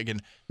yesterday, again,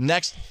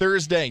 next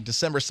Thursday,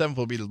 December 7th,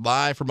 we'll be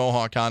live from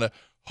Mohawk Honda.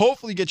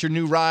 Hopefully get your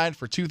new ride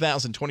for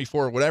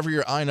 2024, whatever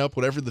you're eyeing up,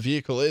 whatever the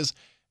vehicle is.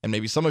 And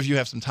maybe some of you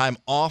have some time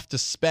off to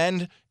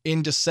spend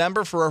in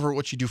December for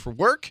what you do for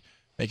work.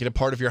 Make it a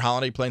part of your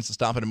holiday plans to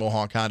stop at a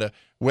Mohawk Honda.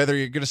 Whether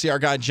you're going to see our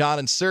guy John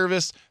in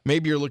service,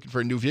 maybe you're looking for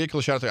a new vehicle.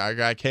 Shout out to our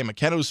guy Kay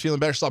McKenna, who's feeling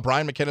better. Saw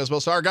Brian McKenna as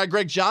well. Saw our guy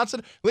Greg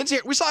Johnson, Lindsay.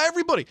 We saw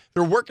everybody.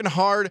 They're working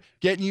hard,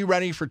 getting you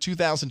ready for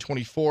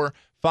 2024.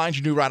 Find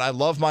your new ride. I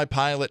love my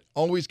Pilot.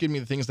 Always give me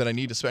the things that I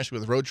need, especially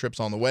with road trips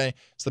on the way.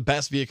 It's the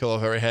best vehicle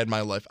I've ever had in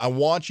my life. I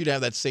want you to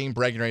have that same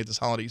bragging right this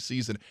holiday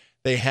season.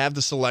 They have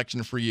the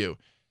selection for you.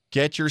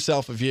 Get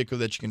yourself a vehicle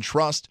that you can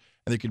trust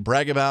and that you can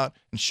brag about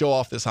and show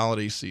off this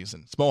holiday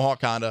season. It's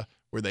Mohawk Honda,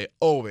 where they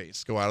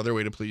always go out of their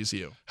way to please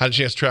you. Had a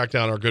chance to track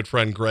down our good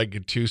friend Greg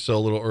Gattuso a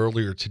little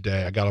earlier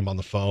today. I got him on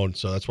the phone,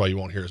 so that's why you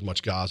won't hear as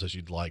much Gaz as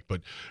you'd like.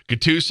 But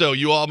Gattuso,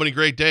 UAlbany,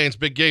 great day. It's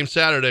big game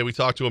Saturday. We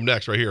talk to him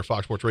next right here,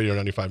 Fox Sports Radio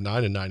 95.9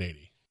 and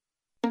 980.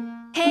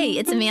 Hey,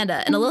 it's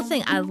Amanda, and a little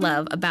thing I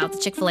love about the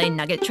Chick-fil-A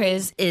nugget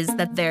trays is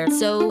that they're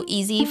so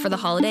easy for the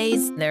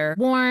holidays. They're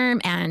warm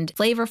and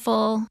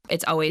flavorful.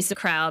 It's always a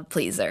crowd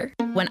pleaser.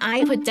 When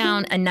I put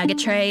down a nugget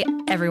tray,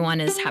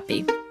 everyone is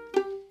happy.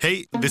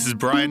 Hey, this is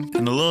Brian,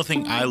 and the little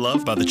thing I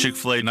love about the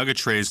Chick-fil-A nugget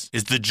trays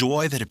is the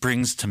joy that it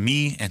brings to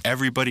me and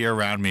everybody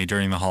around me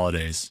during the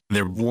holidays.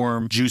 They're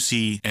warm,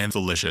 juicy, and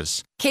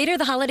delicious. Cater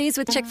the holidays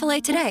with Chick-fil-A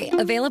today.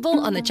 Available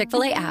on the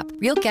Chick-fil-A app.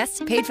 Real guests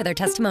paid for their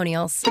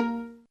testimonials.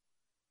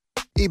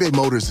 eBay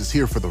Motors is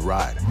here for the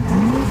ride.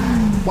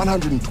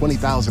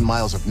 120,000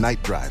 miles of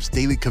night drives,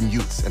 daily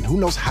commutes, and who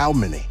knows how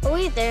many. Are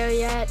we there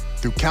yet?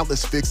 Through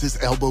countless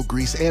fixes, elbow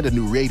grease, and a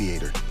new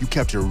radiator, you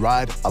kept your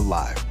ride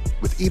alive.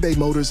 With eBay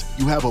Motors,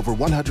 you have over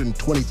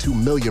 122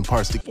 million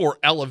parts to... For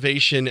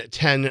Elevation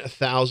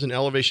 10,000,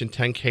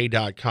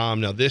 elevation10k.com.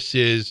 Now, this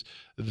is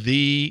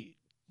the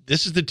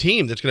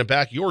team that's going to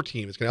back your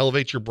team. It's going to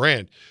elevate your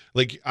brand.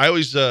 Like I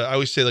always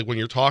say, like when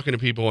you're talking to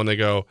people and they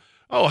go,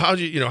 "Oh, how'd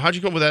you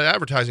come up with that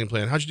advertising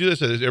plan? How'd you do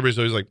this?" Everybody's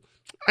always like,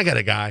 I got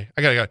a guy.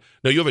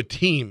 No, you have a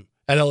team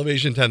at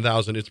Elevation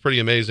 10,000. It's pretty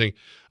amazing.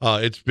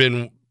 It's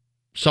been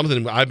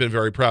something I've been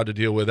very proud to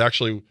deal with.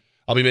 Actually,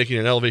 I'll be making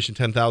an Elevation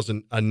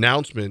 10,000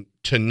 announcement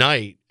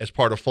tonight as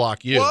part of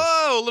Flock U.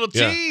 Whoa, a little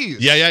tease.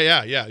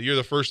 Yeah. You're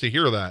the first to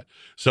hear that.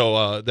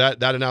 So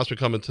that announcement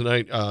coming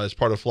tonight as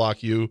part of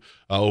Flock U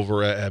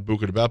over at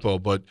Buca di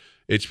Beppo. But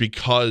it's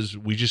because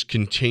we just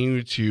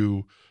continue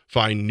to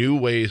find new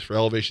ways for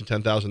Elevation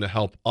 10,000 to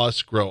help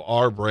us grow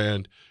our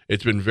brand.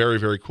 It's been very,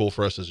 very cool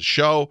for us as a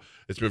show.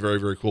 It's been very,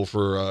 very cool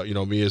for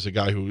me as a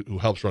guy who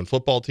helps run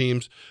football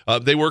teams.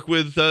 They work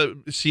with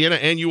Siena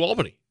and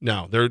UAlbany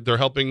now. They're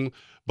helping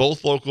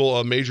both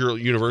local major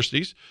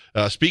universities.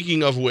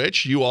 Speaking of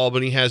which,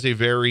 UAlbany has a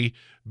very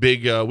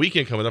big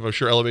weekend coming up. I'm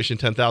sure Elevation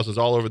 10,000 is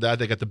all over that.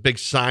 They got the big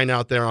sign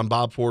out there on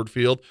Bob Ford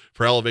Field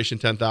for Elevation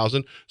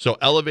 10,000. So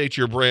elevate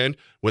your brand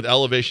with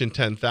Elevation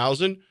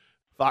 10,000.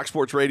 Fox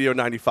Sports Radio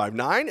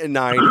 95.9 and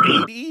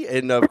 980.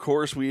 And, of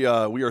course, we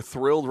are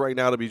thrilled right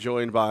now to be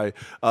joined by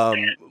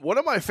one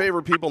of my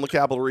favorite people in the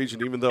Capital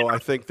Region, even though I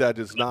think that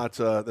is not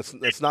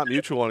that's not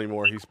mutual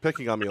anymore. He's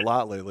picking on me a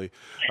lot lately.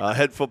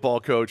 Head football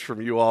coach from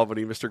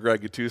UAlbany, Mr.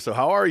 Greg Gattuso.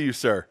 How are you,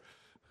 sir?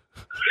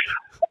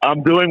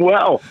 I'm doing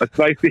well. It's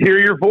nice to hear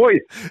your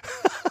voice.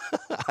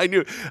 I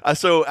knew.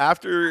 So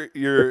after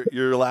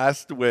your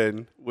last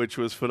win, which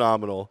was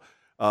phenomenal,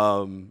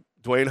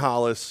 Dwayne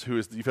Hollis, who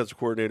is the defensive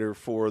coordinator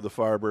for the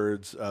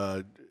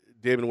Firebirds,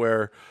 David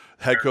Ware,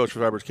 head coach for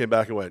the Firebirds, came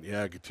back and went,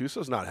 "Yeah,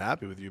 Gattuso's not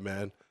happy with you,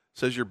 man.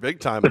 Says you're big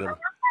time in him."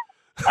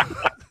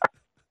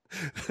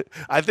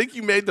 I think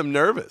you made them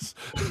nervous.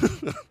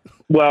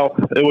 Well,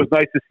 it was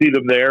nice to see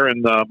them there,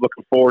 and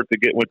looking forward to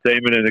getting with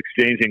Damon and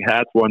exchanging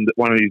hats one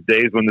of these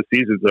days when the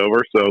season's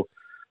over. So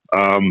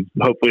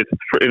hopefully it's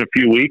in a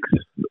few weeks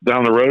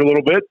down the road a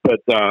little bit.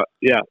 But,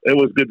 yeah, it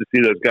was good to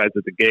see those guys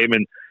at the game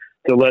and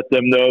to let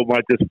them know my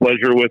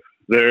displeasure with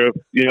their,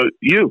 you.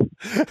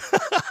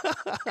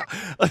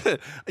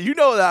 You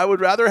know that I would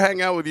rather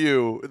hang out with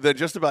you than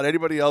just about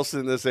anybody else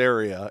in this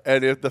area.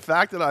 And if the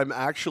fact that I'm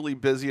actually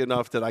busy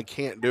enough that I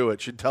can't do it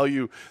should tell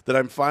you that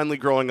I'm finally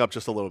growing up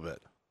just a little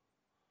bit.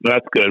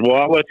 That's good. Well,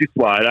 I'll let you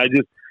slide.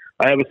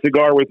 I have a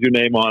cigar with your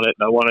name on it,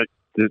 and I wanted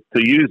to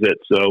use it.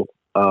 So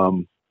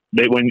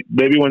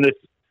maybe when this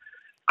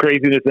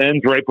craziness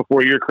ends, right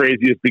before your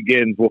craziest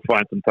begins, we'll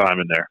find some time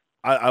in there.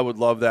 I would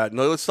love that.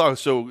 Now let's talk.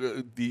 So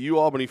the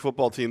UAlbany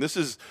football team. This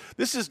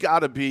has got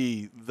to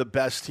be the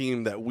best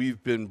team that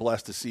we've been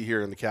blessed to see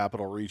here in the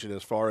Capital Region.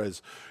 As far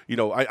as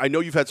I know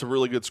you've had some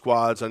really good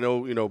squads. I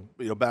know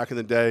back in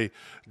the day,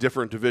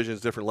 different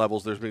divisions, different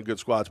levels. There's been good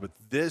squads, but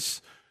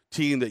this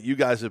team that you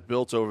guys have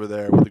built over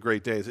there with the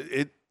Great Danes,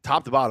 it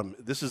top to bottom,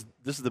 this is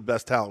the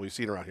best talent we've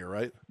seen around here,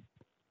 right?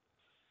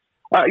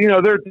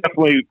 They're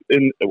definitely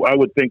I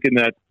would think in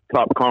that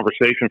top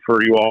conversation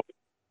for you all.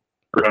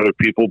 For other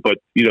people, but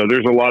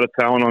there's a lot of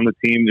talent on the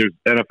team. There's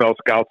NFL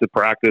scouts at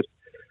practice,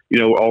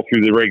 all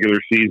through the regular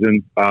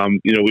season.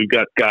 We've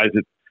got guys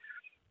that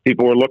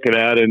people are looking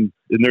at, and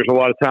there's a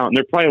lot of talent. And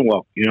they're playing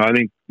well. I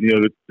think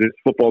this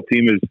football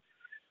team is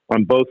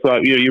on both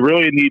sides. You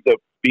really need to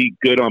be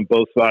good on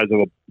both sides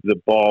of the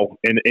ball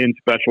and in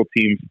special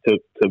teams to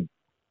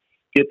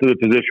get to the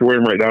position we're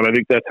in right now. And I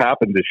think that's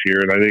happened this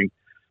year. And I think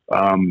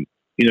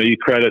you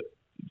credit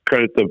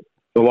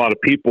a lot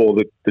of people,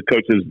 the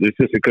coaches, the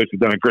assistant coaches have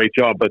done a great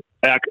job, but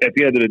at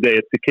the end of the day,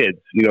 it's the kids,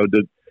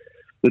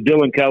 the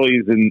Dylan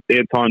Kellys and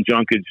Anton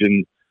Junkage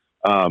and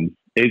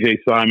AJ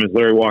Simons,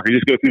 Larry Walker,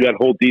 just go through that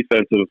whole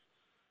defense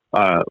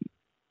of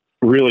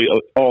really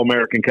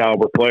all-American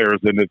caliber players,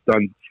 and it's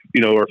done,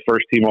 our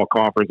first team all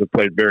conference have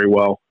played very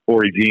well.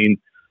 Ori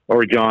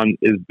John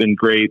has been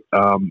great.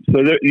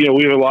 So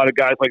we have a lot of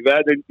guys like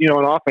that. And,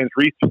 on offense,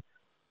 Reese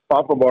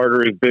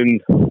Poppelbarger has been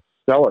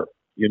stellar,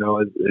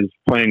 is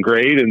playing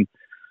great, and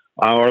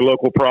our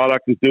local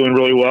product is doing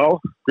really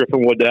well.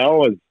 Griffin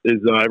Waddell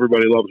is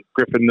everybody loves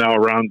Griffin now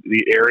around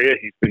the area.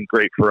 He's been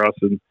great for us,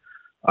 and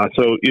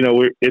so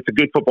it's a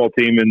good football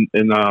team,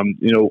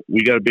 and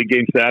we got a big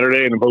game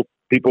Saturday, and I hope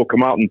people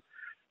come out and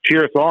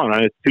cheer us on.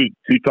 It's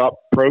two top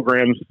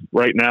programs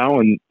right now,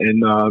 and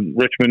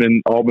Richmond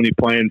and Albany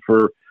playing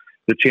for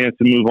the chance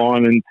to move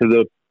on into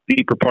the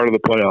deeper part of the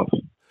playoffs.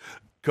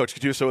 Coach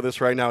Gattuso with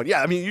us right now.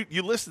 Yeah, I mean,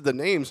 you listed the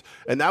names,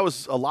 and that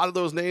was a lot of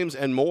those names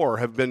and more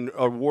have been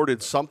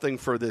awarded something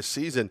for this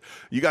season.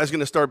 You guys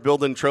going to start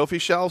building trophy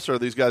shelves, or are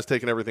these guys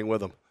taking everything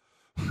with them?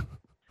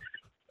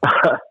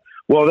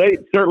 Well, they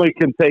certainly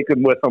can take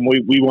them with them.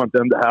 We want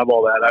them to have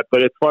all that.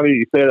 But it's funny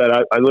you say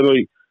that.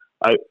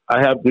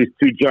 I have these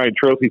two giant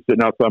trophies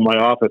sitting outside my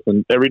office,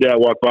 and every day I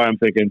walk by, I'm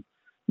thinking,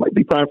 might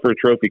be time for a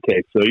trophy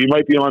case. So you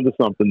might be onto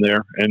something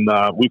there. And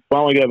we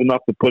finally have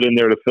enough to put in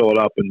there to fill it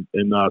up.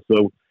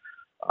 So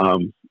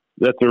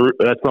that's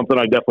something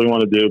I definitely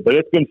want to do, but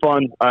it's been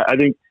fun. I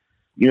think,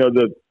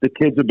 the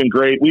kids have been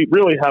great. We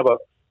really have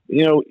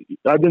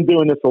I've been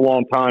doing this a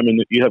long time,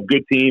 and you have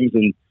good teams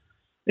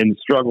and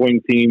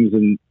struggling teams,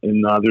 and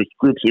there's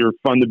groups that are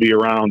fun to be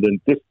around. And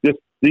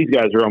these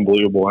guys are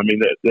unbelievable. I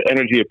mean, the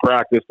energy of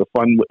practice, the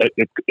fun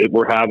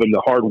we're having,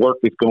 the hard work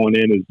that's going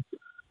in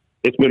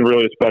it's been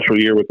really a special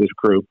year with this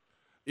crew.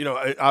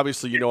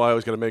 Obviously, I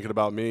was going to make it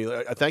about me.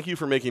 Thank you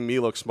for making me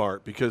look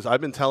smart, because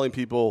I've been telling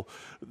people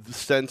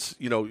since,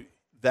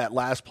 that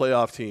last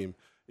playoff team,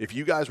 if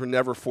you guys were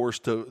never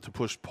forced to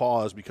push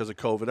pause because of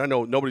COVID, I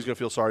know nobody's going to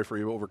feel sorry for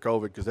you over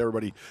COVID because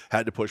everybody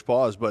had to push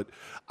pause, but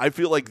I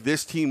feel like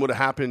this team would have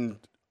happened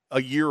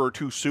a year or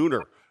two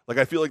sooner. Like,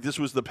 I feel like this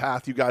was the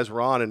path you guys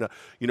were on, and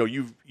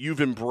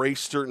you've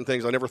embraced certain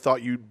things. I never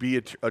thought you'd be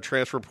a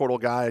transfer portal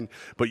guy,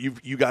 but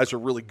you guys are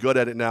really good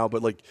at it now.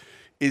 But like,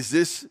 is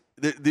this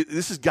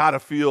has got to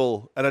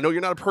feel? And I know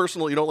you're not a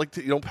personal. You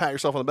don't pat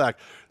yourself on the back.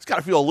 It's got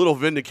to feel a little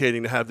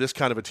vindicating to have this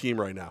kind of a team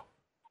right now.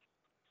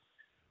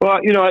 Well,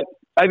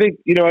 I think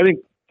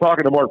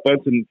talking to Mark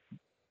Benson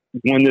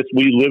when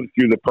we lived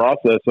through the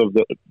process of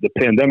the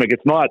pandemic,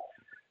 it's not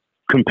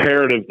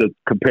comparative to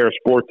compare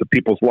sports to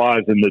people's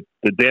lives and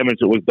the damage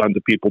that was done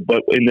to people.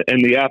 But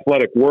in the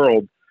athletic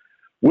world,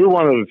 we're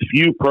one of the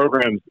few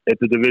programs at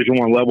the Division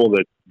I level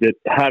that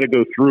had to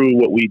go through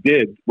what we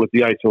did with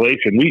the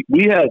isolation.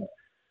 We had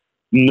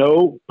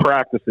no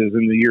practices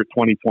in the year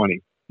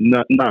 2020,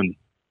 none.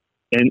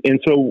 And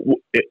so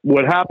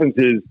what happens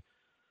is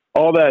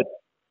all that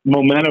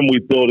momentum we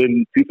built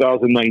in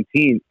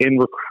 2019 in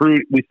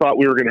recruit, we thought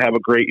we were going to have a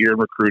great year in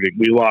recruiting.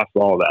 We lost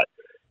all that.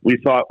 We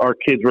thought our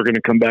kids were going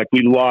to come back.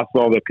 We lost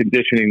all the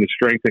conditioning, the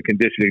strength and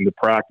conditioning, the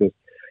practice.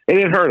 And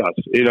it hurt us,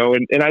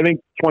 and I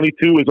think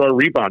 22 is our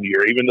rebound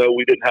year. Even though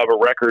we didn't have a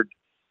record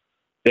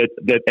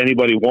that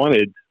anybody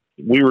wanted,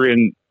 we were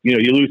in, you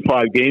lose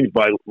 5 games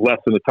by less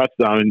than a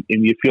touchdown, and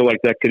you feel like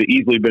that could have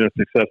easily been a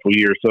successful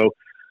year. So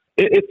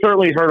it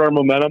certainly hurt our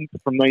momentum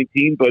from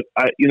 19, but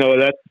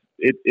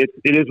it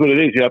is what it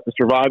is. You have to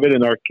survive it,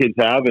 and our kids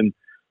have, and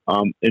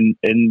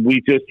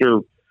we just are,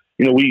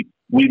 we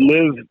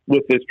live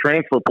with this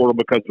transfer portal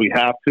because we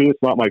have to.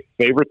 It's not my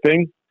favorite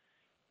thing,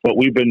 but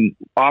we've been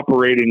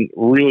operating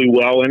really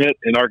well in it,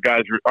 and our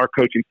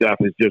coaching staff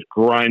is just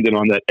grinding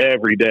on that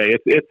every day.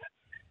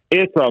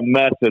 It's a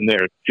mess in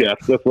there, Jeff.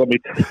 Just let me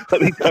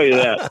tell you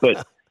that.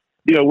 But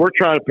we're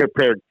trying to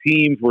prepare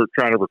teams. We're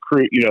trying to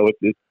recruit.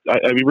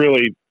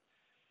 Really,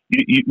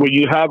 when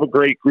you have a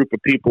great group of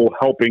people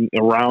helping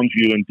around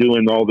you and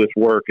doing all this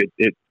work,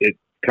 it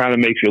kind of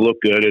makes you look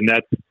good. And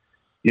that's,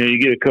 you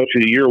get a Coach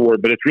of the Year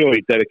award, but it's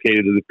really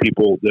dedicated to the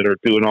people that are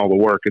doing all the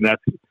work. And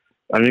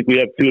I think we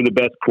have two of the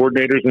best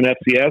coordinators in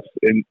FCS,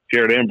 and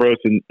Jared Ambrose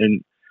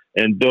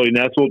and Billy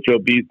Nessel. Joe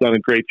B's done a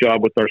great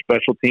job with our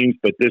special teams,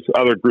 but this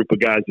other group of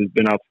guys has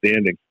been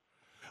outstanding.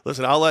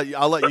 Listen, I'll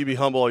let you be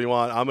humble all you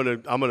want.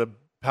 I'm gonna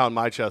pound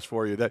my chest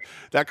for you.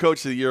 That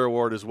Coach of the Year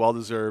award is well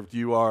deserved.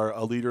 You are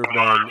a leader of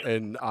men,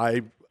 and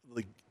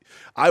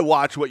I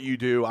watch what you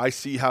do. I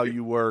see how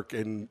you work,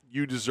 and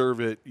you deserve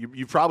it.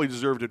 You probably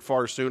deserved it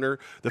far sooner.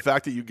 The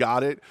fact that you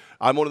got it,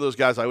 I'm one of those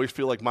guys. I always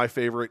feel like my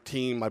favorite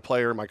team, my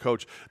player, my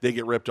coach, they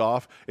get ripped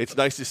off. It's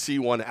nice to see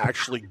one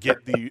actually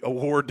get the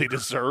award they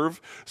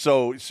deserve.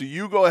 So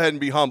you go ahead and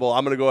be humble.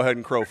 I'm going to go ahead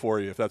and crow for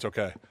you if that's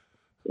okay.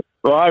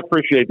 Well, I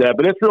appreciate that,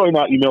 but it's really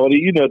not humility.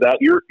 You know that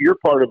you're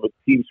part of a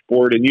team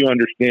sport, and you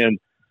understand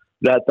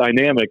that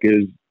dynamic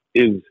is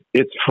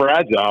it's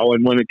fragile,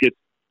 and when it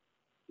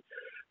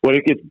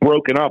gets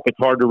broken up, it's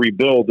hard to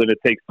rebuild, and it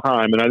takes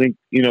time. And I think,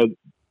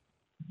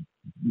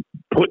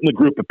 putting the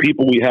group of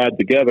people we had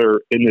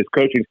together in this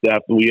coaching staff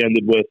that we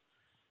ended with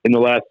in the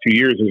last 2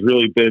 years has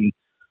really been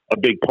a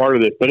big part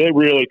of this. But it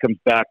really comes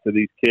back to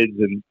these kids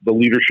and the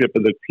leadership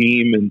of the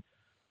team. And,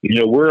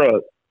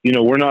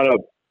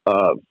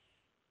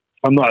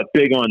 I'm not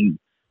big on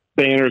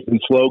banners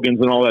and slogans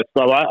and all that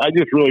stuff. I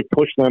just really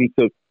push them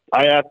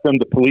I ask them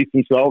to police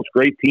themselves.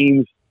 Great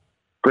teams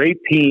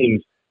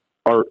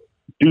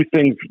do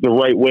things the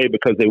right way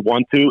because they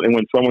want to, and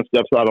when someone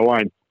steps out of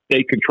line,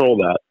 they control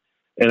that.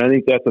 And I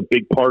think that's a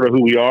big part of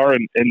who we are.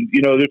 And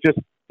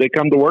they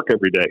come to work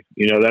every day.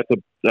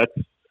 That's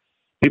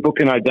people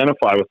can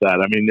identify with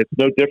that. I mean, it's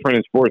no different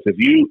in sports. If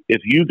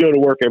you go to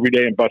work every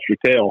day and bust your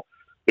tail,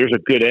 there's a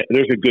good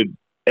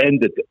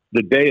end at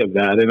the day of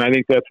that. And I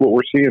think that's what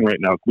we're seeing right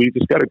now. We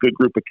just got a good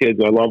group of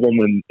kids. I love them,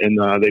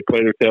 and they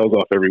play their tails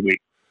off every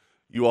week.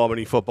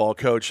 UAlbany football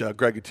coach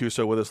Greg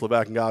Gattuso with us,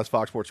 Levac and Goss,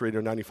 Fox Sports Radio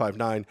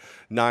 95.9,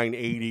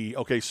 980.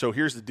 Okay, so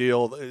here's the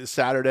deal.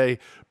 Saturday,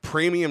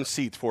 premium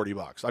seats,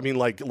 $40. I mean,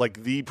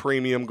 like the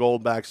premium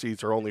gold back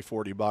seats are only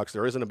 $40.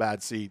 There isn't a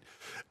bad seat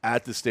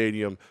at the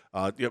stadium.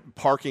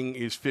 Parking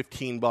is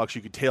 $15.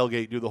 You could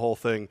tailgate, do the whole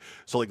thing.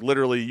 So,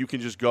 literally, you can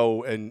just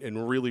go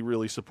and really,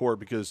 really support,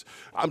 because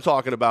I'm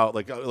talking about,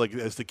 like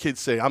as the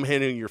kids say, I'm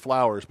handing you your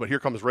flowers, but here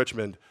comes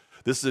Richmond.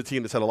 This is a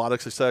team that's had a lot of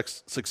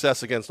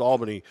success against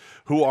Albany.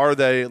 Who are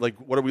they?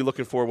 What are we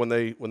looking for when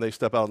they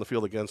step out on the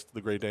field against the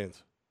Great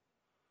Danes?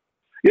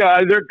 Yeah,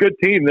 they're a good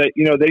team.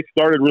 They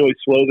started really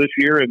slow this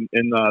year, and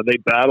they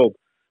battled.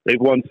 They've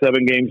won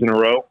 7 games in a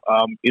row.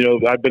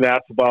 I've been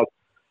asked about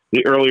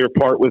the earlier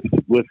part with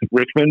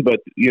Richmond, but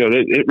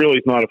it really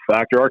is not a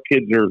factor. Our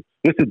kids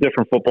this is a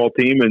different football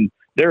team, and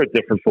they're a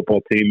different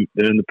football team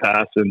than in the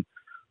past. And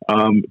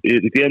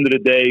at the end of the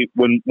day,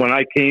 when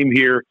I came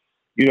here,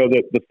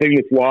 the thing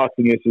that's lost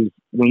in this is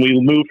when we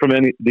moved from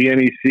the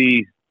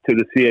NEC to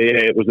the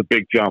CAA, it was a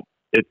big jump.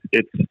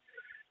 It's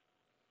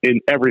in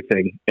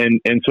everything.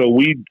 And so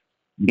when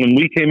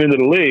we came into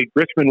the league,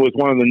 Richmond was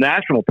one of the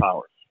national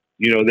powers.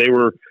 They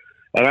were,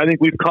 and I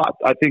think we've caught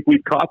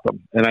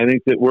them. And I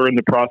think that we're in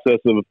the process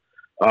of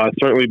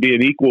certainly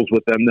being equals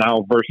with them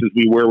now versus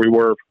where we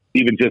were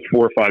even just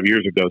 4 or 5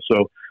 years ago.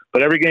 So,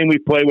 but every game we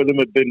played with them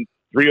have been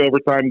 3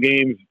 overtime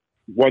games,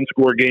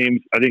 1-score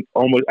games. I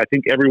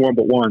think everyone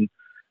but one.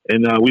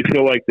 And we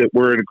feel like that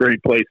we're in a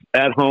great place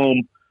at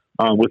home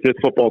with this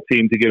football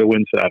team to get a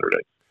win Saturday.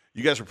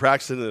 You guys were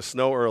practicing in the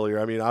snow earlier.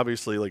 I mean,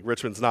 obviously,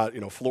 Richmond's not,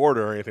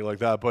 Florida or anything like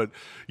that. But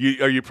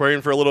are you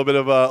praying for a little bit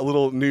of a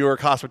little New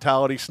York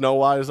hospitality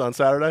snow-wise on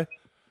Saturday?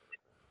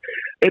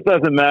 It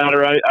doesn't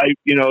matter.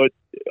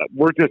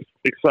 We're just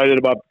excited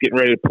about getting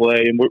ready to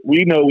play, and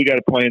we know we got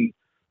to play in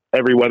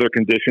every weather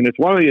condition. It's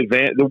one of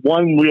the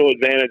one real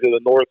advantage of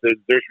the North is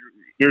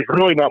there's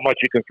really not much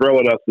you can throw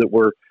at us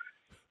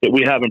that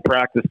we haven't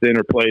practiced in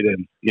or played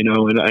in,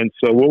 and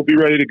so we'll be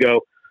ready to go.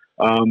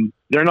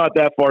 They're not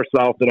that far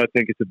south that I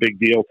think it's a big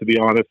deal, to be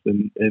honest.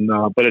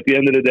 But at the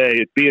end of the day,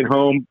 it's being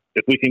home.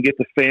 If we can get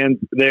the fans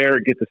there,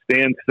 get the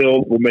stands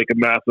filled, we'll make a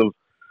massive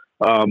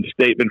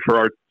statement for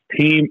our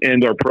team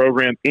and our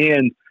program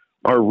and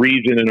our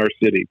region and our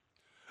city.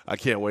 I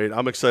can't wait.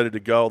 I'm excited to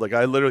go.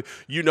 I literally,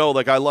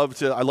 I love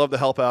to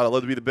help out. I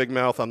love to be the big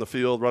mouth on the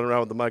field, running around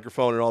with the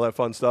microphone and all that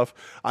fun stuff.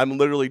 I'm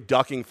literally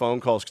ducking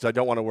phone calls because I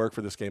don't want to work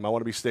for this game. I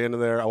want to be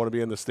standing there. I want to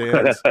be in the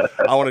stands.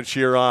 I want to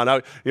cheer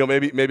on.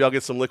 Maybe I'll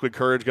get some liquid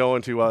courage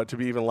going to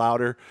be even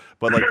louder.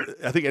 But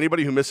I think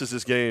anybody who misses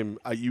this game,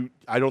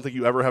 I don't think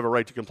you ever have a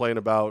right to complain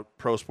about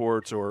pro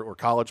sports or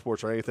college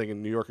sports or anything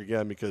in New York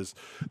again, because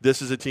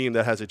this is a team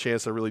that has a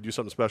chance to really do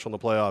something special in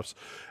the playoffs,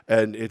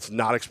 and it's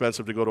not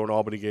expensive to go to an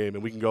Albany game,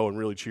 and we can go and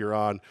really cheer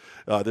on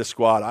this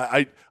squad.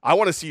 I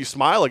want to see you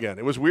smile again.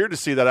 It was weird to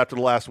see that after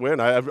the last win.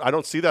 I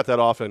don't see that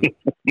often.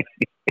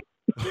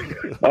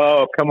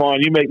 Oh, come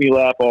on. You make me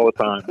laugh all the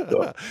time.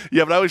 So.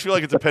 Yeah, but I always feel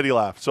like it's a pity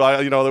laugh. So,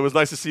 it was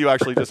nice to see you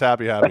actually just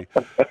happy.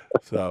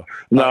 So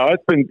no,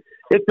 it's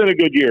been a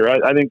good year.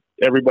 I think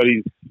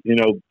everybody's,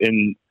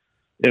 in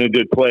a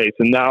good place.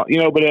 And now,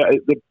 but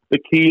the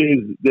key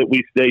is that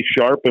we stay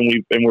sharp and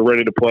we're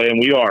ready to play, and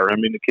we are. I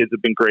mean, the kids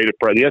have been great at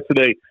practice.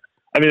 Yesterday,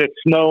 I mean, it's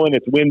snowing,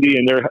 it's windy,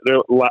 and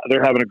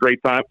they're having a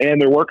great time, and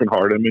they're working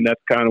hard. I mean,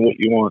 that's kind of what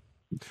you want.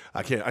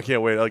 I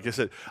can't wait. Like I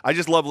said, I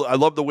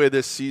love the way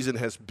this season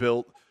has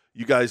built.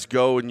 You guys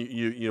go and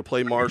you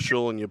play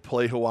Marshall and you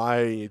play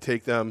Hawaii and you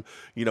take them,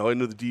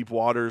 into the deep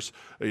waters.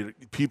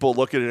 People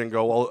look at it and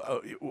go,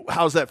 well,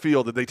 how's that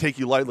feel? Did they take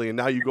you lightly? And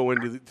now you go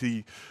into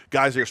the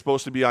guys that are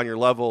supposed to be on your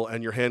level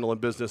and you're handling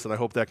business. And I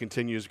hope that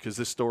continues because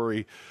this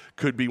story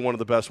could be one of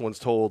the best ones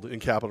told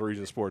in Capital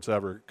Region sports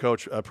ever.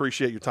 Coach, I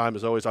appreciate your time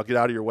as always. I'll get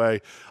out of your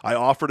way. I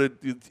offered it.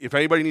 If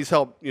anybody needs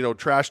help,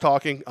 trash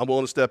talking, I'm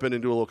willing to step in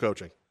and do a little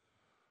coaching.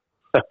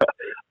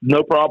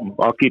 No problem.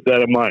 I'll keep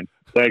that in mind.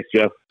 Thanks,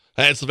 Jeff.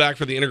 Hey, it's Levac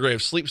for the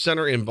Integrative Sleep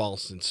Center in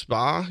Boston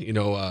Spa.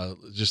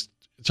 Just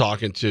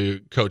talking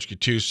to Coach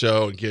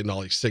Gattuso and getting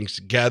all these things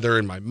together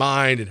in my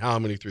mind and how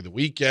I'm going through the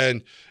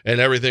weekend and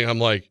everything. I'm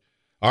like,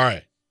 all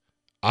right,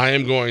 I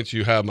am going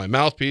to have my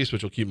mouthpiece,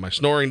 which will keep my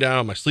snoring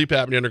down, my sleep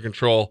apnea under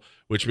control,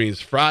 which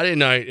means Friday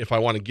night, if I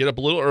want to get up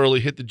a little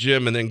early, hit the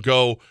gym, and then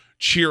go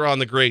cheer on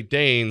the Great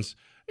Danes,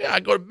 I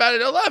go to bed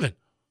at 11.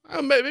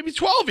 Maybe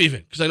 12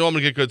 even, because I know I'm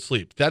going to get good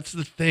sleep. That's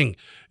the thing.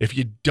 If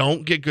you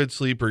don't get good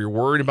sleep or you're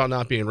worried about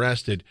not being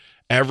rested,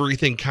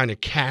 everything kind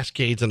of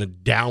cascades on a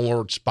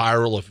downward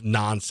spiral of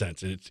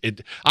nonsense.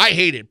 And I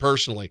hate it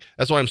personally.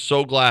 That's why I'm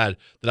so glad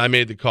that I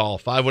made the call.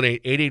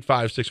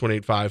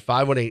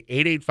 518-885-6185,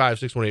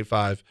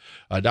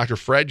 518-885-6185. Dr.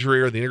 Fred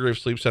Dreer, the Integrative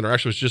Sleep Center,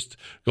 actually was just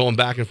going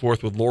back and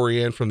forth with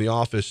Lori Ann from the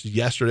office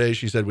yesterday.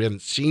 She said, we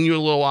haven't seen you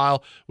in a little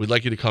while. We'd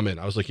like you to come in.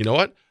 I was like, you know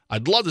what?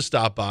 I'd love to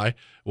stop by.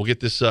 We'll get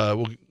this,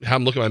 we'll have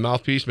them look at my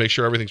mouthpiece, make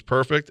sure everything's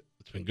perfect.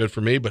 It's been good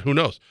for me, but who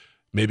knows?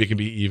 Maybe it can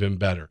be even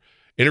better.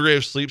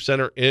 Integrative Sleep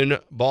Center in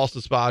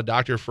Boston Spa,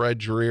 Dr. Fred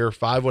Dreer,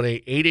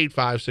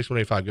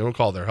 518-885-6185. Give them a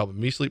call. They're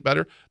helping me sleep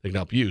better. They can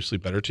help you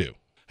sleep better too.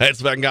 Hey, it's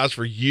the back guys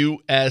for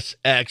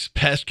USX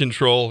Pest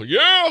Control.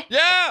 Yeah!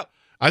 Yeah!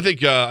 I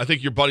think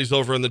your buddies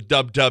over in the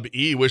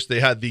WWE wish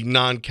they had the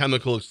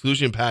non-chemical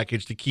exclusion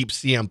package to keep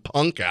CM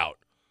Punk out.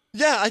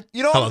 Yeah,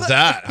 How about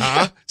that,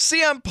 huh?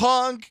 CM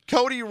Punk,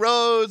 Cody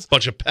Rhodes.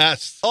 Bunch of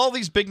pests. All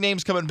these big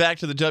names coming back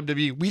to the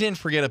WWE. We didn't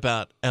forget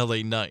about LA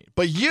Knight.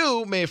 But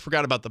you may have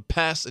forgot about the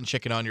pests and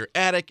checking on your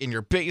attic, in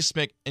your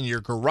basement, in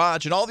your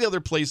garage, and all the other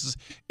places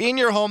in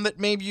your home that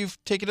maybe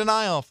you've taken an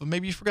eye off of.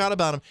 Maybe you forgot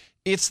about them.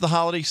 It's the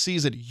holiday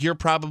season. You're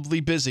probably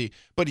busy.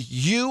 But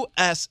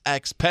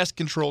USX Pest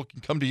Control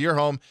can come to your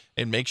home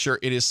and make sure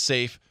it is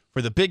safe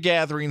for the big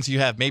gatherings you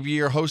have. Maybe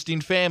you're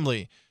hosting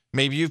family.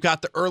 Maybe you've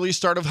got the early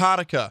start of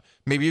Hanukkah.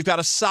 Maybe you've got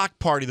a sock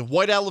party, the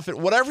white elephant,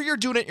 whatever you're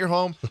doing at your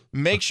home,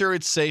 make sure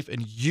it's safe.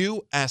 And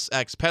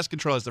USX Pest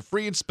Control has the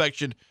free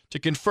inspection to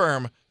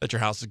confirm that your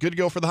house is good to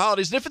go for the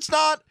holidays. And if it's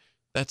not,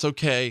 that's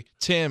okay.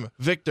 Tim,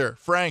 Victor,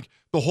 Frank,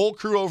 the whole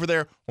crew over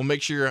there will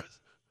make sure your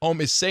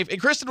home is safe. And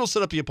Kristen will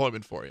set up the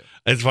appointment for you.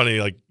 It's funny,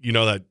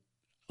 that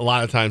a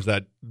lot of times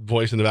that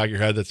voice in the back of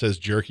your head that says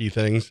jerky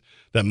things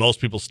that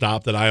most people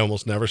stop that I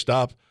almost never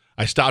stop.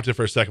 I stopped it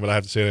for a second, but I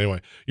have to say it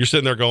anyway. You're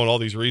sitting there going all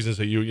these reasons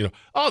that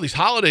these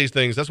holidays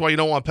things, that's why you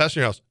don't want pests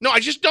in your house. No, I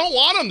just don't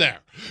want them there.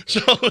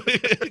 So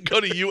go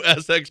to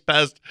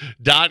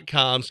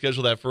usxpest.com,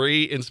 schedule that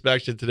free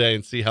inspection today,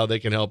 and see how they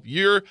can help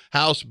your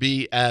house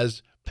be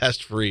as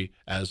pest-free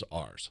as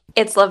ours.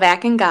 It's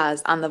Levac and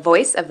Gaz on the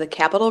voice of the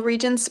Capital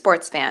Region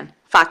sports fan,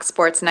 Fox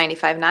Sports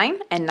 95.9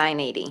 and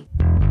 980.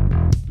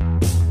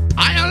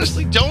 I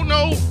honestly don't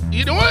know.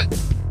 You know what?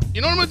 You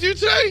know what I'm going to do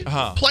today?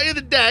 Play of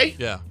the day.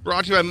 Yeah.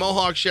 Brought to you by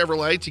Mohawk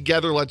Chevrolet.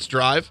 Together, let's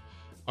drive.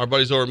 Our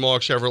buddies over at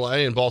Mohawk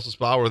Chevrolet in Boston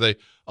Spa, where they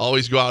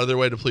always go out of their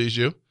way to please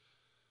you.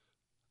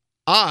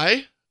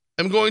 I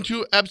am going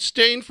to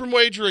abstain from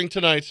wagering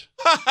tonight.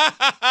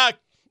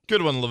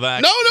 Good one,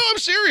 Levac. No, I'm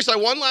serious. I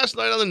won last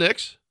night on the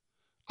Knicks.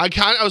 I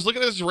was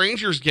looking at this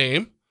Rangers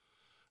game.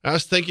 I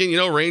was thinking,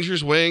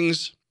 Rangers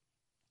Wings.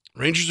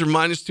 Rangers are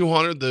minus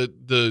 200.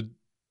 The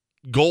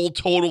goal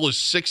total is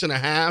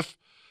 6.5.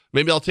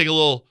 Maybe I'll take a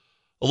little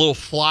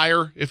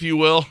flyer, if you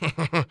will,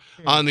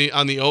 on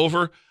the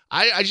over.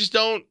 I just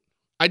don't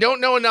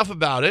know enough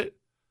about it.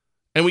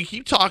 And we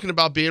keep talking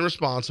about being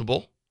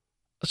responsible.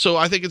 So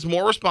I think it's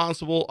more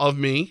responsible of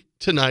me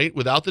tonight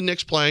without the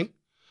Knicks playing,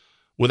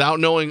 without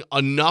knowing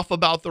enough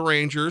about the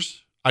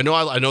Rangers. I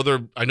know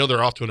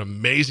they're off to an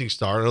amazing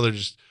start. I know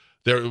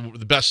they're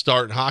the best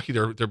start in hockey.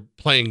 They're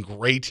playing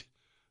great,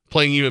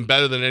 playing even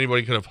better than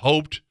anybody could have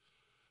hoped.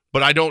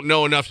 But I don't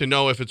know enough to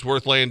know if it's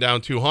worth laying down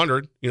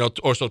 200,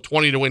 or so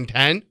 20 to win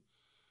 10.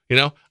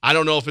 I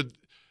don't know if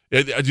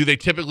do they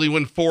typically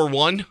win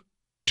 4-1,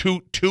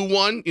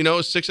 2-1,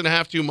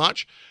 6.5 too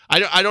much?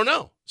 I don't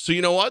know. So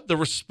you know what? The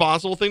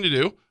responsible thing to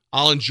do,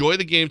 I'll enjoy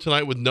the game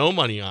tonight with no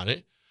money on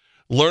it,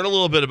 learn a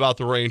little bit about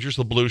the Rangers,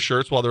 the blue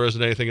shirts, while there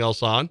isn't anything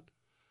else on.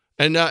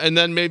 And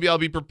then maybe I'll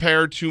be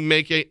prepared to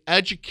make an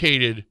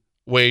educated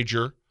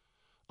wager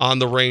on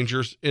the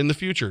Rangers in the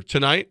future.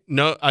 Tonight,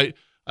 no, I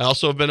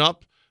also have been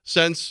up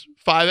since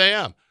 5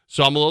 a.m.,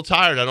 so I'm a little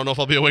tired. I don't know if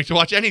I'll be awake to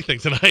watch anything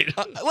tonight.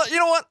 You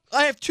know what?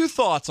 I have two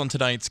thoughts on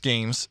tonight's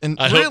games. And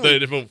I hope they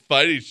don't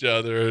fight each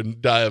other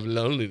and die of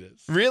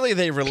loneliness. Really,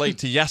 they relate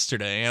to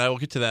yesterday, and I will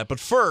get to that.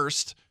 But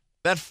first,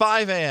 that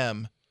 5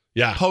 a.m.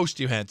 post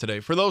you had today.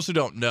 For those who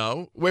don't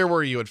know, where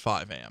were you at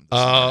 5 a.m.?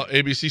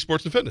 ABC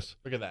Sports and Fitness.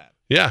 Look at that.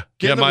 Yeah.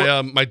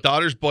 My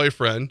daughter's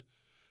boyfriend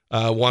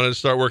wanted to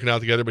start working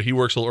out together, but he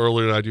works a little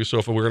earlier than I do. So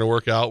if we're going to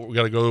work out, we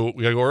got to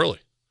go early.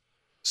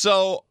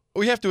 So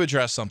we have to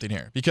address something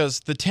here because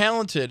the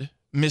talented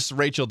Miss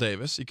Rachel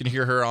Davis, you can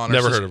hear her on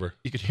Never heard of her.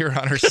 You can hear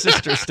her on her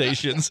sister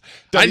stations.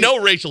 I know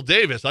Rachel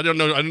Davis. I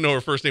didn't know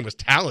her first name was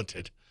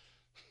Talented.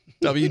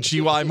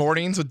 WGY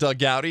Mornings with Doug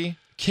Gowdy.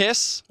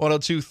 Kiss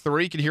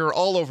 102.3. You can hear her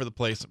all over the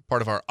place,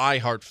 part of our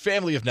iHeart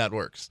family of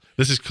networks.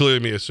 This is clearly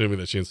me assuming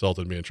that she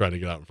insulted me and trying to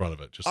get out in front of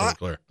it, just so I'm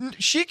clear.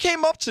 She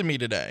came up to me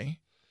today,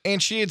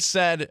 and she had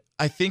said,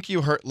 I think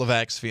you hurt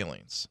Levac's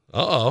feelings.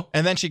 Uh-oh.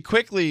 And then she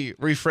quickly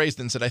rephrased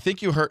and said, I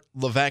think you hurt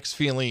Levac's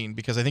feeling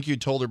because I think you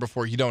told her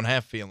before you don't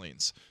have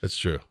feelings. That's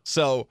true.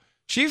 So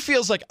she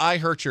feels like I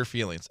hurt your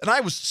feelings. And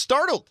I was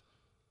startled.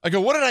 I go,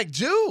 what did I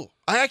do?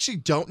 I actually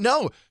don't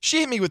know.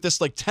 She hit me with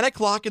this like 10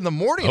 o'clock in the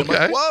morning. Okay.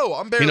 I'm like, whoa,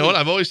 I'm barely. You know what?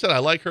 I've always said I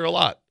like her a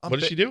lot. What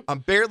did she do? I'm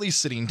barely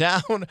sitting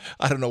down.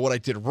 I don't know what I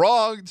did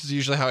wrong. This is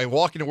usually how I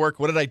walk into work.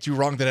 What did I do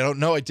wrong that I don't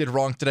know I did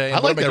wrong today? I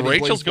like that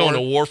Rachel's going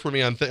to war for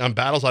me on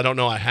battles I don't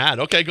know I had.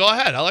 Okay, go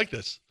ahead. I like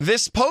this.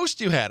 This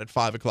post you had at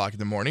 5 o'clock in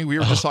the morning, we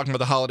were just talking about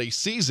the holiday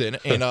season.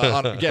 And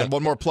again,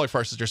 one more plug for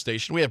our sister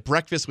station. We have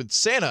Breakfast with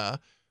Santa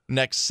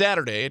next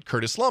Saturday at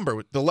Curtis Lumber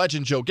with the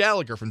legend Joe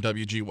Gallagher from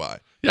WGY.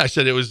 Yeah, I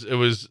said it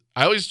was.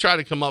 I always try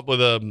to come up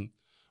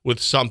with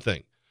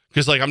something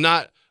because I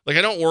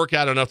don't work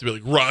out enough to be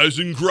like rise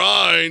and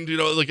grind.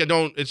 I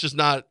don't. It's just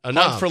not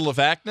enough. Hunt for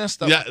Levacness.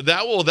 That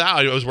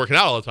I was working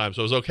out all the time,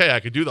 so it was okay. I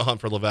could do the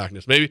hunt for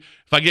Levacness. Maybe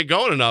if I get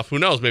going enough, who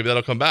knows? Maybe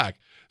that'll come back.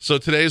 So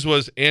today's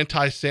was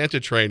anti-Santa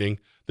training.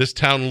 This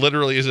town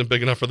literally isn't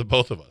big enough for the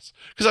both of us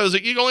because I was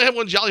like, you can only have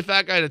one jolly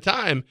fat guy at a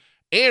time.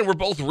 And we're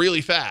both really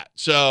fat.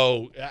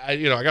 So, I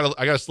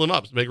gotta slim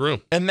up to make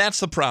room. And that's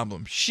the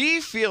problem. She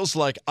feels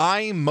like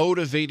I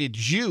motivated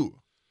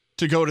you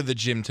to go to the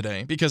gym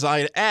today because I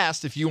had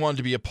asked if you wanted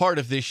to be a part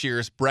of this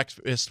year's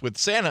Breakfast with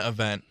Santa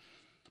event.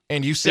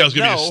 And you said I was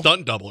going to no. be a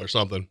stunt double or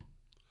something.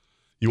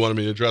 You wanted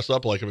me to dress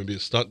up like him and be a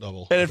stunt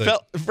double. And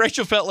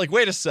Rachel felt like,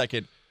 wait a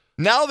second.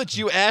 Now that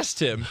you asked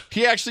him,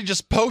 he actually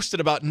just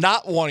posted about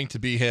not wanting to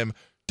be him.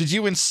 Did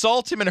you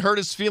insult him and hurt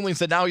his feelings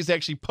that now he's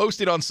actually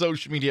posted on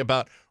social media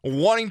about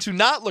wanting to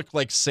not look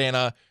like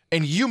Santa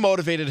and you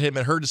motivated him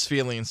and hurt his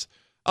feelings?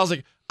 I was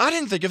like, I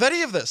didn't think of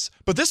any of this,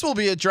 but this will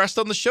be addressed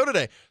on the show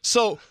today.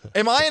 So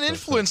am I an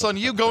influence on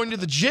you going to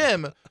the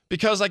gym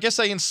because I guess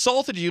I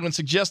insulted you and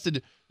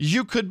suggested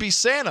you could be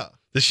Santa?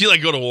 Did she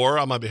go to war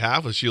on my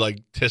behalf? Was she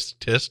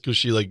tisk? Was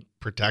she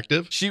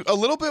protective? She a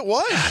little bit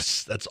was.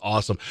 Yes, that's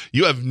awesome.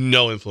 You have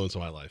no influence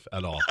on my life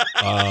at all.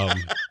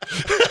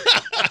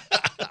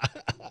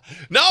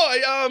 No,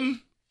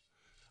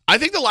 I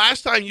think the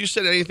last time you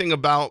said anything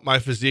about my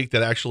physique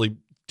that actually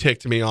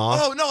ticked me off.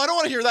 Oh no, I don't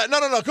want to hear that. No.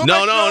 Go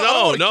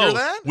back. No. Hear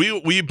that.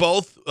 We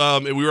both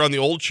we were on the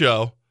old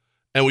show,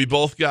 and we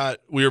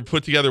were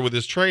put together with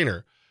this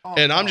trainer,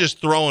 and I'm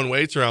just throwing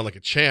weights around like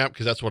a champ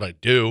because that's what I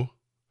do.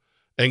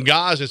 And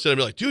guys, instead of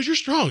being like, dude, you're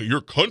strong,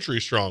 you're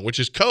country strong, which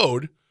is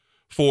code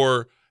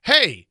for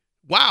hey.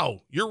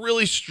 Wow, you're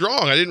really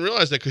strong. I didn't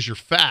realize that because you're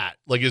fat.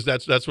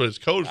 That's what it's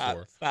code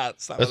for.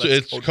 That's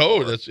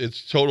code.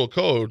 It's total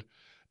code.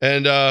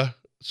 And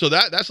so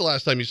that's the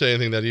last time you say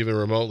anything that even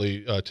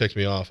remotely ticked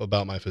me off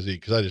about my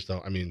physique because I just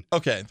don't.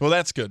 Okay, well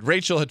that's good.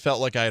 Rachel had felt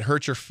like I had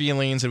hurt your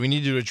feelings, and we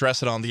needed to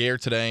address it on the air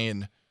today,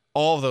 and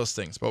all of those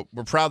things. But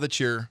we're proud that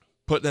you're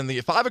putting in the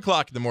 5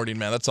 o'clock in the morning,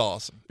 man. That's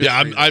awesome. Good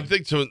I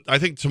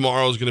think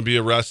tomorrow is going to be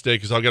a rest day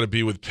because I've got to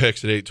be with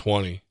Pix at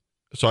 8:20.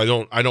 So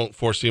I don't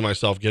foresee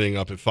myself getting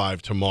up at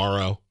 5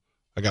 tomorrow.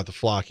 I got the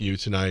Flock U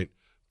tonight,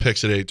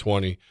 Picks at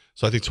 8:20.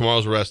 So I think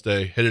tomorrow's a rest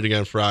day. Hit it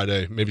again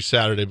Friday, maybe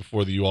Saturday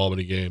before the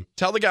UAlbany game.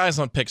 Tell the guys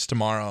on Picks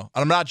tomorrow.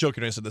 And I'm not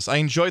joking when I said this. I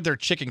enjoyed their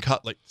chicken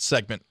cutlet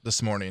segment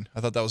this morning. I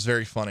thought that was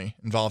very funny,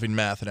 involving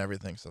math and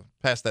everything. So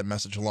pass that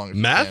message along if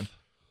Math?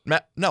 you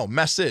can. No,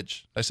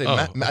 message. I say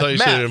I thought you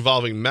said it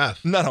involving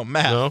meth. No,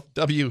 math. No?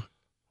 W.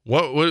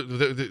 What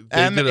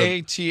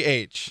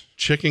M-A-T-H.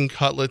 Chicken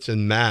cutlets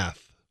and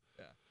math.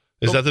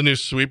 Is that the new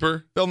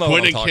sweeper? They'll know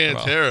Quinn what I'm and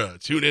talking Cantera,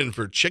 tune in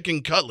for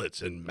chicken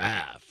cutlets and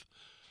math.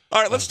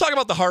 All right, let's talk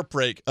about the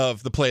heartbreak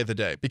of the play of the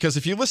day. Because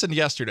if you listened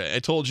yesterday, I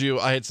told you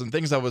I had some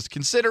things I was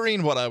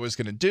considering, what I was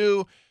going to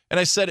do. And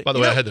I said... By the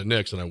way, I had the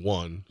Knicks and I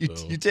won.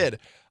 You did.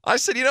 I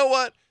said, you know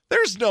what?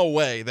 There's no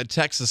way that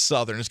Texas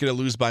Southern is going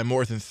to lose by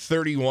more than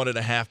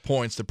 31.5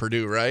 points to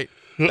Purdue, right?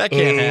 That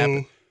can't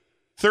happen.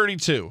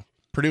 32.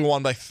 Purdue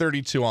won by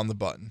 32 on the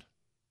button.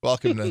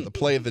 Welcome to the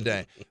play of the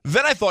day.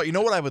 Then I thought, you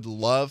know what I would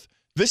love?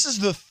 This is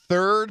the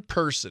third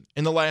person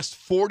in the last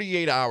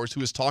 48 hours who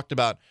has talked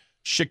about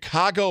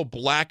Chicago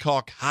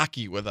Blackhawk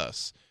hockey with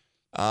us.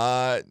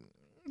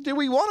 Do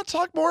we want to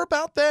talk more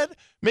about that?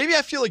 Maybe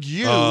I feel like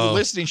you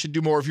listening should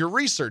do more of your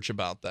research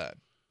about that.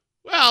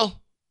 Well,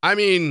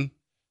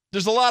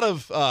 there's a lot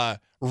of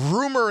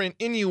rumor and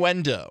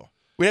innuendo.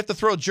 We have to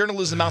throw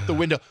journalism out the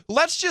window.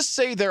 Let's just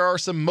say there are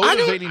some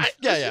motivating...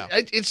 I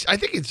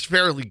think it's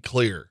fairly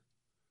clear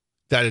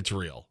that it's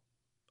real.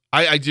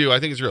 I do. I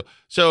think it's real.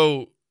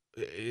 So,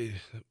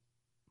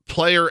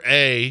 player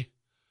A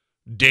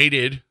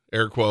dated,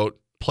 air quote,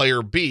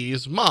 player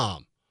B's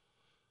mom.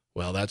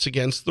 Well, that's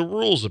against the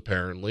rules,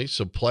 apparently.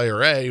 So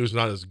player A, who's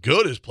not as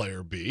good as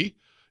player B,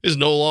 is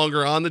no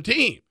longer on the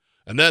team.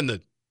 And then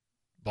the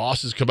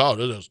bosses come out.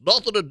 It has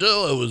nothing to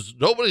do. It was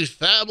nobody's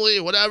family,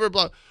 whatever.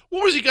 Blah.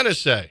 What was he going to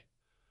say?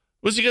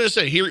 What was he going to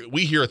say?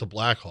 We here at the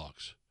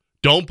Blackhawks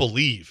don't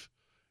believe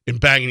in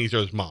banging each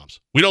other's moms.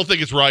 We don't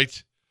think it's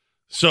right.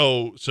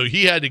 So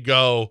he had to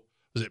go.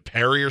 Was it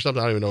Perry or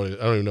something? I don't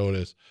even know what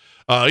it is.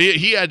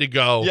 He had to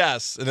go.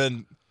 Yes, and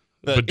then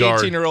the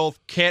Bedard. 18-year-old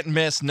can't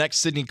miss next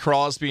Sidney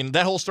Crosby, and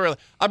that whole story.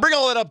 I bring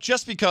all that up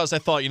just because I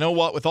thought, you know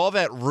what? With all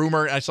that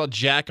rumor, I saw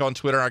Jack on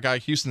Twitter, our guy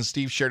Houston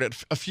Steve shared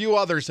it. A few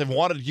others have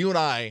wanted you and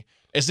I,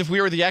 as if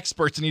we were the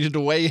experts and needed to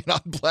weigh in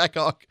on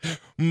Blackhawk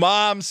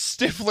mom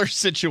Stifler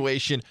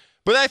situation.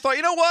 But I thought,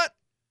 you know what?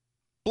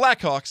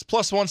 Blackhawks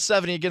plus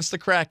 170 against the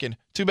Kraken.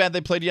 Too bad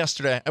they played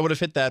yesterday. I would have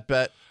hit that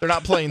bet. They're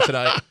not playing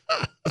tonight.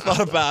 I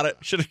thought about it.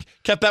 Should have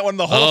kept that one in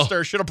the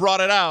holster. Should have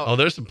brought it out. Oh,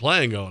 there's some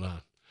playing going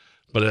on,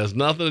 but it has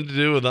nothing to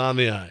do with on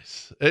the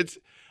ice. I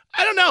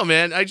don't know,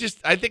 man. I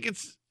think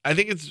it's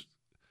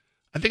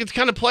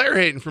kind of player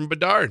hating from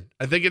Bedard.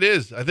 I think it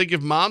is. I think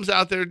if mom's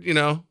out there,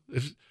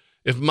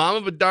 if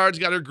Mama Bedard's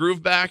got her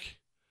groove back,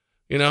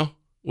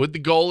 with the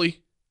goalie,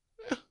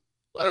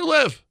 let her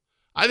live.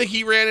 I think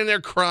he ran in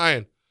there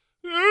crying.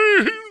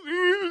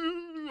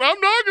 I'm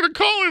not going to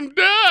call him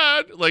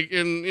dad.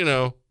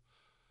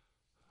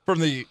 From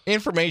the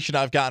information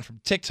I've gotten from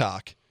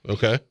TikTok,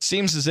 okay,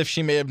 seems as if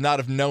she may not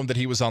have known that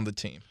he was on the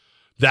team.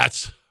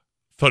 That's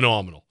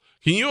phenomenal.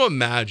 Can you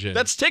imagine?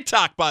 That's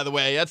TikTok, by the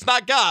way. That's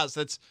not Gaz.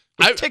 That's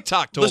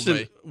TikTok told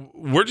me.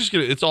 We're just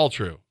going to, it's all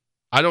true.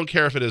 I don't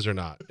care if it is or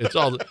not. It's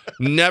all,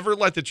 never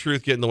let the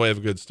truth get in the way of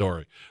a good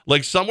story.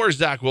 Like somewhere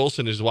Zach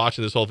Wilson is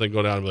watching this whole thing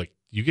go down and be like,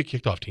 you get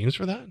kicked off teams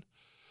for that?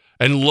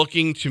 And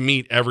looking to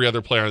meet every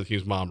other player on the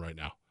team's mom right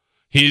now.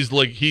 He's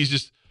like,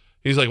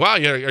 wow,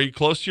 yeah, are you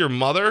close to your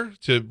mother?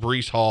 To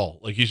Breece Hall.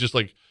 Like, he's just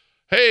like,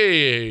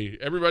 hey,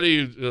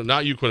 everybody,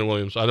 not you, Quentin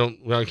Williams. I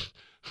don't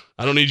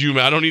need you,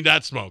 man. I don't need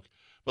that smoke.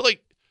 But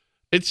like,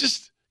 it's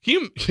just,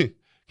 can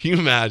you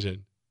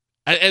imagine?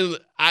 And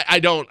I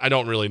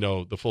don't really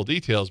know the full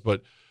details,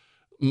 but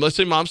let's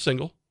say mom's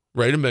single,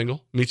 ready to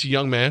mingle, meets a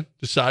young man,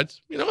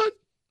 decides, you know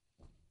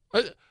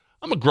what?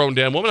 I'm a grown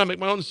damn woman. I make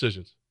my own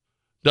decisions.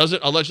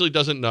 Allegedly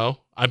doesn't know.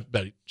 I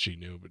bet she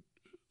knew, but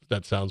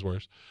that sounds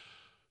worse.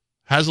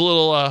 Has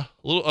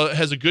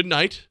has a good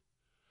night.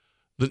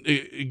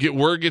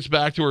 Word gets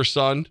back to her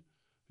son.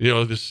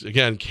 This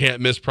again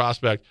can't miss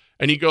prospect,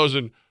 and he goes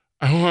and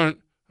I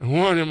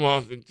want him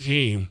off the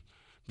team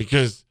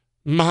because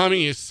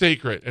mommy is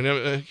sacred.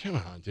 And come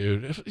on,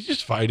 dude,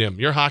 just fight him.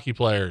 You're hockey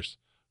players.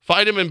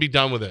 Fight him and be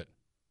done with it.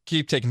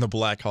 Keep taking the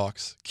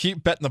Blackhawks.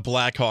 Keep betting the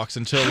Blackhawks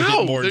until we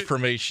get more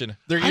information.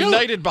 They're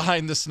united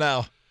behind this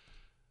now.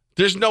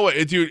 There's no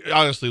way, dude.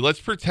 Honestly, let's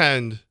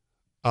pretend.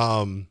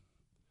 Who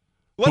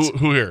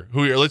here?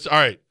 All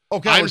right.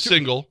 Okay. I'm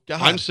single.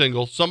 I'm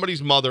single.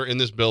 Somebody's mother in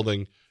this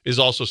building is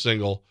also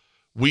single.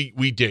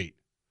 We date,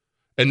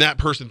 and that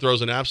person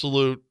throws an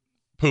absolute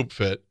poop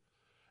fit,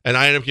 and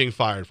I end up getting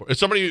fired for it. It's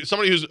somebody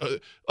who's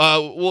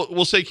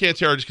we'll say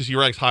Cantera just because he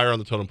ranks higher on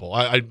the totem pole.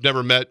 I've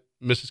never met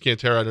Mrs.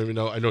 Cantera. I don't even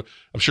know.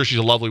 I'm sure she's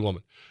a lovely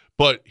woman,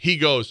 but he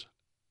goes,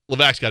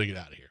 Levac's got to get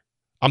out of here.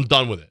 I'm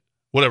done with it.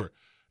 Whatever.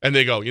 And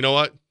they go, you know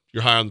what?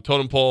 You're high on the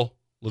totem pole.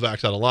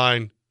 Levac's out of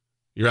line.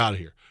 You're out of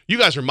here. You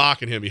guys are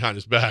mocking him behind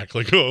his back.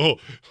 Like,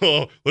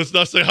 let's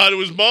not say hi to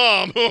his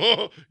mom.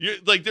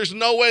 There's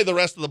no way the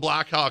rest of the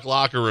Blackhawk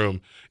locker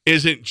room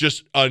isn't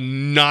just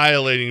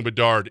annihilating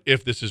Bedard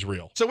if this is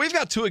real. So we've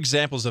got two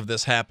examples of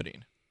this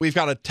happening. We've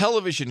got a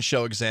television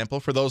show example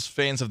for those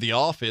fans of The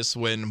Office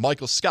when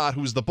Michael Scott,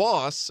 who's the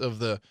boss of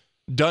the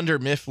Dunder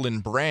Mifflin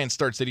brand,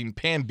 starts dating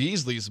Pam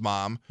Beasley's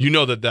mom. You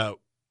know that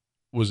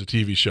was a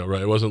TV show,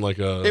 right? It wasn't like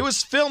a... It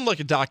was filmed like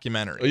a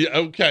documentary. Yeah,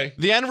 okay.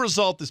 The end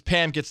result is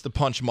Pam gets to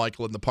punch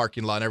Michael in the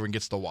parking lot and everyone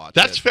gets to watch.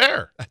 That's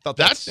fair. I thought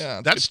that's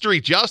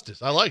street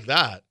justice. I like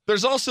that.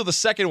 There's also the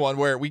second one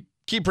where we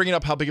keep bringing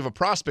up how big of a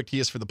prospect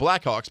he is for the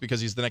Blackhawks because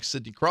he's the next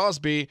Sidney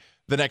Crosby,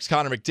 the next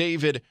Connor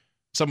McDavid,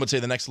 some would say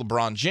the next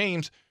LeBron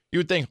James. You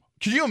would think,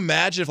 could you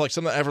imagine if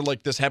something ever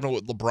like this happened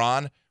with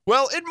LeBron?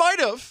 Well, it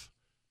might have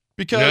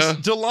because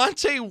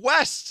Delonte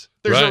West,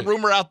 there's a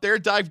rumor out there,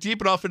 dive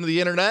deep enough into the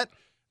internet,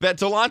 that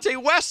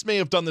Delonte West may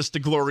have done this to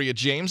Gloria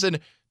James,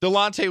 and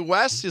Delonte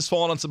West has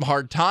fallen on some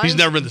hard times. He's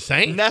never been the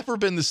same? Never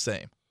been the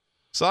same.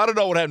 So I don't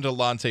know what happened to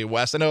Delonte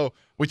West. I know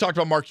we talked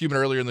about Mark Cuban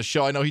earlier in the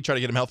show. I know he tried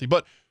to get him healthy.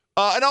 But,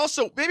 and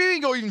also, maybe we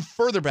can go even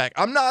further back.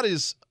 I'm not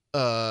as,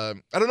 I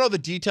don't know the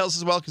details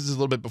as well because it's a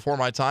little bit before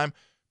my time.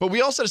 But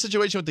we also had a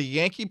situation with the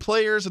Yankee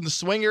players and the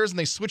Swingers, and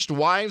they switched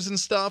wives and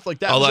stuff like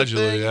that.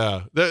 Allegedly,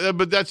 yeah.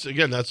 But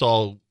that's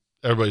all,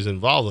 everybody's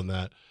involved in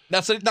that.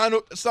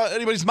 It's not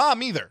anybody's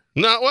mom either.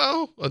 Not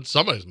well, it's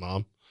somebody's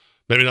mom.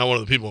 Maybe not one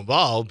of the people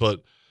involved,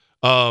 but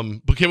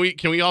can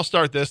we all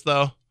start this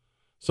though?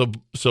 So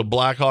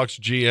Blackhawks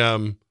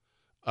GM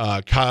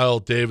Kyle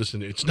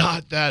Davison. It's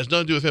not that. It's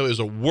nothing to do with him. It's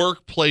a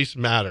workplace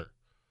matter.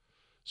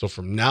 So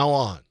from now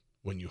on,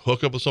 when you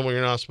hook up with someone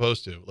you're not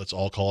supposed to, let's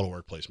all call it a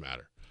workplace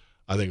matter.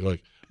 I think,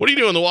 like, what are you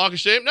doing, the walk of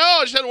shame? No,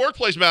 I just had a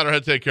workplace matter I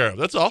had to take care of.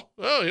 That's all.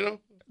 Oh, you know.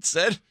 That's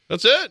it.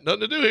 That's it.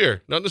 Nothing to do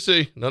here. Nothing to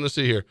see. Nothing to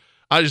see here.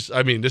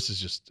 I mean, this is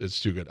just, it's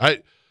too good.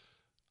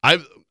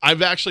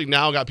 I've actually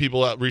now got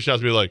people out reaching out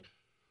to me like,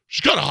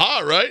 she's kind of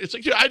hot, right? It's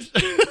like, dude, I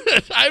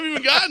haven't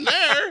even gotten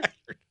there.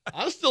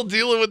 I'm still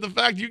dealing with the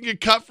fact you can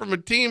get cut from a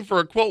team for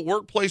a, quote,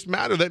 workplace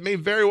matter that may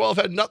very well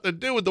have had nothing to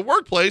do with the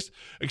workplace,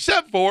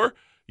 except for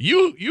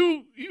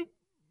you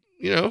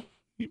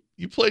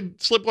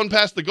played slip one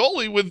past the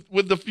goalie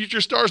with the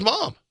future star's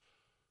mom.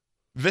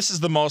 This is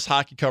the most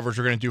hockey coverage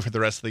we're going to do for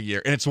the rest of the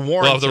year, and it's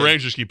warranted. Well, if the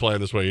Rangers keep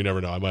playing this way, you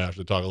never know. I might have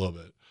to talk a little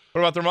bit.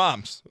 What about their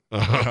moms?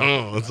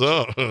 What's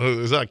up?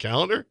 Is that a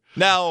calendar?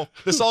 Now,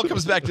 this all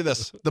comes back to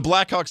this. The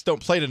Blackhawks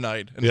don't play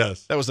tonight. And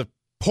yes. That was a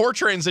poor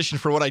transition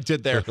for what I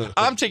did there.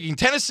 I'm taking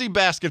Tennessee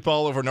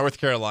basketball over North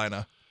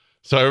Carolina.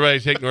 So everybody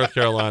take North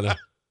Carolina.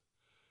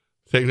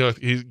 Take North.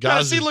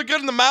 Tennessee looked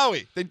good in the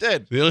Maui. They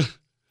did.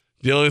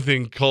 The only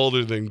thing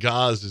colder than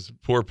Gaz is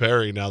poor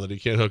Perry now that he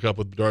can't hook up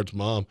with Bedard's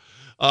mom.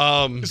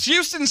 Is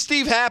Houston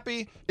Steve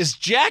happy? Is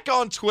Jack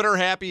on Twitter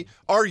happy?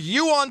 Are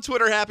you on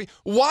Twitter happy?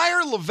 Why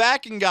are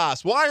Levac and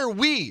Goss? Why are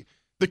we,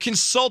 the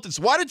consultants?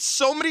 Why did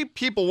so many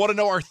people want to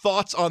know our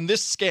thoughts on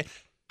this scam?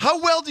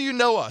 How well do you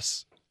know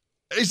us?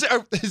 Is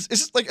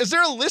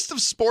there a list of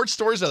sports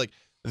stories that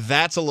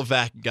that's a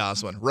Levac and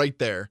Goss one right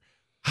there?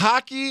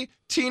 Hockey,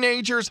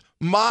 teenagers,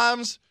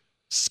 moms,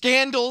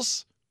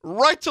 scandals,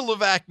 right to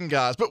Levac and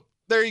Goss. But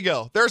there you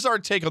go. There's our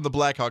take on the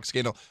Blackhawks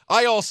scandal.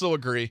 I also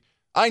agree.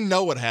 I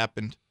know what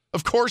happened.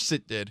 Of course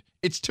it did.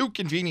 It's too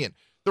convenient.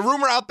 The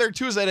rumor out there,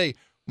 too, is that a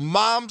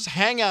mom's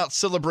hangout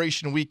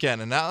celebration weekend.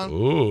 And now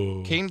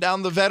came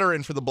down the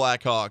veteran for the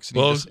Blackhawks.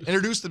 And he just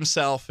introduced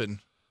himself, and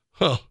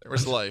there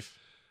was life.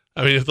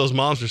 I mean, if those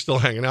moms are still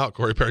hanging out,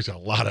 Corey Perry's got a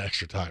lot of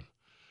extra time.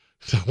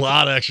 A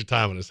lot of extra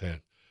time on his hand.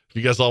 If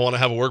you guys all want to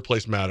have a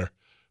workplace matter,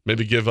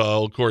 maybe give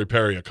old Corey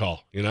Perry a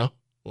call, you know? A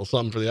little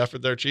something for the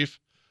effort there, Chief.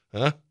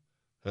 Huh?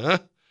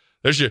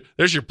 There's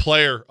your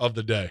player of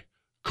the day,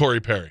 Corey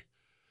Perry.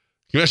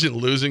 Can you imagine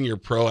losing your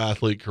pro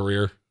athlete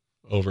career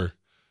over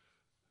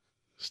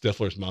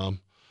Stifler's mom?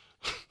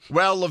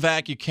 Well,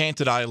 Levac, you can't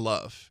deny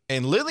love.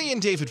 And Lily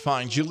and David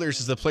Fine Jewelers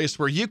is the place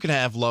where you can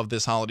have love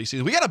this holiday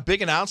season. We got a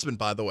big announcement,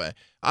 by the way.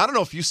 I don't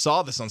know if you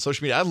saw this on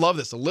social media. I love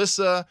this.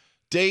 Alyssa,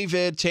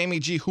 David, Tammy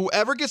G,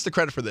 whoever gets the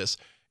credit for this.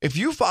 If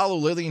you follow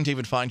Lily and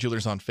David Fine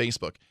Jewelers on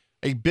Facebook,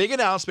 a big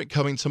announcement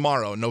coming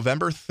tomorrow,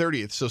 November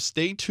 30th. So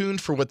stay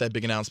tuned for what that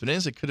big announcement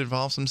is. It could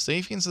involve some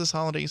savings this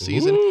holiday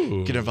season.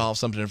 It could involve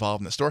something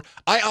involved in the store.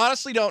 I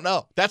honestly don't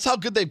know. That's how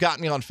good they've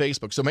gotten me on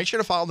Facebook. So make sure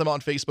to follow them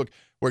on Facebook,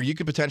 where you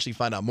could potentially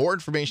find out more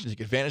information, take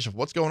advantage of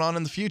what's going on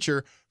in the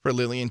future for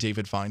Lily and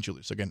David Fine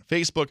Jewelers. So again,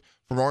 Facebook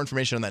for more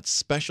information on that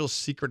special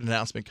secret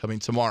announcement coming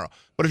tomorrow.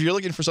 But if you're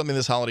looking for something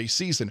this holiday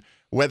season,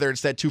 whether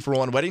it's that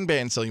 2-for-1 wedding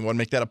band sale, you want to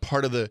make that a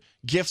part of the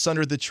gifts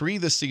under the tree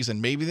this season,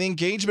 maybe the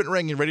engagement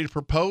ring and ready to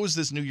propose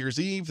this New Year's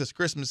Eve, this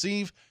Christmas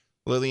Eve,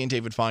 Lily and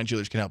David Fine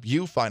Jewelers can help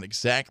you find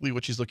exactly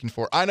what she's looking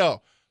for. I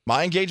know,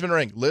 my engagement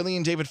ring, Lily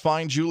and David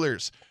Fine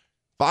Jewelers.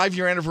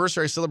 5-year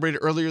anniversary I celebrated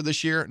earlier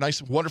this year.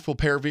 Nice, wonderful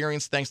pair of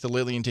earrings thanks to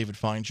Lily and David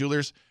Fine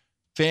Jewelers.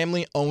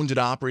 Family-owned and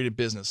operated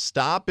business.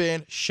 Stop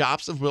in,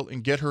 Shops of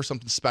Wilton, get her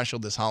something special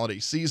this holiday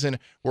season.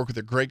 Work with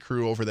a great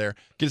crew over there.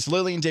 Get us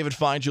Lily and David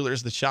Fine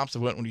Jewelers, the Shops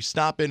of Wilton. When you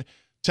stop in,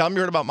 tell them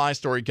you heard about my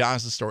story,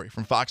 Gaz's story,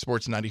 from Fox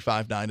Sports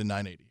 95.9 and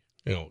 980.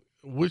 You know,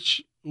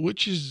 which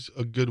is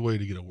a good way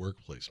to get a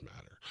workplace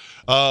matter.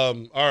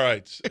 All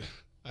right.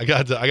 I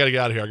got to get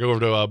out of here. I go over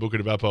to Buca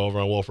di Beppo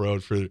over on Wolf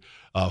Road for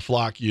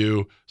Flock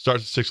U.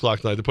 Starts at 6 o'clock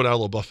tonight. They put out a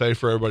little buffet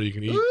for everybody. You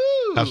can eat,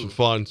 have some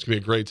fun. It's going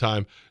to be a great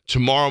time.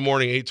 Tomorrow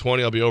morning,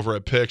 8:20, I'll be over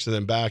at Picks and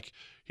then back.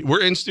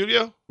 We're in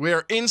studio? We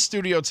are in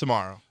studio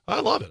tomorrow. I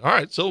love it. All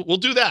right, so we'll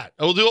do that.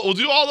 We'll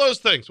do all those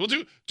things. We'll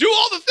do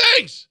all the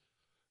things.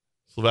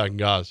 Levac and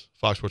Gaz,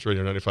 Fox Sports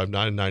Radio 95.9 and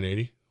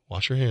 980.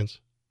 Wash your hands.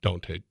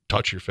 Don't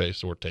touch your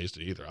face or taste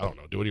it either. I don't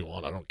know. Do what you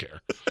want. I don't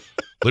care.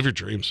 Live your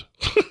dreams.